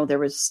happened, I know there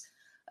was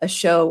a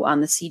show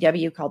on the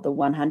CW called The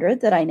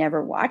 100 that I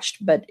never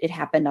watched, but it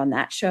happened on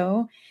that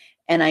show.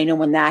 And I know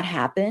when that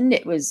happened,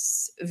 it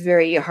was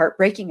very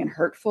heartbreaking and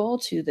hurtful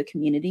to the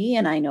community.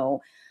 And I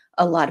know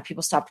a lot of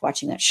people stopped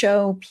watching that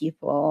show.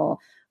 People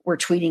were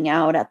tweeting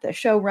out at the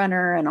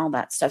showrunner and all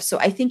that stuff. So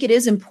I think it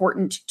is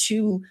important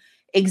to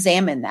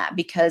examine that,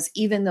 because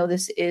even though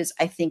this is,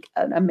 I think,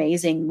 an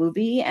amazing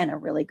movie and a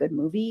really good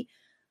movie,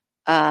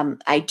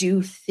 I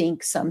do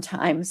think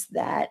sometimes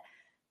that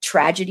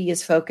tragedy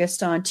is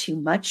focused on too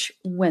much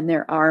when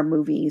there are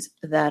movies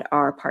that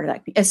are part of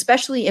that,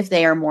 especially if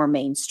they are more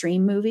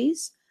mainstream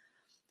movies.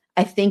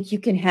 I think you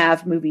can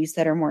have movies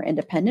that are more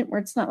independent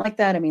where it's not like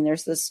that. I mean,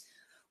 there's this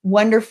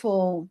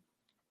wonderful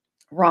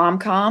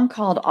rom-com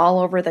called All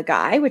Over the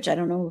Guy, which I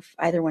don't know if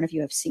either one of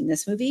you have seen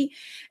this movie.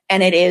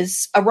 And it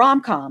is a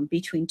rom-com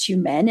between two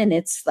men. And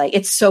it's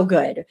so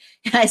good.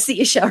 And I see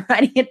Michelle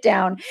writing it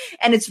down,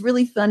 and it's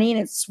really funny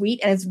and it's sweet.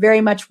 And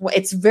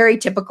it's very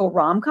typical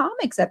rom-com,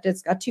 except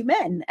it's got two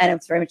men. And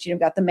it's very much, you've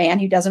got the man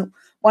who doesn't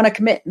want to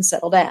commit and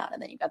settle down.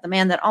 And then you've got the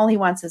man that all he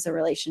wants is a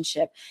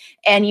relationship.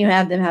 And you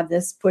have them have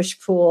this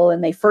push-pull,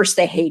 and they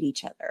hate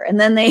each other. And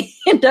then they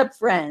end up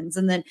friends.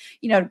 And then,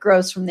 it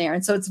grows from there.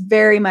 And so it's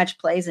very much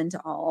plays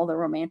into all the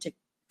romantic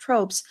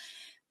tropes,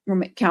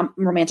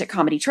 romantic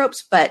comedy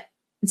tropes. But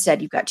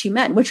instead, you've got two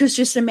men, which was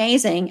just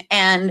amazing.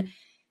 And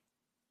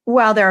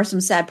while there are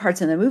some sad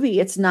parts in the movie,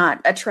 it's not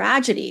a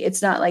tragedy.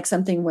 It's not like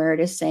something where it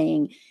is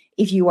saying,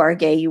 if you are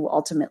gay, you will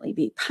ultimately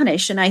be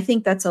punished. And I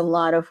think that's a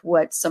lot of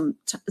what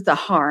the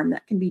harm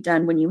that can be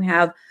done when you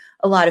have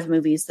a lot of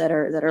movies that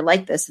are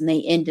like this and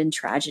they end in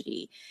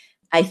tragedy.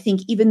 I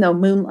think even though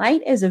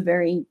Moonlight is a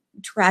very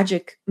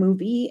tragic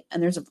movie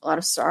and there's a lot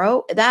of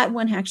sorrow, that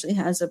one actually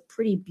has a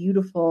pretty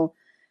beautiful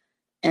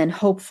and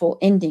hopeful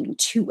ending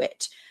to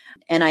it.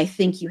 And I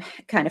think you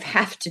kind of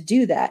have to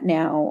do that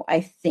now,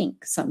 I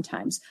think,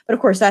 sometimes. But of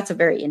course, that's a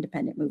very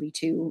independent movie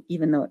too,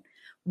 even though it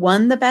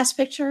won the Best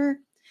Picture,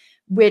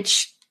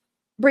 which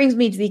brings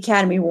me to the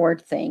Academy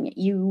Award thing.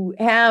 You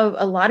have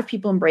a lot of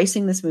people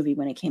embracing this movie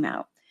when it came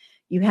out.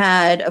 You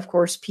had, of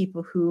course,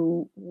 people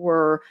who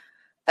were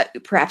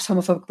perhaps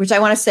homophobic, which I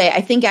want to say, I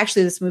think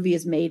actually this movie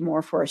is made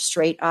more for a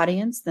straight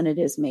audience than it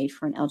is made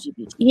for an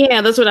LGBT.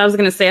 Yeah, that's what I was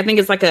going to say. I think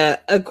it's like a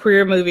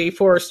queer movie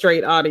for a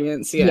straight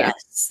audience. Yeah.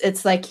 Yes.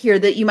 It's like here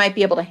that you might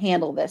be able to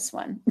handle this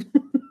one.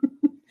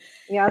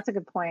 Yeah, that's a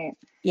good point.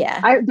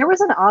 Yeah. There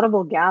was an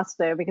audible gasp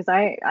though, because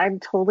I'm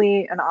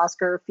totally an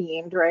Oscar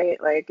fiend, right?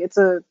 Like it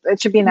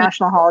should be a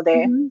national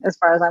holiday as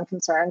far as I'm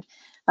concerned.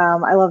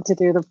 I love to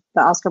do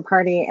the Oscar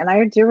party. And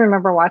I do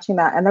remember watching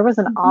that, and there was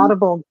an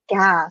audible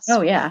gasp.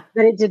 Oh yeah.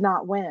 That it did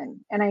not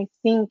win. And I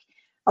think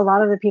a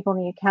lot of the people in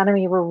the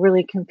Academy were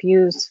really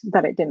confused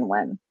that it didn't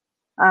win.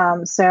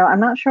 So I'm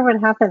not sure what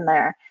happened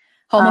there.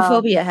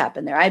 Homophobia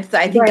happened there. I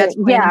think right, that's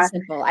plain and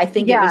simple. I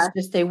think it was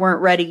just they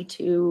weren't ready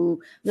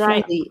to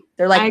fully.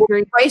 They're like, we'll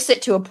embrace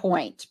it to a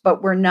point,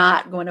 but we're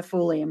not going to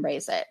fully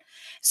embrace it.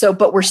 So,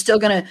 but we're still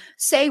going to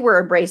say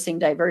we're embracing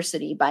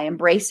diversity by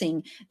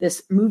embracing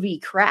this movie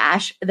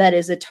Crash that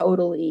is a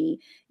totally,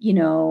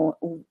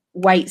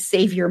 white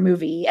savior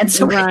movie. And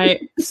so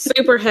right,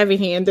 super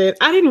heavy-handed.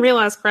 I didn't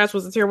realize Crash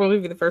was a terrible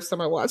movie the first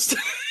time I watched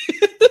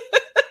it.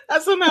 I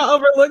somehow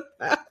overlooked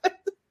that.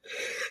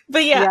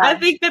 But yeah, I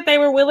think that they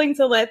were willing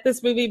to let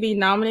this movie be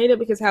nominated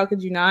because how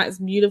could you not? It's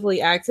beautifully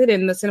acted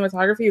and the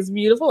cinematography is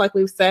beautiful, like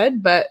we've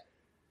said, but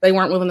they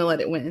weren't willing to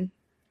let it win.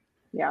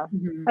 Yeah,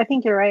 I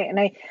think you're right. And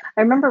I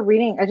remember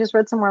I just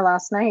read somewhere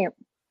last night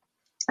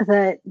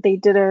that they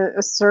did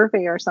a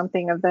survey or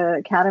something of the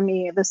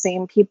Academy, the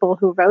same people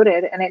who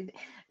voted, and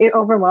it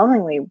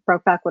overwhelmingly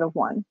Brokeback would have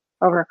won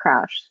over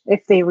Crash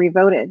if they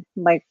revoted,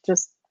 like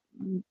just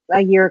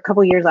a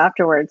couple years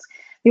afterwards,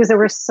 because there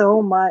was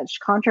so much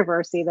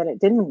controversy that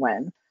it didn't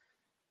win.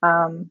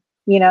 And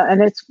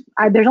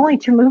there's only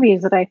two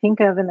movies that I think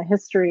of in the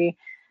history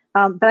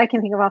that I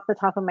can think of off the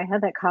top of my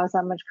head that caused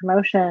that much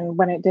commotion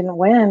when it didn't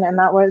win, and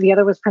the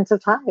other was Prince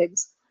of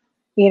Tides.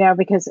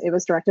 Because it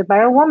was directed by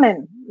a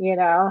woman, and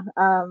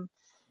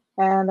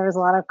there was a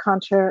lot of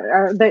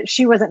that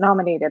she wasn't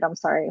nominated, I'm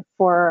sorry,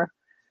 for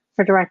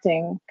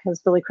directing, because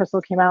Billy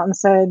Crystal came out and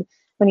said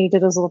when he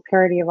did his little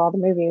parody of all the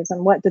movies,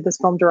 and what did this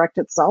film direct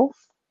itself?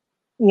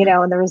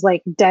 And there was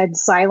like dead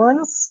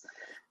silence.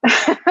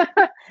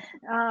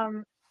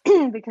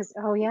 Because,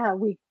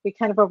 we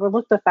kind of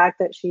overlooked the fact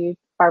that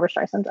Barbra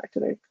Streisand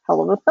directed a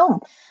hell of a film.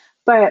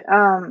 But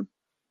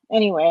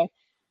anyway,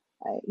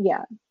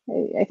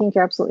 I think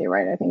you're absolutely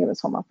right. I think it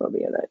was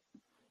homophobia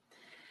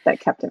that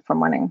kept it from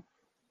winning.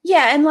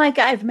 Yeah, and like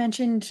I've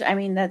mentioned, I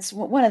mean, that's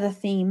one of the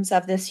themes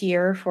of this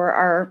year for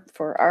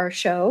our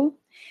show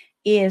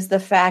is the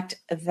fact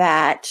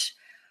that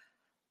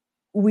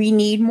we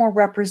need more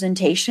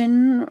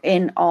representation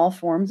in all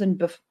forms and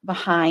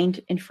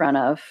behind, in front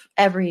of,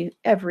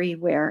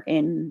 everywhere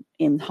in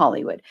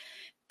Hollywood,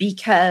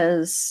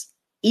 because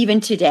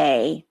even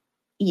today,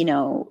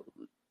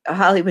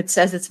 Hollywood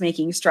says it's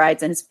making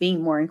strides and it's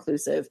being more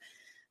inclusive,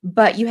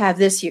 but you have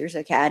this year's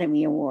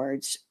Academy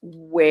Awards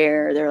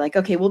where they're like,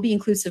 okay, we'll be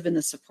inclusive in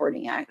the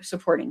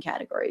supporting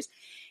categories,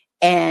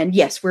 and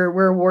yes,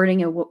 we're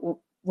awarding a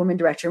woman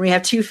director. We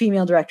have 2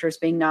 female directors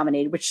being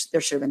nominated, which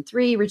there should have been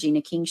 3.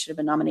 Regina King should have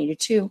been nominated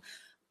too,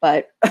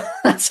 but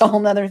that's a whole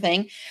nother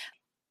thing.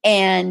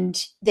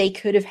 And they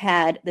could have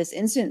had this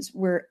instance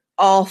where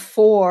all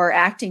 4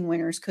 acting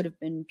winners could have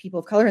been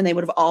people of color, and they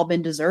would have all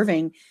been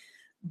deserving,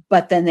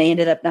 but then they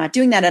ended up not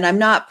doing that. And I'm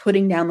not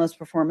putting down those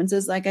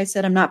performances. Like I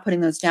said, I'm not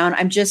putting those down.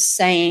 I'm just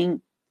saying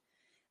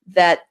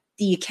that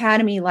the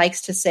Academy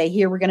likes to say,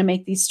 here, we're going to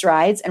make these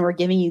strides and we're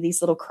giving you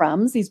these little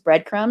crumbs, these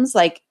breadcrumbs,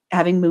 like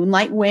having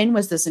Moonlight win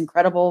was this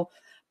incredible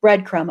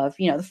breadcrumb of,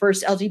 the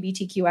first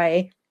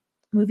LGBTQIA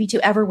movie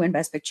to ever win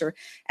Best Picture.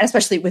 And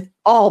especially with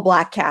all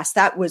Black cast,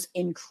 that was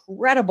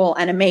incredible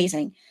and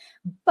amazing.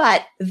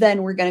 But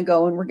then we're going to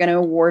go and we're going to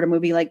award a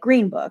movie like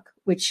Green Book,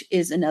 which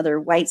is another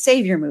white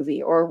savior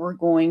movie, or we're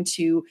going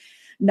to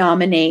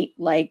nominate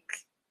like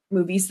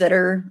movies that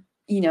are,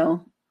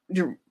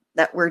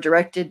 that were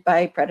directed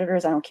by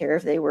predators. I don't care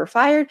if they were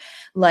fired,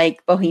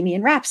 like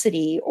Bohemian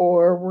Rhapsody,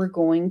 or we're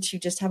going to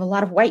just have a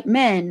lot of white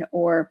men,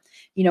 or,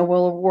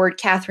 we'll award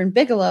Catherine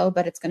Bigelow,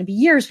 but it's going to be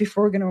years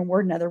before we're going to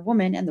award another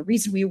woman. And the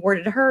reason we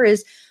awarded her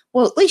is,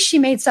 well, at least she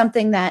made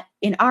something that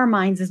in our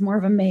minds is more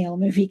of a male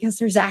movie because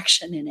there's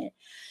action in it.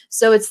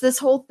 So it's this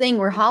whole thing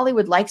where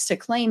Hollywood likes to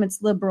claim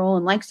it's liberal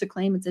and likes to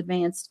claim it's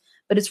advanced,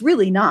 but it's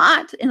really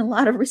not in a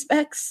lot of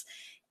respects.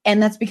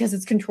 And that's because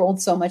it's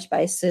controlled so much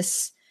by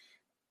cisgender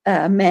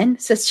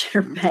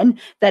men,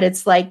 that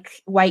it's like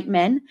white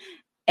men.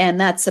 And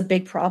that's a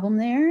big problem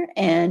there.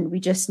 And we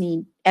just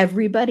need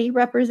everybody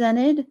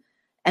represented.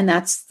 And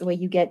that's the way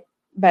you get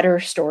better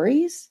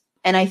stories.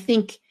 And I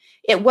think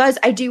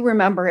I do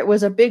remember it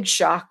was a big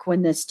shock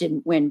when this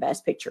didn't win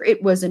Best Picture.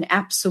 It was an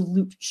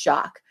absolute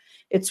shock.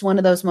 It's one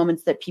of those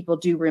moments that people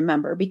do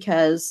remember,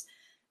 because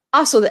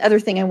also the other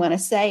thing I want to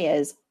say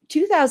is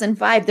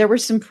 2005, there were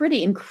some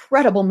pretty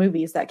incredible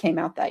movies that came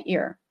out that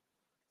year,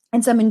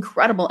 and some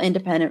incredible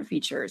independent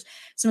features,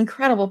 some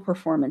incredible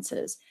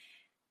performances.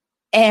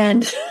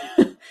 And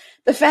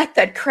the fact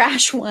that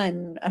Crash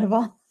won out of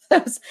all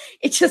those,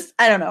 it's just,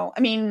 I don't know.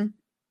 I mean,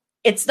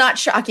 it's not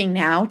shocking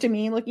now to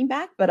me looking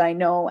back, but I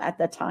know at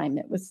the time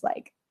it was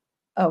like,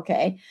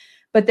 okay.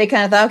 But they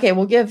kind of thought, okay,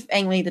 we'll give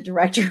Ang Lee the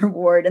director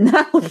award and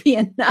that will be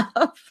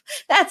enough.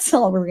 That's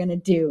all we're going to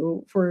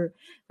do for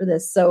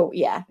this. So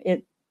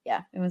it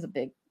was a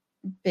big,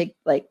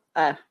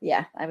 I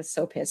was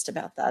so pissed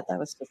about that. That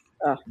was just,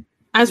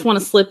 I just want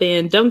to slip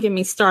in. Don't get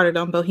me started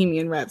on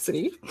Bohemian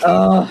Rhapsody.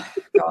 Oh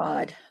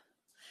God.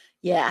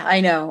 Yeah, I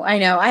know.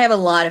 I have a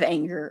lot of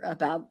anger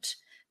about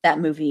that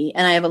movie,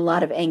 and I have a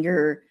lot of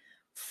anger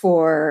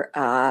for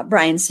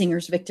Bryan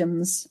Singer's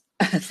victims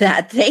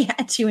that they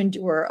had to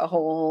endure a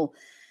whole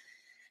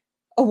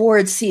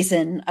award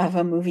season of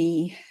a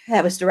movie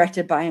that was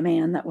directed by a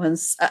man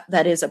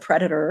that is a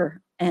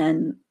predator.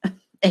 And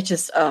it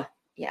just,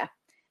 yeah.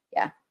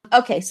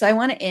 Okay, so I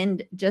want to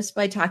end just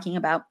by talking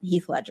about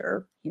Heath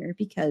Ledger here,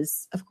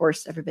 because of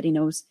course everybody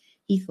knows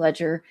Heath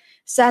Ledger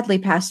sadly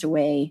passed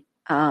away.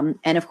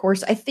 And of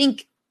course, I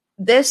think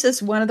this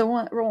is one of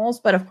the roles,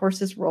 but of course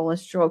his role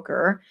as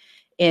Joker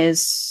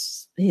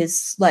is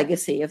his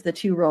legacy of the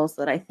 2 roles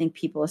that I think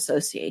people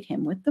associate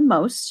him with the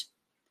most.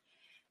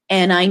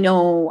 And I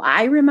know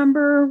I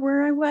remember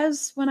where I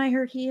was when I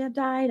heard he had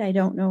died. I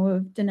don't know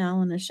if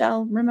Danelle and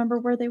Michelle remember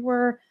where they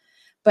were,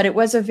 but it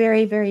was a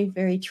very, very,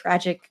 very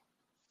tragic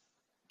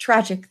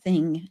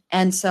thing.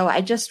 And so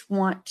I just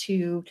want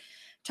to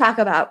talk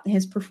about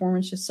his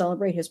performance, just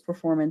celebrate his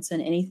performance,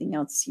 and anything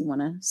else you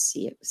want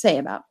to say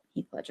about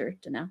Heath Ledger,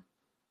 Danelle.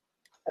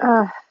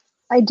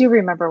 I do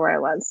remember where I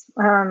was.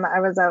 I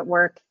was at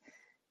work,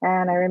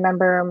 and I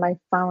remember my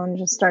phone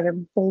just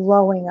started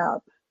blowing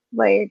up.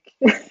 Like,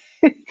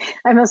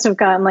 I must have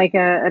gotten like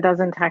a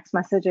dozen text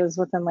messages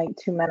within like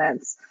 2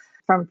 minutes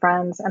from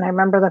friends. And I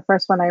remember the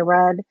first one I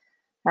read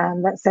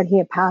that said he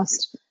had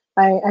passed.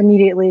 I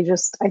immediately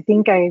I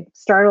think I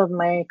startled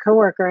my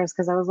coworkers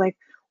because I was like,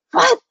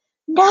 what?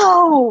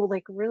 No,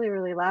 like really,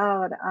 really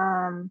loud.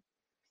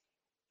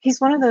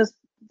 He's one of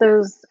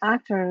those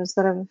actors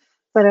that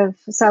have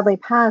sadly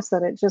passed,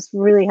 that it just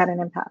really had an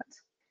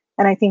impact.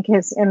 And I think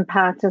his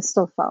impact is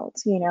still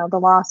felt, the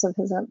loss of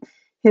his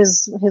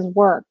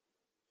work.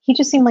 He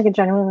just seemed like a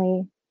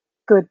genuinely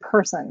good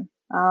person,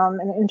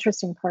 an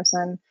interesting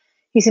person.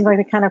 He seemed like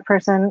the kind of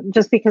person,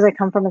 just because I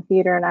come from a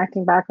theater and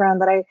acting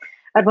background, that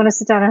I'd want to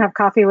sit down and have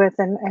coffee with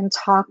and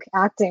talk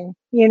acting,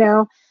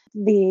 the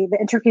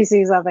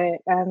intricacies of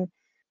it, and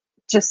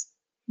just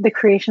the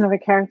creation of a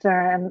character.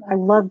 And I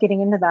love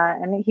getting into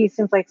that. And he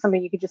seems like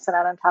somebody you could just sit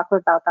down and talk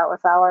about that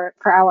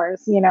for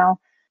hours,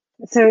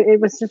 So it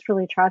was just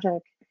really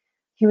tragic.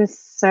 He was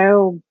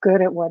so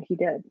good at what he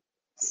did,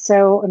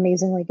 so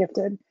amazingly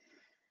gifted.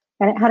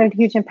 And it had a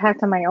huge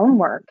impact on my own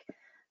work.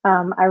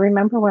 I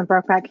remember when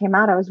Brokeback came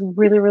out, I was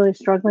really, really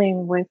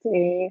struggling with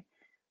a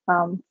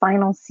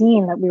final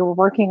scene that we were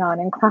working on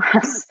in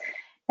class.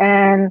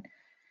 And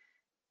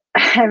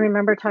I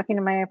remember talking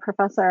to my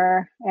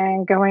professor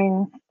and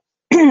going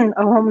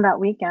home that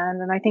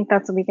weekend. And I think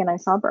that's the weekend I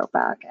saw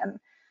Brokeback.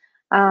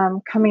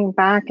 And coming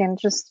back and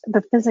just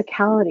the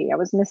physicality, I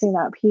was missing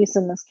that piece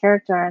in this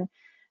character. And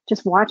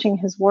just watching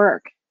his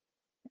work,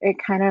 it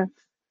kind of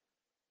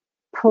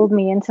pulled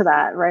me into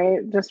that, right?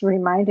 Just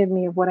reminded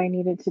me of what I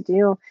needed to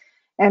do.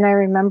 And I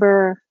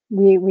remember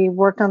we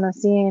worked on the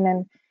scene,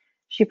 and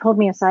she pulled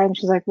me aside and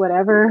she's like,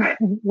 whatever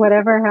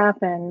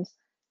happened,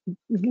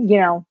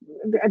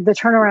 the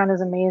turnaround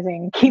is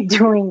amazing. Keep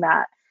doing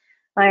that.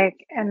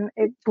 Like, and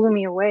it blew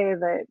me away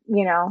that,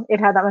 it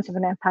had that much of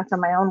an impact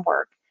on my own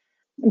work,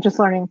 just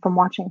learning from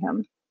watching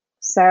him.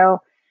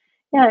 So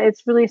yeah,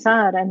 it's really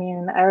sad. I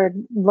mean, I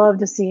would love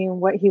to see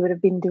what he would have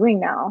been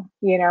doing now,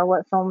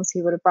 what films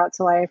he would have brought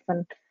to life.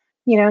 And,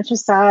 it's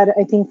just sad.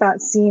 I think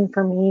that scene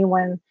for me,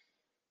 when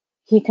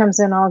he comes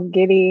in all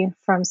giddy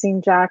from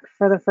seeing Jack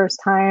for the first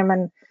time,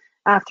 and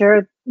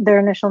after their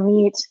initial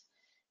meet,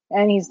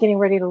 and he's getting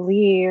ready to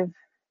leave,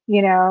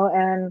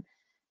 and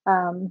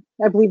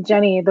I believe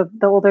Jenny, the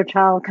older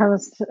child,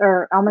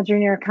 or Alma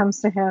Jr.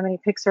 comes to him, and he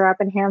picks her up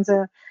and hands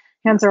her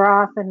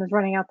off and is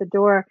running out the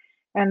door.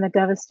 And the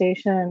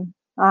devastation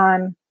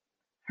on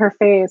her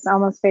face,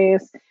 Alma's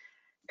face,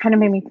 kind of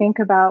made me think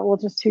about, well,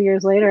 just 2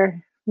 years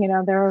later,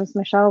 there was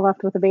Michelle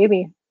left with a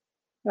baby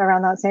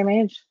around that same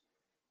age,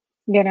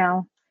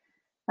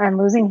 I'm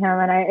losing him.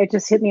 And it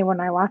just hit me when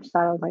I watched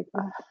that. I was like,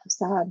 oh,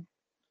 sad.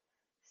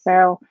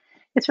 So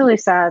it's really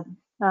sad,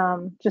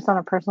 just on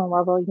a personal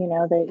level,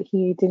 that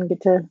he didn't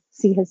get to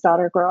see his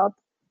daughter grow up,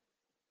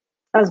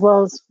 as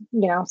well as,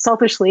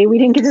 selfishly, we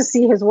didn't get to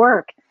see his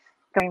work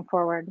going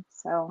forward.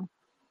 So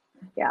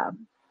yeah.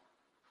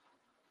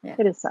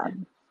 It is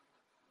sad.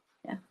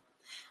 Yeah.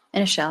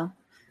 And Michelle.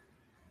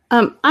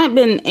 I've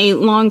been a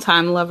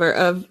longtime lover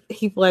of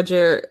Heath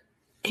Ledger,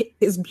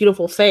 his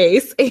beautiful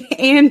face,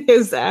 and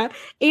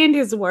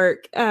his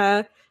work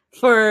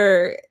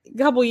for a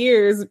couple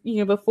years,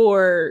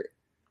 before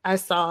I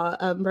saw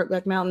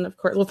Brokeback Mountain, of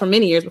course. Well, for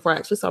many years before I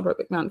actually saw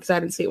Brokeback Mountain, because I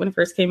didn't see it when it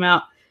first came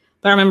out.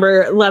 But I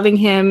remember loving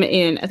him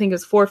in, I think it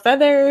was Four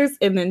Feathers,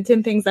 and then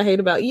 10 Things I Hate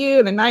About You,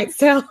 and The Knight's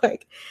Tale.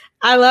 Like,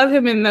 I love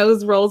him in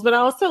those roles, but I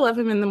also love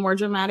him in the more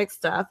dramatic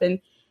stuff. And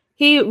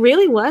he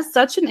really was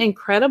such an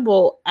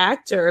incredible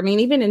actor. I mean,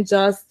 even in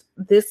just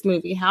this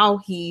movie,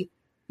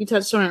 you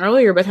touched on it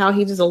earlier, but how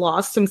he just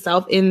lost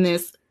himself in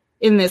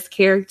this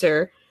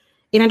character.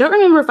 And I don't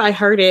remember if I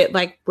heard it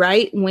like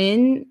right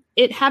when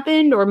it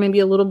happened or maybe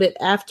a little bit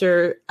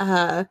after,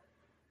 but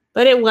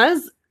it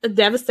was a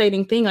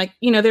devastating thing. Like,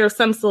 there are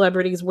some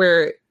celebrities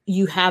where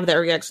you have that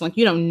reaction, like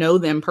you don't know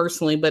them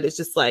personally, but it's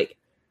just like,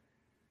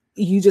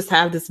 you just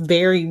have this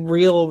very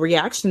real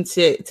reaction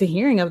to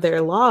hearing of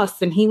their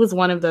loss. And he was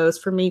one of those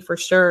for me, for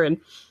sure. And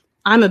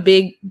I'm a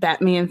big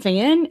Batman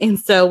fan. And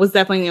so was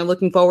definitely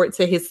looking forward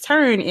to his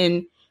turn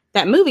in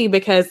that movie,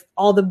 because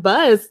all the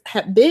buzz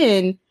had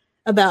been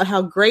about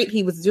how great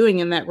he was doing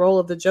in that role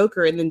of the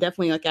Joker. And then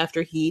definitely like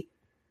after he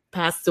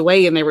passed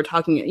away and they were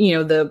talking,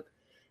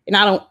 and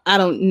I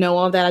don't know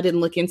all that. I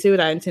didn't look into it.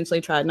 I intentionally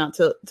tried not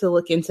to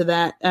look into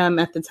that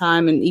at the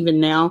time and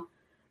even now.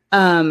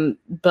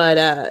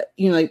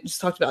 Like just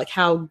talked about like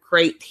how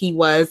great he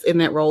was in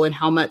that role and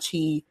how much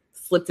he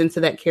slipped into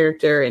that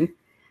character. And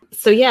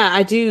so, yeah,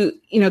 I do,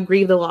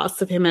 grieve the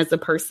loss of him as a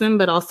person,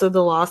 but also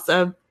the loss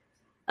of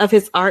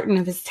his art and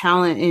of his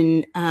talent.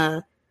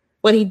 And,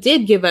 what he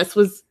did give us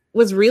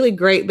was really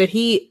great, but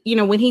he,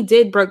 when he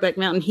did Brokeback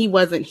Mountain, he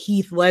wasn't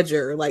Heath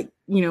Ledger. Like,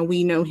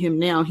 we know him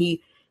now.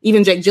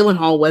 Even Jake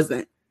Gyllenhaal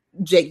wasn't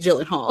Jake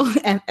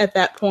Gyllenhaal at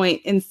that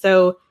point. And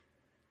so,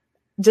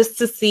 just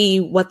to see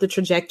what the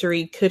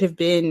trajectory could have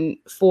been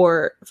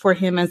for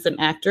him as an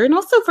actor, and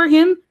also for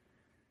him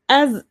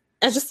as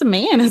just a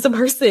man, as a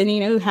person,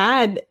 who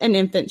had an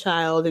infant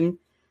child. And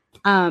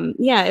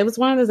it was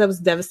one of those that was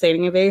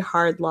devastating, a very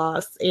hard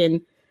loss.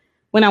 And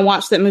when I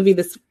watched the movie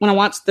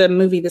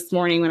this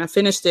morning, when I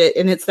finished it,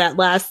 and it's that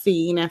last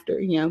scene after,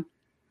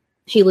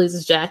 he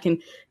loses Jack. And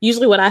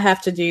usually what I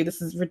have to do,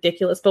 this is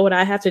ridiculous, but what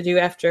I have to do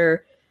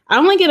after, I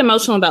only get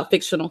emotional about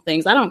fictional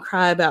things. I don't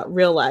cry about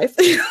real life.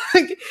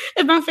 Like,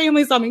 if my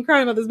family saw me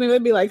crying about this movie,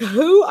 they'd be like,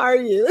 who are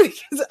you?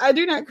 Because I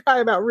do not cry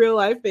about real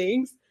life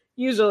things,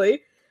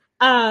 usually.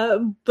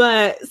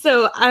 But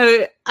so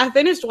I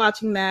finished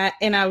watching that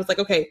and I was like,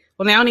 okay,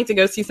 well, now I need to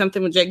go see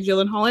something with Jake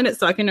Gyllenhaal in it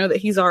so I can know that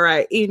he's all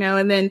right,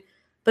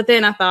 but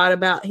then I thought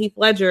about Heath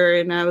Ledger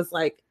and I was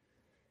like,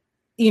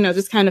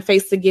 just kind of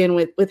faced again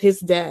with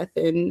his death.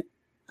 And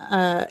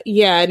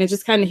and it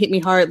just kind of hit me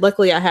hard.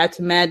 Luckily, I had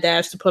to mad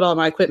dash to put all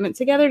my equipment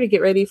together to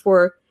get ready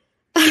for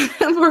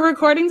for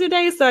recording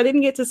today. So I didn't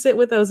get to sit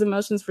with those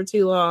emotions for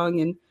too long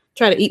and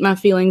try to eat my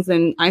feelings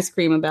and ice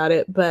cream about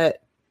it.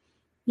 But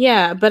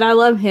yeah, but I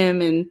love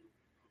him. And,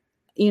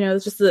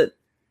 it's just a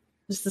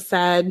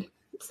sad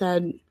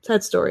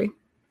sad story.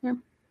 Yeah.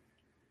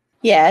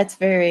 Yeah, it's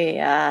very,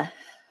 yeah,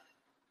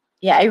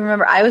 I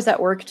remember I was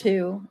at work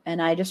too.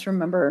 And I just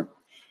remember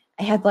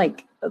I had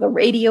like the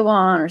radio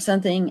on or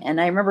something. And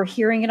I remember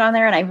hearing it on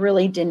there and I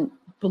really didn't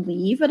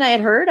believe what I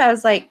had heard. I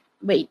was like,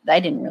 wait, I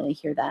didn't really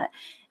hear that.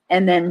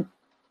 And then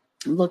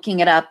looking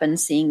it up and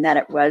seeing that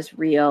it was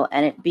real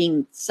and it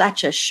being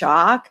such a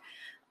shock.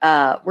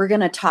 We're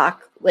going to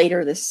talk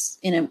later this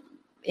in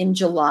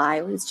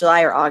July. It's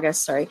July or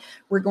August. Sorry.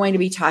 We're going to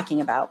be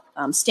talking about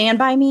Stand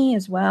By Me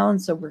as well.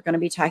 And so we're going to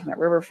be talking about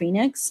River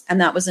Phoenix. And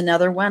that was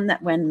another one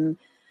that when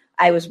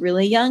I was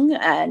really young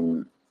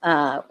and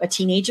a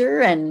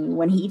teenager and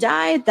when he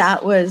died,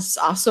 that was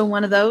also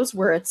one of those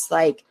where it's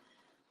like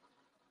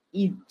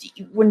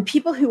when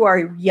people who are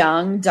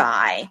young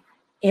die,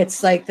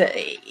 it's like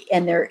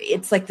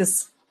it's like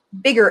this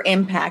bigger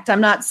impact.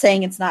 I'm not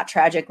saying it's not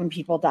tragic when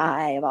people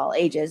die of all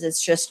ages.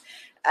 It's just,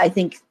 I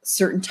think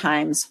certain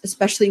times,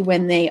 especially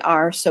when they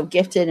are so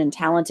gifted and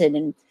talented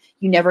and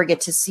you never get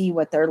to see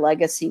what their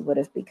legacy would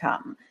have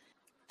become.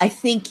 I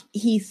think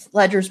Heath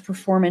Ledger's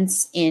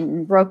performance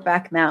in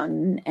Brokeback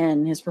Mountain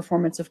and his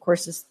performance, of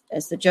course,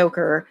 as the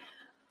Joker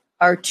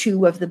are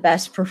two of the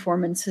best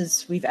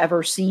performances we've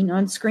ever seen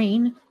on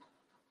screen.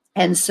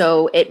 And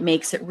so it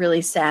makes it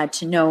really sad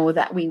to know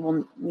that we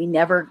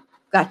never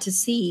got to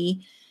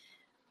see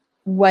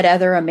what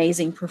other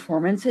amazing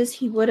performances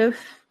he would have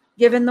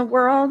given the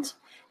world.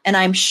 And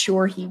I'm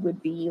sure he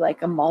would be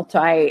like a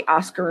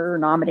multi-Oscar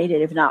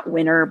nominated, if not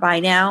winner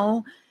by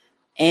now.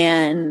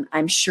 And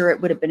I'm sure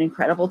it would have been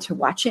incredible to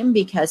watch him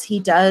because he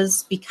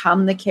does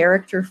become the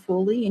character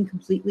fully and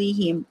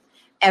completely.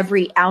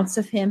 Every ounce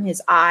of him,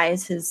 his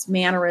eyes, his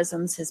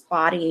mannerisms, his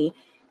body,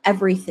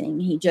 everything.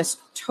 He just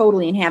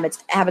totally inhabits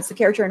the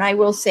character. And I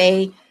will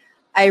say,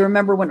 I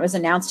remember when it was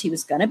announced he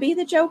was going to be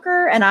the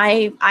Joker. And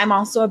I'm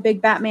also a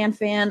big Batman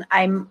fan.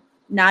 I'm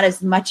not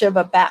as much of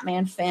a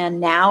Batman fan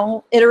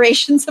now,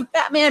 iterations of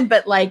Batman,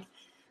 but like,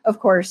 of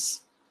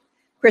course,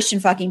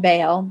 Christian fucking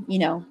Bale,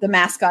 the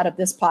mascot of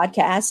this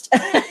podcast.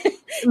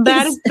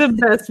 That is the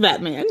best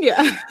Batman.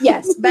 Yeah.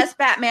 Yes. Best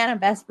Batman and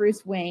best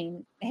Bruce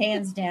Wayne,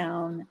 hands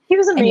down. He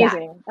was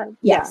amazing.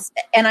 Yes.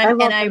 And I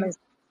love him as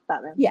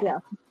Batman.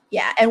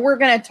 Yeah. And we're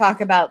going to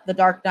talk about the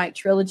Dark Knight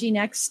trilogy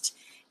next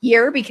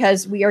year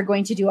because we are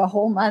going to do a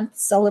whole month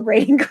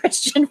celebrating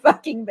Christian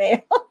fucking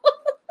Bale.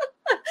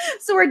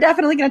 So we're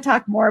definitely going to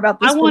talk more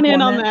about this. I want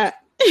in on that.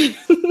 I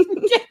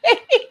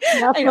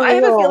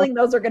have a feeling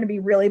those are going to be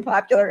really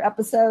popular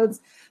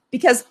episodes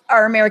because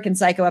our American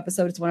Psycho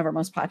episode is one of our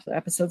most popular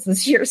episodes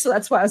this year. So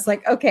that's why I was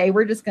like, okay,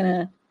 we're just going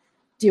to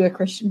do a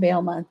Christian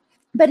Bale month.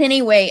 But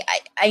anyway,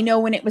 I know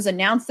when it was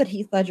announced that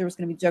Heath Ledger was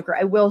going to be Joker,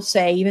 I will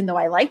say, even though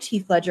I liked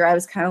Heath Ledger, I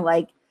was kind of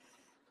like,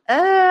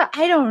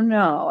 I don't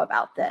know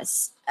about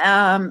this.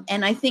 And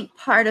I think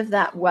part of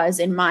that was,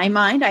 in my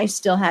mind, I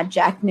still had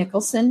Jack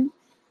Nicholson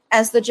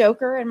as the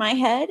Joker in my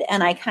head.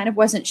 And I kind of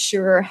wasn't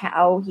sure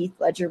how Heath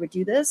Ledger would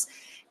do this.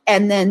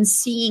 And then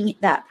seeing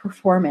that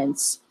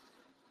performance,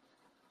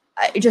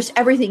 just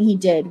everything he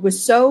did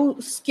was so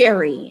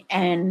scary.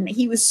 And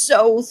he was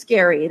so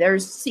scary.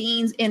 There's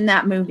scenes in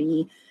that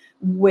movie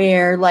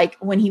where, like,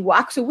 when he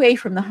walks away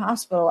from the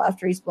hospital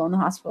after he's blown the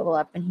hospital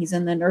up and he's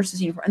in the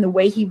nurse's uniform, and the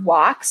way he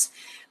walks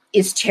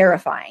is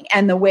terrifying.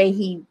 And the way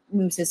he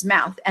moves his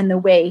mouth and the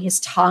way his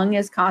tongue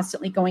is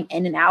constantly going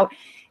in and out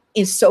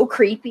is so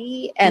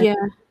creepy. And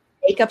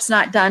makeup's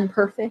not done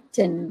perfect.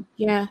 And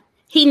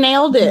he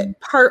nailed it.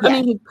 I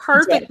mean, he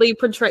perfectly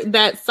portrayed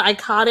that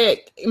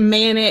psychotic,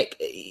 manic,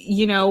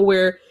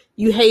 where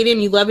you hate him,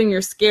 you love him,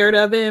 you're scared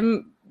of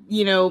him,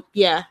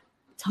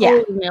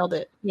 totally nailed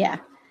it. Yeah.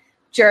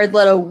 Jared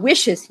Leto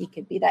wishes he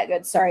could be that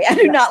good. Sorry, I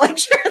do not like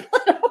Jared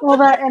Leto. Well,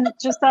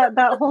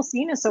 that whole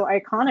scene is so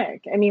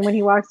iconic. I mean, when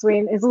he walks away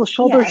and his little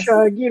shoulder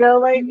shrug,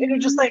 and you're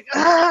just like,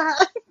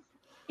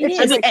 it's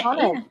just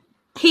iconic.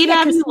 He'd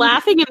have you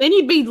laughing and then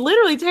he'd be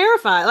literally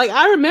terrified. Like,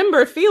 I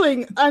remember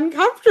feeling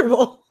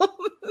uncomfortable.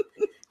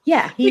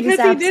 Because he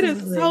did it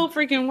so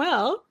freaking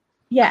well.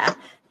 Yeah,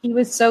 he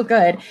was so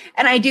good.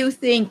 And I do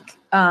think,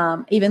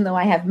 even though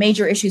I have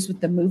major issues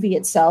with the movie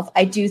itself,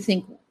 I do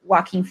think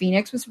Joaquin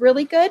Phoenix was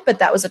really good, but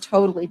that was a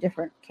totally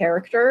different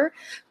character.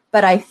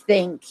 But I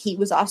think he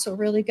was also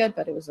really good,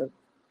 but it was a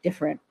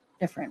different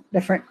in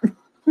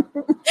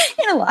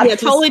a lot of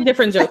totally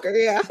different Joker.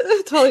 Yeah,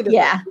 totally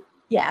different.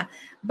 Yeah.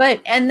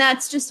 But, and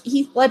that's just,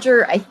 Heath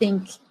Ledger, I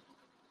think,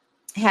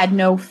 had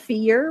no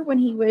fear when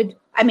he would,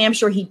 I mean, I'm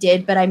sure he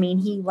did, but I mean,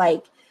 he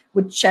like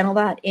would channel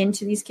that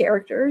into these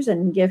characters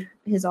and give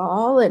his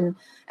all. And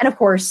of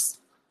course,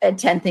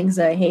 10 Things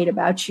I Hate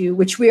About You,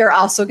 which we are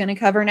also going to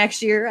cover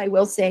next year, I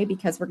will say,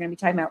 because we're going to be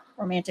talking about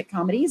romantic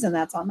comedies, and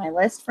that's on my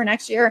list for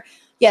next year.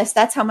 Yes,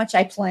 that's how much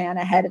I plan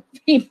ahead of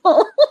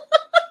people.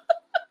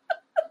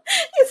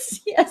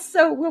 Yes,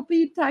 so we'll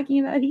be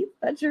talking about Heath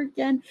Ledger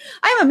again.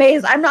 I'm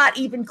amazed. I'm not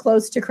even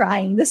close to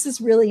crying. This is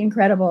really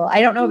incredible.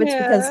 I don't know if it's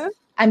because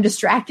I'm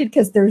distracted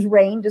because there's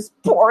rain just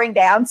pouring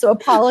down. So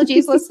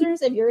apologies,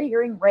 listeners, if you're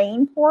hearing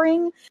rain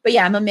pouring. But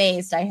yeah, I'm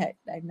amazed. I'm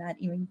not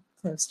even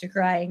close to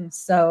crying.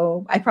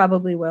 So I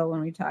probably will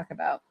when we talk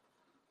about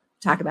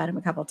him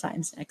a couple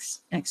times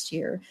next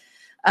year.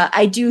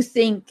 I do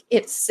think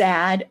it's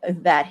sad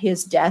that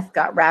his death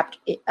got wrapped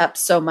up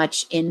so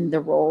much in the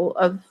role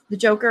of the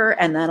Joker,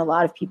 and that a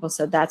lot of people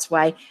said that's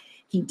why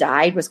he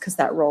died, was because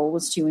that role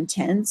was too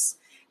intense.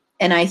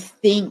 And I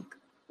think,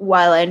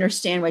 while I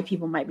understand why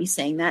people might be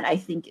saying that, I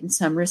think in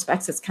some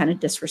respects it's kind of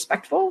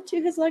disrespectful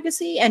to his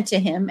legacy and to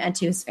him and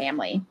to his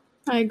family.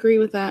 I agree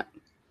with that.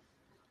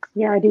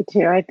 Yeah, I do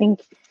too. I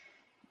think,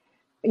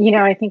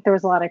 I think there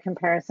was a lot of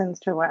comparisons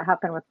to what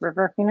happened with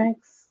River Phoenix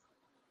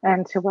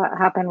and to what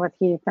happened with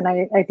Heath. And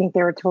I think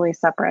they were totally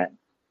separate.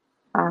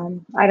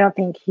 I don't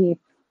think Heath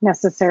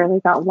necessarily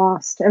got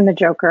lost in the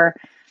Joker,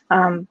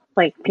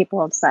 like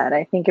people have said.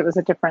 I think it was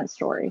a different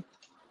story.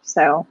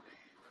 So,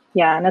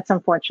 yeah, and it's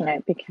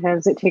unfortunate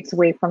because it takes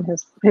away from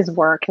his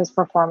work, his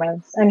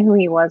performance, and who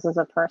he was as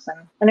a person.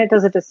 And it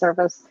does a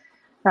disservice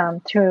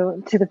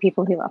to the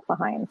people he left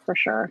behind, for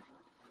sure.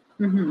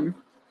 Mm-hmm.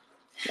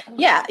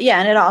 Yeah,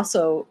 and it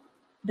also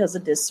does a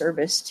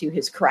disservice to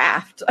his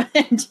craft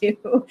and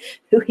to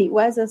who he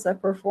was as a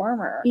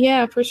performer.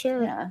 Yeah, for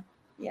sure.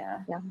 Yeah.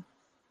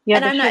 And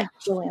the sheer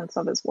brilliance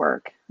of his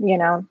work,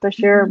 the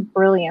sheer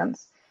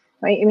brilliance.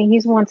 Right? I mean,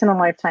 he's once in a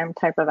lifetime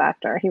type of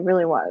actor. He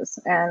really was.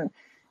 And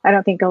I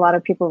don't think a lot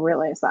of people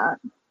realize that,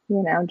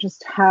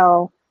 just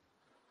how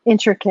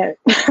intricate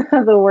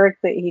the work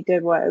that he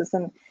did was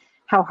and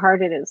how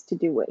hard it is to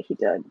do what he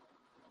did.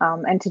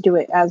 And to do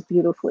it as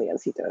beautifully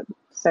as he did.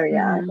 So,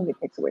 I think it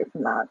takes away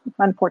from that,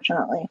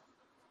 unfortunately.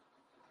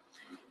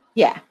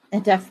 Yeah,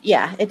 it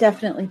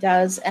definitely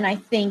does. And I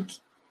think,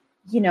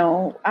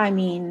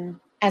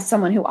 as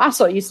someone who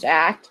also used to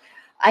act,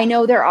 I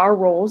know there are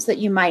roles that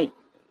you might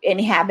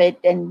inhabit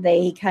and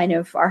they kind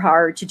of are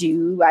hard to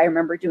do. I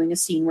remember doing a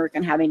scene work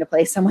and having to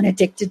play someone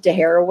addicted to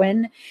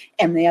heroin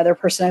and the other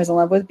person I was in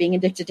love with being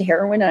addicted to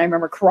heroin. And I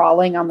remember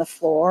crawling on the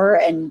floor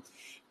and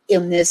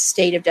in this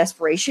state of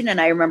desperation.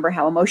 And I remember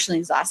how emotionally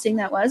exhausting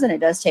that was. And it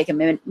does take a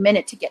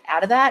minute to get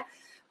out of that.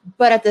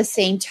 But at the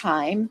same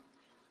time,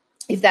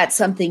 if that's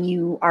something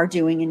you are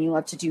doing and you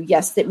love to do,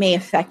 yes, that may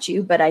affect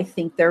you. But I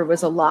think there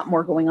was a lot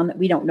more going on that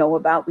we don't know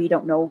about. We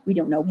don't know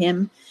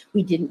him.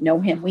 We didn't know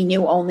him. We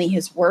knew only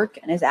his work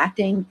and his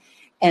acting.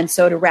 And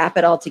so to wrap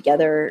it all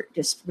together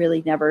just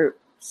really never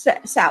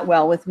sat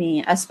well with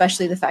me,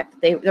 especially the fact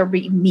that there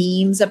be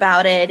memes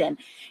about it.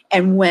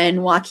 And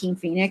when Joaquin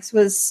Phoenix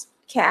was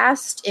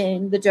cast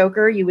in the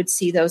Joker, you would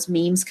see those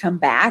memes come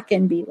back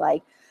and be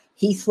like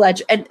Heath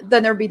Ledger, and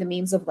then there'd be the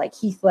memes of like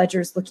Heath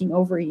Ledger's looking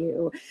over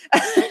you.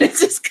 It's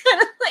just kind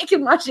of like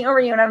him watching over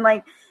you, and I'm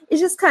like, it's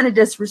just kind of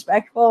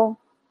disrespectful,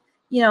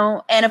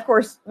 And of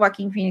course,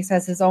 Joaquin Phoenix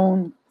has his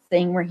own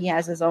thing where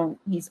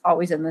he's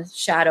always in the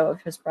shadow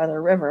of his brother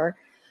River,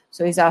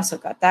 so he's also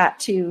got that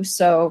too.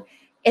 So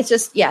it's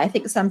just, I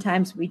think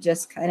sometimes we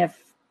just kind of,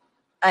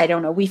 I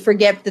don't know, we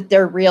forget that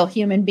they're real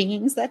human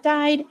beings that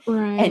died,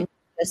 right? And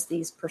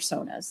these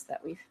personas that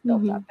we've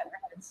built up in our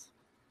heads.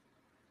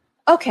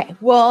 Okay,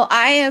 well,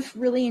 I have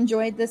really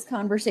enjoyed this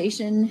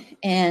conversation,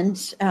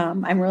 and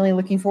I'm really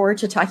looking forward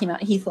to talking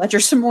about Heath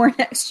Ledger some more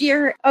next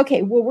year.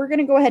 Okay, well, we're going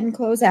to go ahead and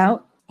close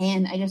out,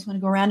 and I just want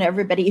to go around to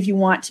everybody. If you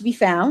want to be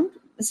found,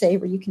 say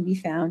where you can be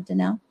found,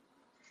 Danelle.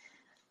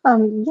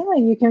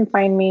 You can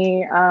find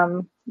me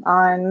on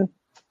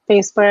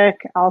Facebook,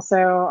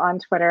 also on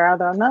Twitter,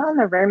 although I'm not on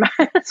there very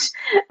much,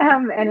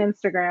 and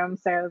Instagram.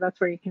 So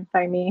that's where you can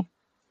find me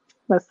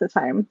most of the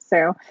time.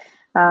 So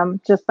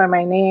just by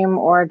my name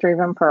or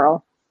Draven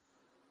Pearl.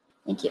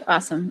 Thank you.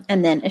 Awesome.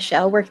 And then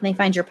Ishelle, where can they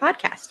find your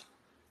podcast?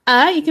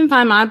 You can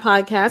find my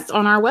podcast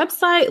on our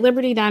website,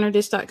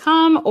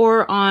 libertydinerdish.com,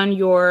 or on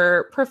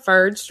your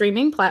preferred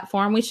streaming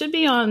platform. We should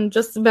be on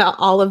just about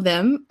all of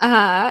them.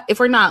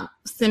 If we're not,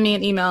 send me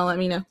an email, let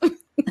me know.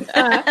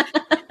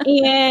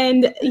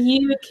 And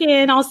you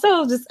can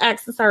also just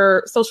access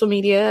our social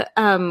media.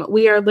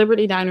 We are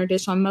Liberty Diner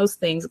Dish on most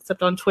things,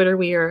 except on Twitter,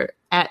 we are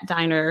at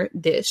Diner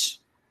Dish.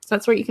 So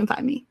that's where you can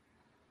find me.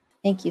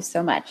 Thank you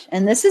so much.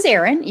 And this is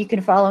Erin. You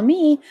can follow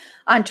me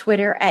on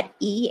Twitter at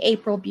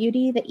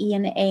 @AprilBeauty. The E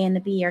and the A and the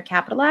B are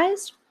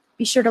capitalized.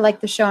 Be sure to like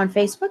the show on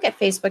Facebook at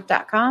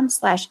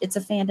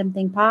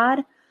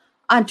facebook.com/itsafandom_thing_pod.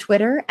 On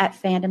Twitter at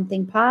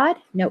 @fandomthingpod.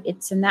 No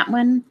it's in that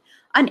one.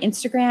 On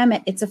Instagram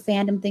at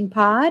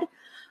 @itsafandom_thing_pod.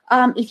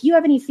 If you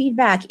have any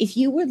feedback, if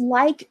you would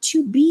like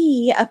to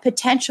be a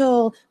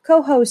potential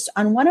co-host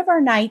on one of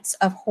our nights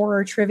of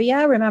horror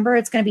trivia, remember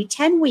it's going to be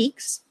 10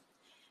 weeks.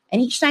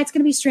 And each night's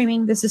going to be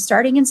streaming. This is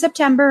starting in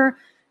September.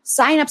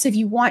 Sign-ups if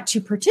you want to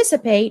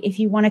participate, if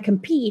you want to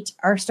compete,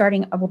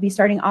 will be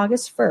starting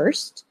August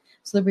 1st.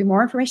 So there'll be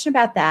more information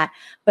about that.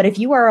 But if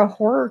you are a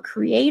horror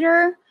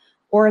creator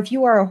or if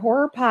you are a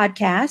horror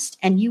podcast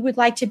and you would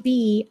like to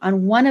be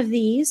on one of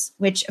these,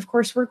 which of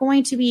course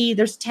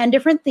there's 10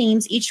 different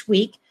themes each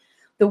week.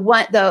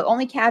 The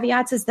only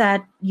caveats is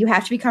that you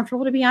have to be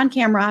comfortable to be on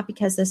camera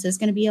because this is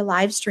going to be a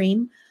live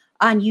stream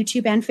on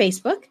YouTube and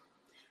Facebook.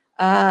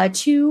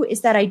 2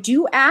 is that I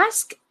do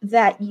ask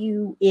that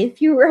you,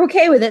 if you're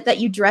okay with it, that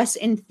you dress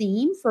in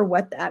theme for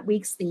what that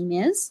week's theme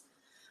is.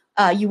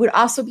 You would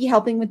also be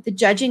helping with the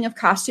judging of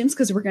costumes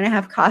because we're going to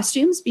have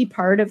costumes be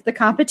part of the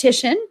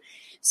competition.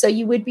 So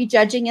you would be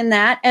judging in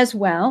that as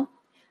well.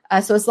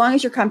 So as long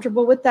as you're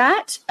comfortable with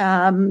that,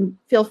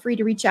 feel free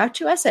to reach out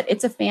to us at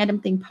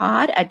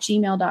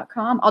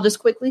itsafandomthingpod@gmail.com. I'll just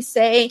quickly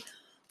say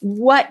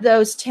what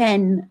those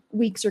 10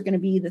 weeks are going to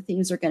be, the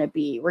themes are going to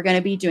be. We're going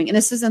to be doing, and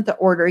this isn't the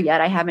order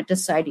yet, I haven't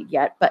decided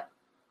yet, but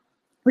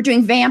we're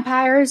doing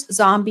vampires,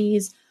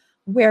 zombies,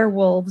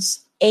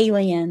 werewolves,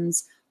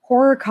 aliens,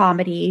 horror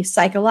comedy,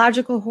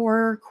 psychological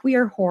horror,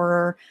 queer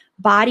horror,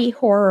 body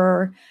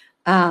horror,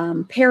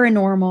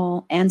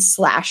 paranormal, and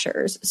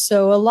slashers.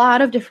 So a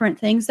lot of different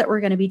things that we're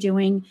going to be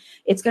doing.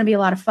 It's going to be a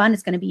lot of fun.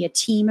 It's going to be a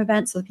team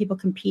event. So the people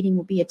competing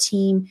will be a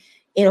team.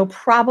 It'll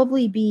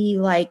probably be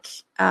like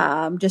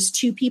just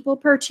 2 people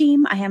per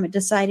team. I haven't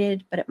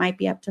decided, but it might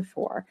be up to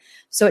 4.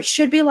 So it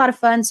should be a lot of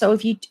fun. So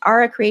if you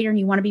are a creator and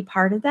you want to be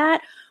part of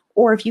that,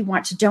 or if you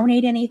want to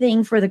donate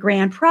anything for the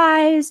grand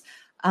prize,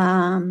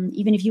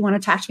 even if you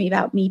want to talk to me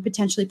about me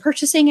potentially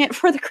purchasing it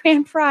for the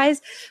grand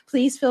prize,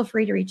 please feel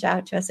free to reach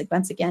out to us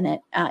once again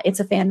at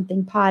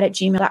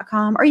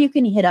itsafandomthingpod@gmail.com, or you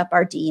can hit up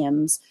our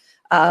DMs,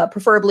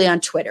 preferably on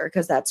Twitter,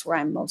 because that's where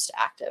I'm most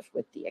active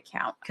with the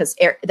account, because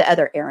the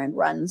other Erin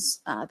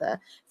runs the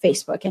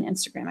Facebook and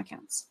Instagram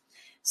accounts.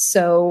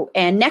 So,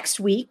 and next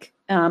week,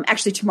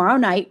 actually tomorrow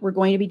night, we're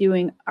going to be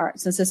doing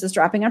since this is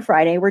dropping on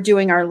Friday, we're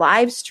doing our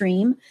live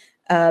stream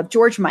of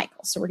George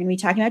Michael. So we're going to be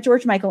talking about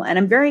George Michael, and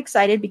I'm very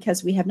excited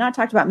because we have not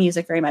talked about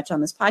music very much on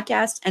this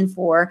podcast. And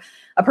for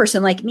a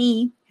person like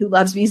me who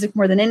loves music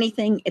more than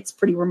anything, it's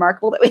pretty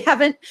remarkable that we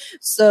haven't.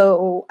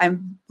 So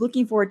I'm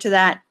looking forward to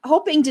that.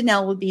 Hoping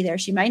Danelle will be there.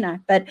 She might not,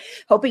 but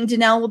hoping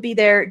Danelle will be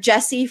there.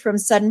 Jesse from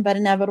Sudden But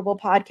Inevitable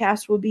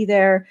podcast will be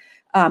there.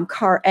 And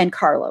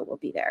Carla will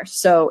be there.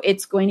 So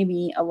it's going to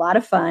be a lot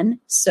of fun.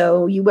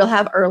 So you will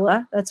have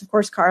Erla. That's of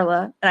course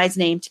Carla and I's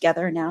name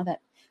together now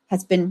that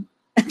has been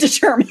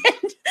determined.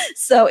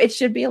 So it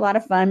should be a lot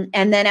of fun.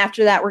 And then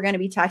after that, we're going to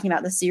be talking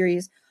about the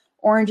series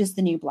Orange is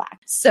the New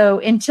Black. So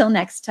until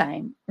next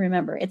time,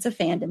 remember, it's a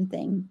fandom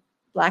thing.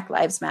 Black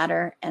Lives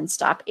Matter and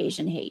stop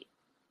Asian hate.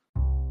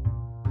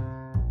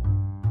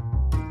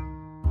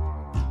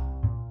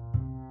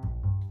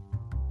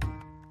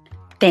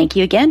 Thank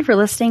you again for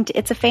listening to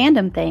It's a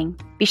Fandom Thing.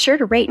 Be sure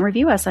to rate and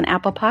review us on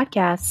Apple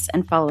Podcasts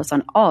and follow us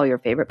on all your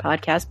favorite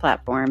podcast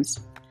platforms.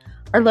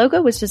 Our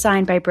logo was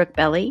designed by Brooke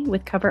Belly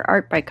with cover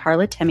art by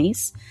Carla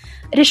Temis.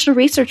 Additional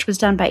research was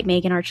done by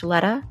Megan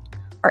Archuleta.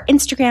 Our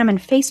Instagram and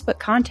Facebook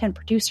content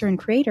producer and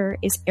creator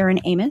is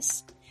Erin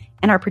Amos,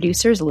 and our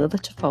producer is Lila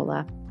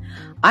Tafola.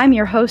 I'm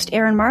your host,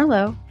 Erin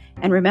Marlowe,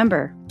 and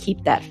remember,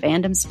 keep that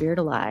fandom spirit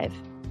alive.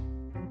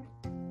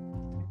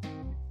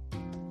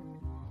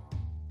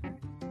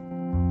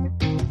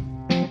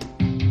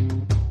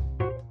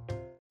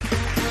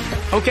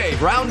 Okay,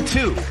 round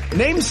 2.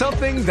 Name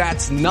something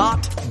that's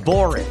not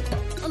boring.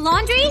 A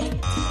laundry?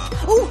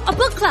 Ooh, a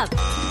book club.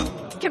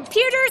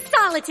 Computer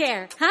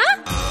solitaire,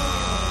 huh?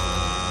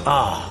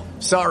 Ah,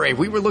 sorry,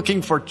 we were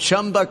looking for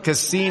Chumba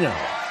Casino.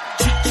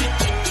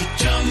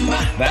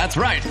 That's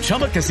right,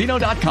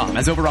 ChumbaCasino.com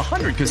has over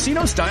 100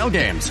 casino-style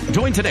games.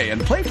 Join today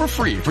and play for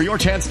free for your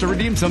chance to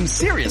redeem some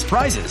serious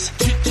prizes.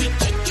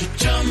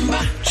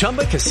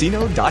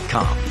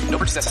 ChumbaCasino.com. No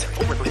purchase necessary.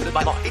 Void where prohibited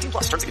by law.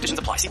 18+. Terms and conditions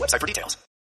apply. See website for details.